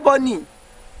mọ̀ṣẹ́bọ ni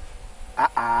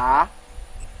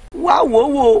wá wò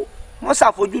ó wọ́n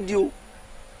ṣàfojúdi o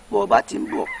bọ́ bá ti ń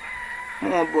bọ̀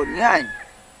mọ́ bọ̀ ní àyìn.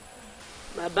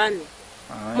 bàbá mi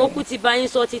mo kú ti bá yín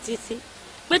sọ títí tí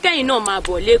pé kẹ́yìn náà máa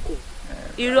bọ̀ lẹ́kọ̀ọ́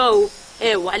irọ́ o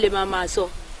ẹ wà lè máa sọ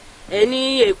ẹ ní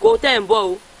Èkó tẹ̀ ń bọ̀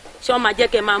o ṣé wọ́n máa jẹ́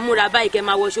kẹ́ máa múra báyìí kẹ́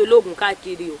máa wọṣọ ológun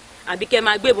káàkiri o àbí kẹ́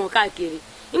máa gbébọn káàkiri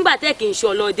nígbà tẹ́ kì í ṣe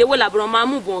ọlọ́ọ̀dẹ wò làbúrò máa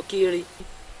mú bọ̀n kiri.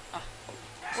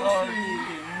 sọ́ọ́rì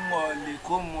ń ọ̀ lè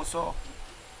kó mo sọ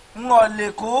ń ọ̀ lè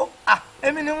kó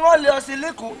èmi ni wọ́n lè ọsẹ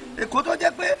lẹ́kọ̀ọ́ Èkó tó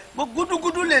jẹ́ pé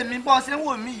gúdúgúdú lè mi bọ́ ṣe ń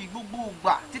wò mí yìí gbogbo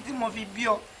ìgbà títí mo fi bí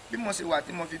ọ bí mo ṣe wà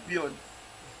tí mo fi bí ọ ni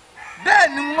bẹ́ẹ̀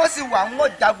ni wọ́n sì wà ń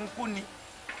wọ́n jagun kú ni.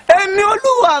 èmi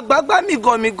olúwa àgbàgbà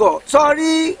mìgọ̀mìgọ̀ sọ́ọ́rí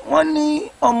wọ́n ní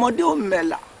ọmọdé ò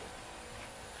mẹ́la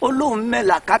olóhùn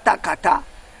mẹ́la kátàkátà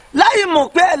láì mọ̀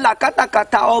pé ẹ̀là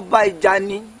kátàkátà ọba ìjà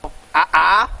ni.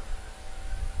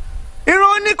 ìran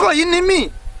Oníkòyí ni mí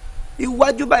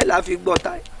iwájú báyìí la fi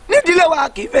gbọ́ta nídìílé wa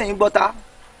kì í fẹ̀yìn gbọ́ta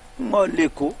ń ọ lè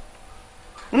kó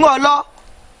ń ọ lọ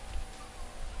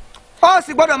ọ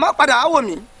sì gbọ́dọ̀ má padà á wò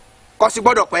mí kò sì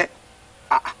gbọ́dọ̀ pẹ́.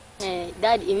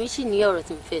 dáàdi èmi sì ní ọ̀rọ̀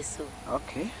tí mo fẹ́ sọ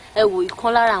ẹ wò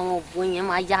ìkan lára àwọn òbò yẹn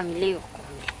máa yá mi lẹ́yìn ọkàn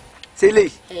mi. ṣe lè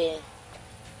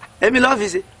èmi lọ́ọ́ fi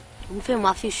ṣe. mo fẹ́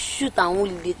máa fi shoot àwọn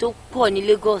olè tó pọ̀ ní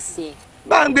Lagos yẹn.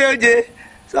 bá ń gbé oje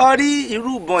sọrí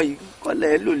irú ìbọn yìí kọ́lẹ̀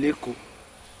ẹ lò lẹ́kọ̀ọ́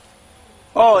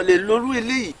ọ lè lórú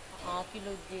eléyìí.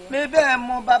 mi bẹ́ẹ̀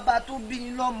mọ bàbá tó bí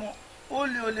yín lọ́mọ ó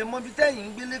lè mọ bí tẹ́yìn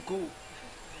ń gbé lẹ́kọ̀ọ́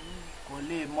kò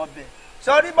lè mọ bẹ́ẹ̀.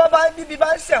 sọrí bàbá bíbí bá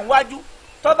ń ṣẹ̀ wájú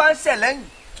tó bá ń ṣẹ̀ lẹ́yìn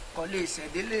kò lè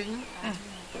ṣẹ̀délé yín.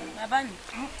 bàbá mi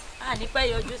a ní pẹ́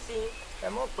yọjú sí i. ẹ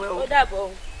mọ̀ pé o ó dàbọ̀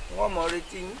o. wọ́n mọ̀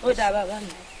retí yín. ó dà bàbá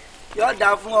mi. yóò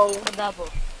dáa fún ọ o. ó dàbọ̀.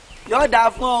 yóò dáa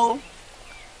fún ọ o.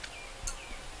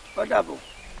 ó dàbọ̀.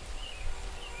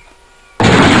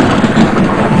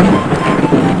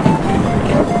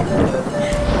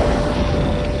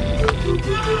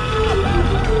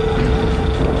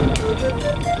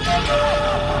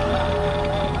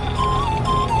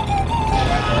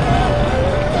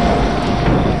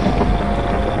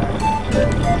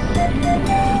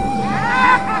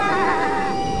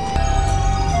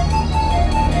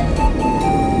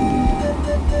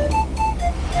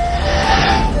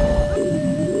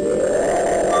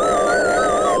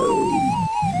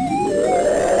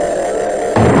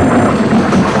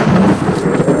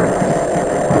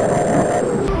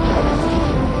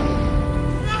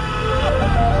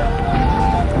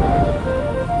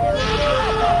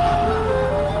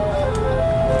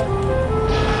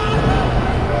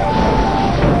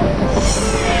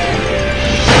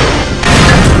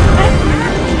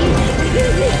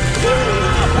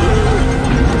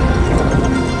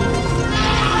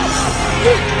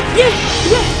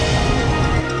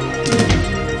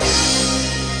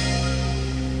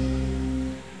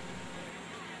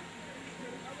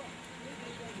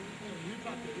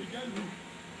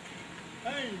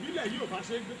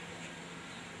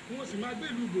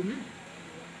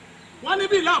 wọ́n ní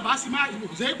bí ìlà ọ̀bá sì máa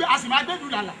ṣe é gbé a sì máa gbé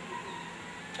dùn lálà.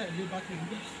 ẹ lè bá tèmi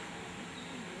jẹ́.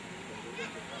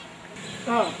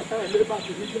 ẹ lè bá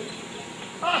tèmi jẹ́.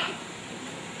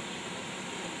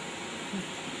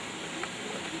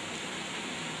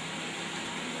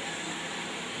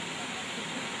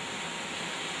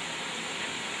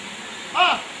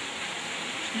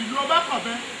 ìlú ọba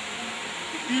kọ̀bẹ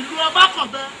ìlú ọba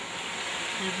kọ̀bẹ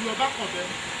ìlú ọba kọ̀bẹ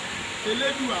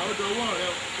elédùà ọdọwọ rẹ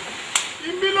o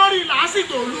ìmí lórí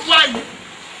làásìgbò olúwa yìí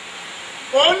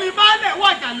òun ni baálẹ̀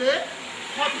wọ̀jàlé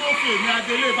wọn tó fi èmi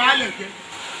adélé baálẹ̀ jẹ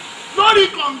lórí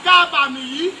kọ̀ǹga àbàmì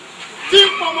yìí tí ń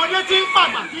pọmọdé tí ń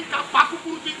pàgbà tí ń pa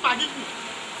kúkúrú tí ń pa gígùn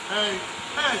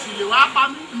ẹ sì lè wá pa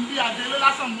mí nbí adélé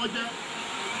lásán mọ jẹ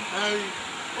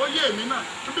ó yé èmi náà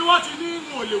bí wọ́n ti ní n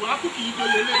ò lè wá kú kì í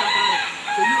joyè ilé bàbá rẹ̀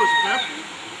èmi ò sì fẹ́ kú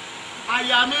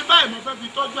àyà mi báyìí mo fẹ́ fi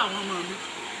tọ́jú àwọn ọmọ mi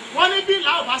wọ́n ní bí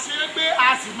ìlà ò bá ṣe é gbé a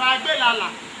sì máa gbé lálà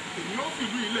èmi ó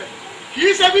fìlú ilẹ̀ kì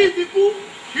í ṣe bí ti kú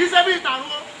kì í ṣe bí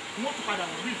ìtàrúwó n ó tún padà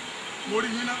wọ̀ bí mo rí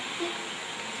yín ná.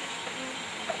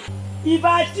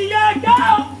 ìbà tí yóò dá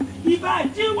ìbà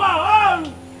jíwọ̀ oòrùn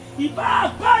ìbà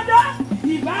àgbádá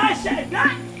ìbà àṣẹ̀dá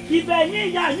ìbẹ̀yìn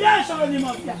ìyá mi ẹ̀sọ̀rọ̀ ni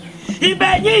mo fìyà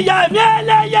ìbẹ̀yìn ìyá mi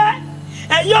ẹlẹ́yẹ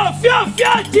ẹ̀yin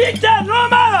òfíòfíò tí tẹnu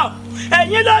mọ̀rọ̀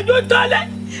ẹ̀yin lójú tọ́lẹ̀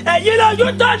ẹ̀yin lójú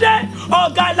tọ́lẹ̀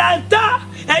ọ̀gàlàǹtà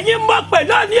ẹ̀yin mọ̀ pẹ̀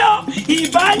lónìí o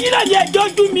ìbà yín lónìí ẹjọ́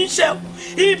ojú mi ṣe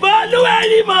ìbà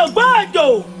olúwẹ̀rí mọ̀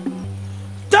gbọ́dọ̀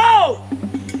tó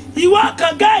ìwọ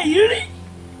kànga yìí rí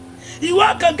ìwọ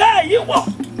kànga yìí wọ̀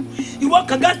ìwọ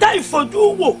kànga tá ìfojú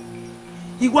wò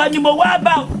ìwọ ni mo wá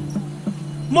bá o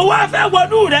mo wá fẹ́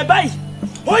wọnú rẹ báyìí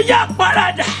ó yá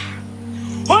paradà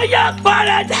ó yá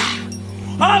paradà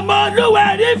ọmọ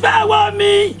olúwẹ̀rí fẹ́ wọ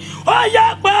mi ó yá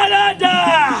paradà.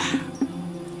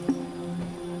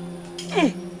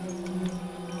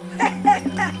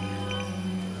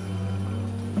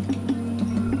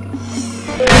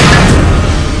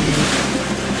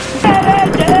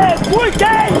 ẹ̀rẹ̀dẹ̀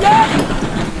kújẹ́ yẹ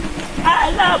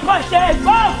alákọ̀ọ́sẹ̀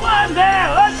gbọ́gbọ́n rẹ̀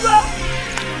ojú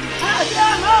àti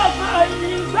ọmọ ọgbọ̀n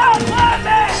ìgbọ́gbọ́n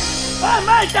rẹ̀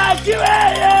ọmọ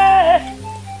ìtàkìrẹ̀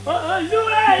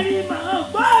olúwẹ̀rí máa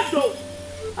gbọ́dọ̀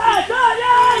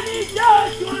àtọ́lẹ́ àníjẹ́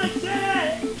oṣù ọ̀sẹ̀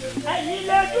ẹ̀yin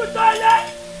lójú tọ́lẹ̀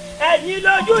ẹ̀yin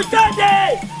lójú tọ́lẹ̀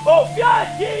òfin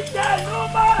àti ìtẹnu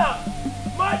mọ̀ràn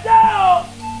mọ́dẹ́ o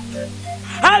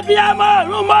abiyamọ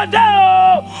ọ̀run mọ́dẹ́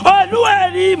o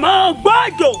olúwẹ̀rí máa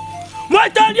gbọ́dọ̀ mo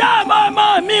tọ́jú ọmọ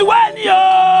mi wá ní o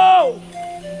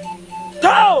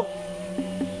tó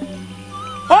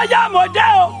ó yá mo dé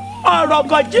o ọ̀rọ̀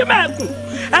gọ̀jí mẹ́kùn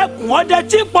ẹkùn ọdẹ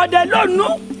tí ń pọdẹ lónú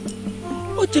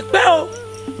ó ti pẹ́ o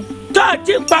tó a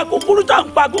ti ń pa kúkúrú tó ń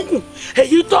pa kúkùn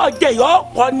èyí tó jẹ yọ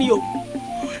ọ̀pọ̀ ni o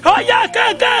ó yá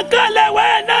kankan lẹ́wẹ́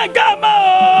náà gà mọ́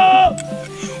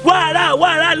o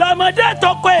wàrà lọ́mọdé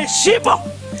tọkọ èṣìbọ̀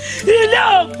ilé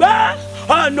ògbà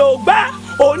ọ̀nà ògbà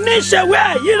oníṣẹ́wé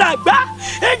àyíràgbá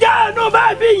ìjà ọ̀nù bá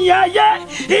bí yín ayé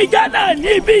ìjà náà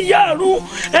níbi yọ̀ọ̀rùn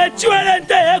etí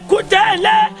ọ̀rẹ́ntẹ̀ ẹ̀kú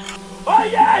tẹ́lẹ̀ ó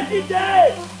yẹ dìde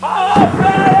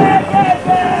ọ̀fẹ́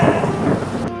gẹ́gẹ́.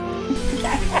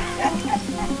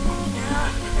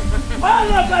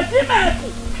 ọ̀rọ̀ gàdí mẹ́kù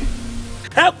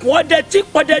ẹkùn ọdẹ tí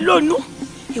pọdẹ lónú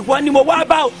ìwọ ni mo wá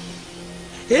bá o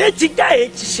èyí ti já èyí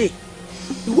ti ṣe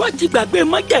ìwọ ti gbàgbé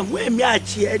mọ́jẹ̀mú èmi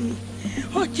àti ẹni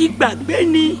ó ti gbàgbé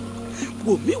ni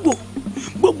wò mí wò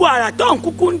gbogbo àrà tó ń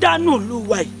kúkú ń dánú ìlú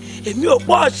wa yìí èmi ò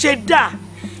pọ̀ ṣe dáa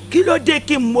kí ló dé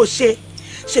kí n mo ṣe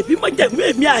ṣèbí mọ́jẹ̀mú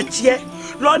èmi àti ẹ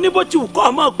lọ ní bó ti wù kọ́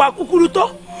ọmọ pa kúkúrú tó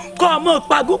kọ́ ọmọ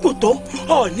pa gúngùn tó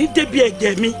ọ̀ọ́ni débi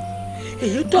ẹ̀jẹ̀ mi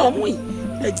èyí tó ọmú yìí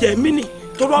ẹ̀jẹ̀ mi ni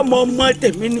torọ́ ọmọ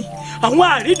tèmi ni àwọn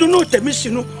àrídùnnú tèmi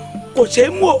sínú kò ṣeé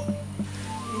mú o.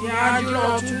 ìyá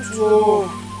ajúrọ̀ tútù o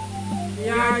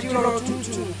ìyá ajúrọ̀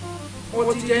tútù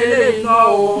mo ti jẹ eléyìí náà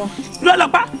o.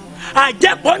 lọ́lọ́pàá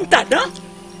àjẹpọ̀ ń tàná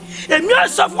èmi ò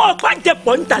sọ fún ọ̀pá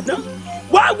àjẹpọ̀ ń tàná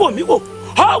wá wò mí wò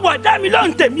ọwọ́ dá mi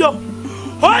lóhùn tèmi o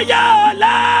ó yá ọ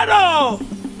láàárọ̀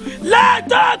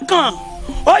látọkàn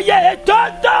ó yẹ ètò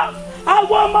ọ̀tọ̀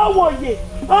àwọn ọmọ wòye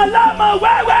ọlọ́mọ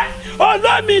wẹ́wẹ́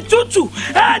olómi tútù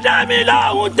ẹ̀dá mi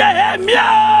lóhùn tèmi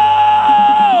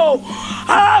o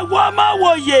àwọn ọmọ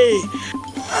wòye.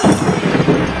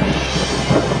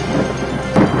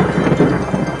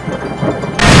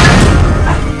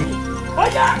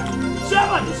 Oya, ṣé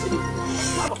wà ní sí?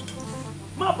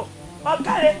 Má bọ̀,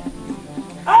 Bakare,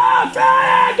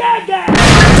 ọ̀fẹ́ gẹ́gẹ́.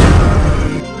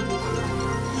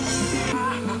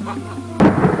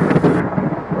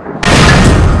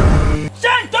 Ṣé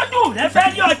ìtọ́jú rẹ fẹ́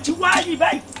rí ọtí wáyé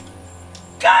báyìí?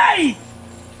 Káì!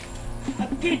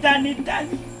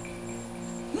 Akídanidání.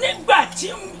 Nígbà tí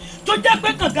tó jẹ́ pé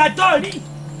kànga tó rí,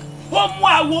 ó mú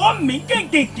àwọ̀ mi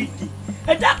gègègègè.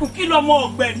 Ẹ dákun kí lọmọ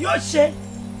ọ̀gbẹ̀rì ó ṣe.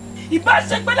 Ìbá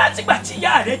ṣe pé látìgbà tí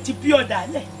ìyá rẹ ti bí ọ̀dà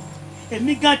lẹ̀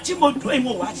èmi gan tí mo dún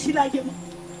ìwọ̀n wá sí láyé mọ́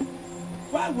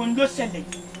wá wo ló ṣẹlẹ̀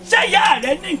ṣé ìyá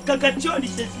rẹ ní nǹkan kan tí ò ní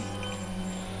ṣe sí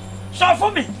sọ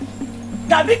fún mi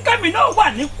tàbí kẹ́mi náà wà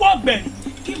ní kú ọ̀gbẹ̀rì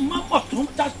kí n má mọ̀ tó ń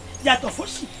ta yàtọ̀ fún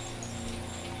sí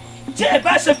tí ẹ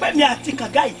bá ṣe pé mi àti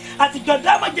kànga yìí àtijọ́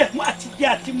dámọ̀jẹ̀mú àti jẹ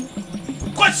àti mu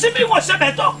kò sí bí wọ́n ṣe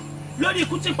bẹ̀ tó lórí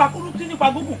ikú tí ń pa kúrú tí ń pa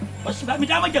gbogbo ó sì bá mi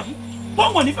dámọ̀jẹ̀mú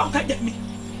bọ́ọ̀ wọ̀n nífẹ̀ẹ́ ọ̀ká jẹ̀ mi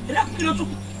ẹ dákun kí ló tún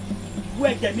kù wo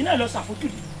ẹ̀jẹ̀ mi náà lọ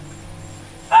ṣàfojúdi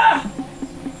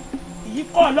èyí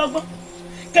kọ́ ọlọ́gbọ́n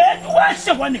kẹ́ẹ́dù wá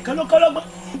ṣèwọ nìkan ló kọ́ ọlọ́gbọ́n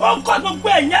ó kọ́ gbogbo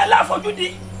ẹ̀yìn aláfojúdi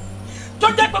tó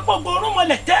jẹ́ pé gbogbo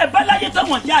orúnmọlẹ̀ tẹ́ ẹ bá láyé tó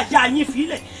wọ̀n jẹ́ àyà yín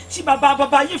fílẹ̀ tí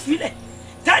bàbá yín fílẹ̀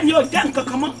táyì ò jẹ́ nǹkan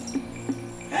kan mọ́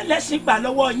ẹ lẹ́sìn gbà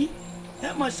lọ́wọ́ yín ẹ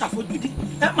mọ̀ ṣàfojúdi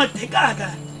ẹ mọ̀ tẹ́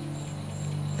gàràgàrà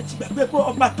ẹ ti gbàgbé pé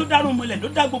ọba tó dárún mọlẹ̀ ló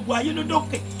dá gbogbo ayé ló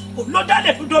dókè ló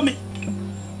dálẹ̀ tó dómi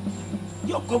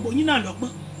yóò kọ́ gbòyìn náà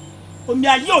lọ́gbọ́n omi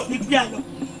ayé ò ní gbé àlọ́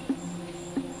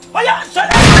ó yà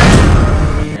sọ́dọ̀.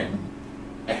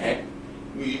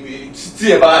 tí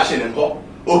ẹ bá ṣẹlẹ̀ nǹkan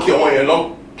ókè wọn yẹn lọ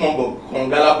kàn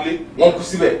gálábílé wọn kú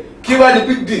síbẹ̀ kí wá ní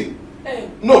big deal.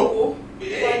 No.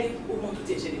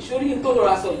 sórí tó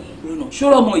lọ́ra sọ yìí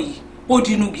ṣọ́rọ̀ ọmọ yìí ó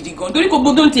di inú gidi gan torí kò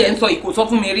gbódò tí ẹ̀ ń sọ yìí kò sọ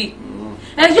fún mi rí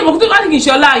ẹ ṣe mọ̀ kó tó bá ní kì í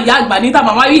ṣe ọlá ìyá àgbà níta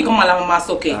màmá rí ìkan màlá màmá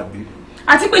sọkẹ̀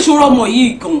àti pé ṣọ́rọ̀ ọmọ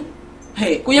yìí gan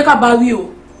kò yẹ ká bá wí o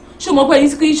ṣó mọ̀ pé ẹni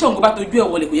tí Ṣàngó bá tójú ẹ̀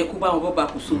wọlé kò yẹ kó bá wọn bọ́ bá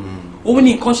kù so òun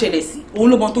ní nǹkan ṣẹlẹ̀ sí òun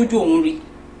ló mọ tójú òun rí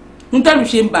nítorí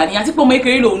ṣe ń bà ní àti pé ọmọ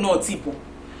kékeré lòun náà ti bọ̀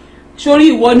sórí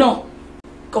ìwọ náà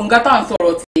kọ̀ǹgá tá à ń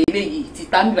sọ̀rọ̀ ti eléyìí ti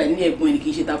tá nígbà ní ẹ̀gbọ́n ẹni kì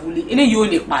í ṣe tabulé eléyìí ó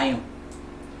lè pààyàn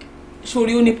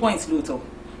sórí ó ní point lóòótọ́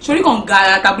sórí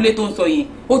kọ̀ǹgá tabulé tó ń sọ yẹn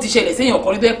ó ti ṣẹlẹ̀ sí èèyàn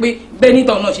kan nítorí pé bẹ́ẹ̀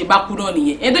nítọ̀ náà ṣe bá kú náà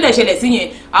nìyẹn ẹni tó dẹ̀ ṣẹlẹ̀ sí yẹn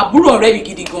àbúrò ọ̀rẹ́ mi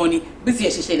gidi gan ni bí tiẹ̀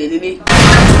ṣe ṣẹlẹ̀ lélẹ̀.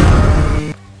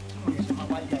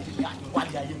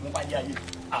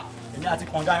 èmi àti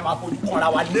kọ̀ǹgá yẹn máa fojú kọ́ra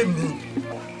wa lé mi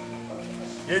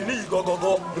èmi yìí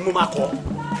gọ́gọ́gọ́ ni mo máa kọ́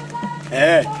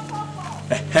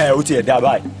ó tiẹ̀ dá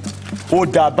báyìí ó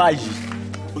dá báyìí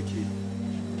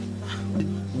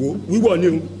wo wíwọ̀ ni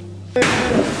o.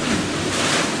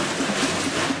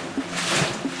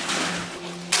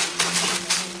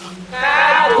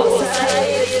 káàbọ̀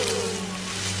sáyé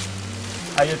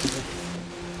ayé tuntun.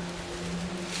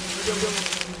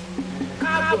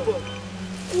 káàbọ̀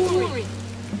kúrìn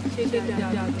ṣe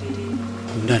dáadáa dé.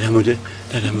 dáadáa mo dé.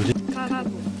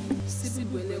 káàbọ̀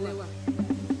síbí ẹlẹ́wà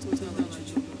tó dára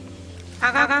jù.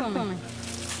 arákùnrin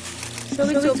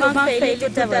sórí tí o bá ń fẹ́ ilé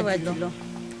tó dára jùlọ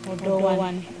ọ̀dọ̀ wa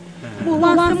ni mo wá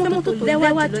fẹ́ mọ́tò tó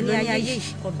lẹ́wà jùlọ ní ayé yìí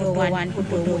ọ̀dọ̀ wa ni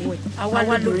àwa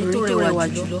lórí tó rẹwà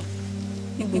jùlọ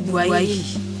ní gbogbo ayé yìí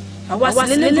àwa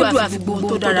sì lélẹ́dùn àfi gbogbo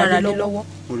tó dára lé lọ́wọ́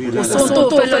kò sóhun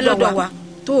tó fẹ́ lọ́dọ̀ wa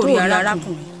tó rí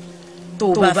arákùnrin tó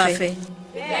o bá fẹ́.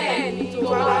 bẹ́ẹ̀ni tó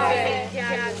bá fẹ́ kí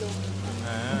á lọ.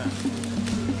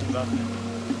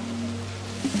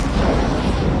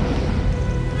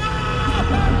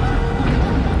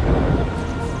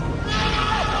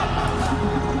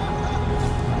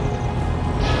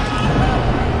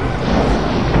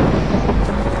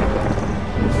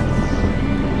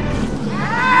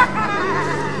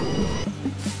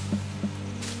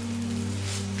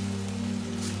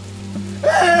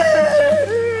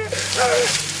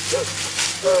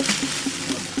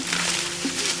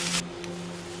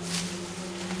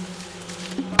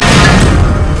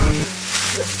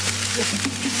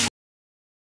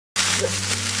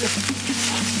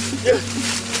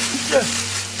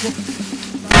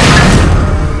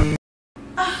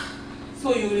 so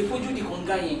yóò lè fojú di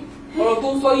kànga yẹn ọ̀rọ̀ tó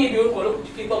ń sọ yé mi orúkọ ló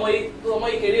fi pọ́ ọmọ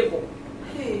ìkéré bọ̀.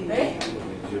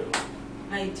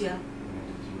 àìjíà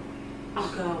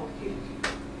ọ̀gá ò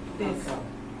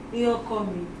ní ọkọ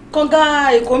mi. kànga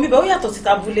èkó mi bẹ́ẹ̀ ó yàtọ̀ sí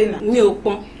tabulé náà. mi ò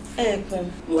pọn. ẹ̀ẹ̀kan.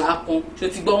 wàá pọn ṣò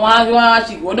ti gbọ́ wọn á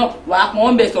ṣìgbọ́ náà wàá pọn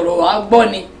wọn bẹ̀ sọ̀rọ̀ wàá gbọ́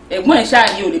ni ẹ̀gbọ́n ẹ̀ ṣáà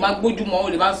ni o lè máa gbójú mọ́ o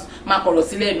lè máa kọ̀rọ̀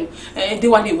sí lẹ́nu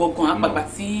déwálé ìwọ gan apàgbà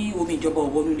tí omi ìjọba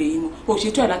ọ̀wọ́ nílé yín mọ́ o ṣe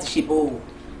tó ẹ̀ láti ṣe bọ́ o.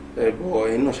 bọ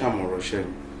ẹyin náà ṣàmọ̀rọ̀ ṣẹ́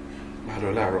mi máa lọ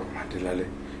láàárọ̀ máa dé lálẹ́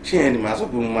ṣé yẹn ni màá sọ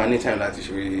pé mo máa ní time láti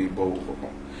ṣe bọ́ọ̀wù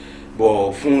kankan bọ̀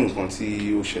fún nǹkan tí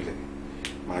ó ṣẹlẹ̀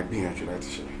máa gbìyànjú láti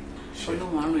ṣe.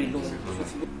 ọlọ́run àrùn ẹ̀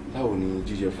lọ́wọ́. báwo ni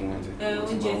jíjẹ fún wa tẹ.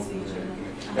 oúnjẹ ti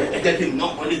ẹ jẹ́ kí n náà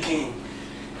kọ́lé kí n.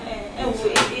 ẹ wo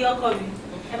ìyọkọ mi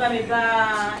ẹ bá mi bá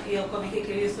ìyọkọ mi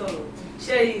kékeré sọ̀rọ̀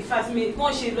ṣé ìfàtí mi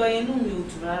wọ́n ṣe lọ inú mi ò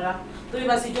dùn rárá torí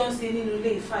bá ṣe jọ ń ṣe nínú ilé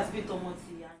ìfàtí bí tọmọ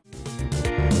ti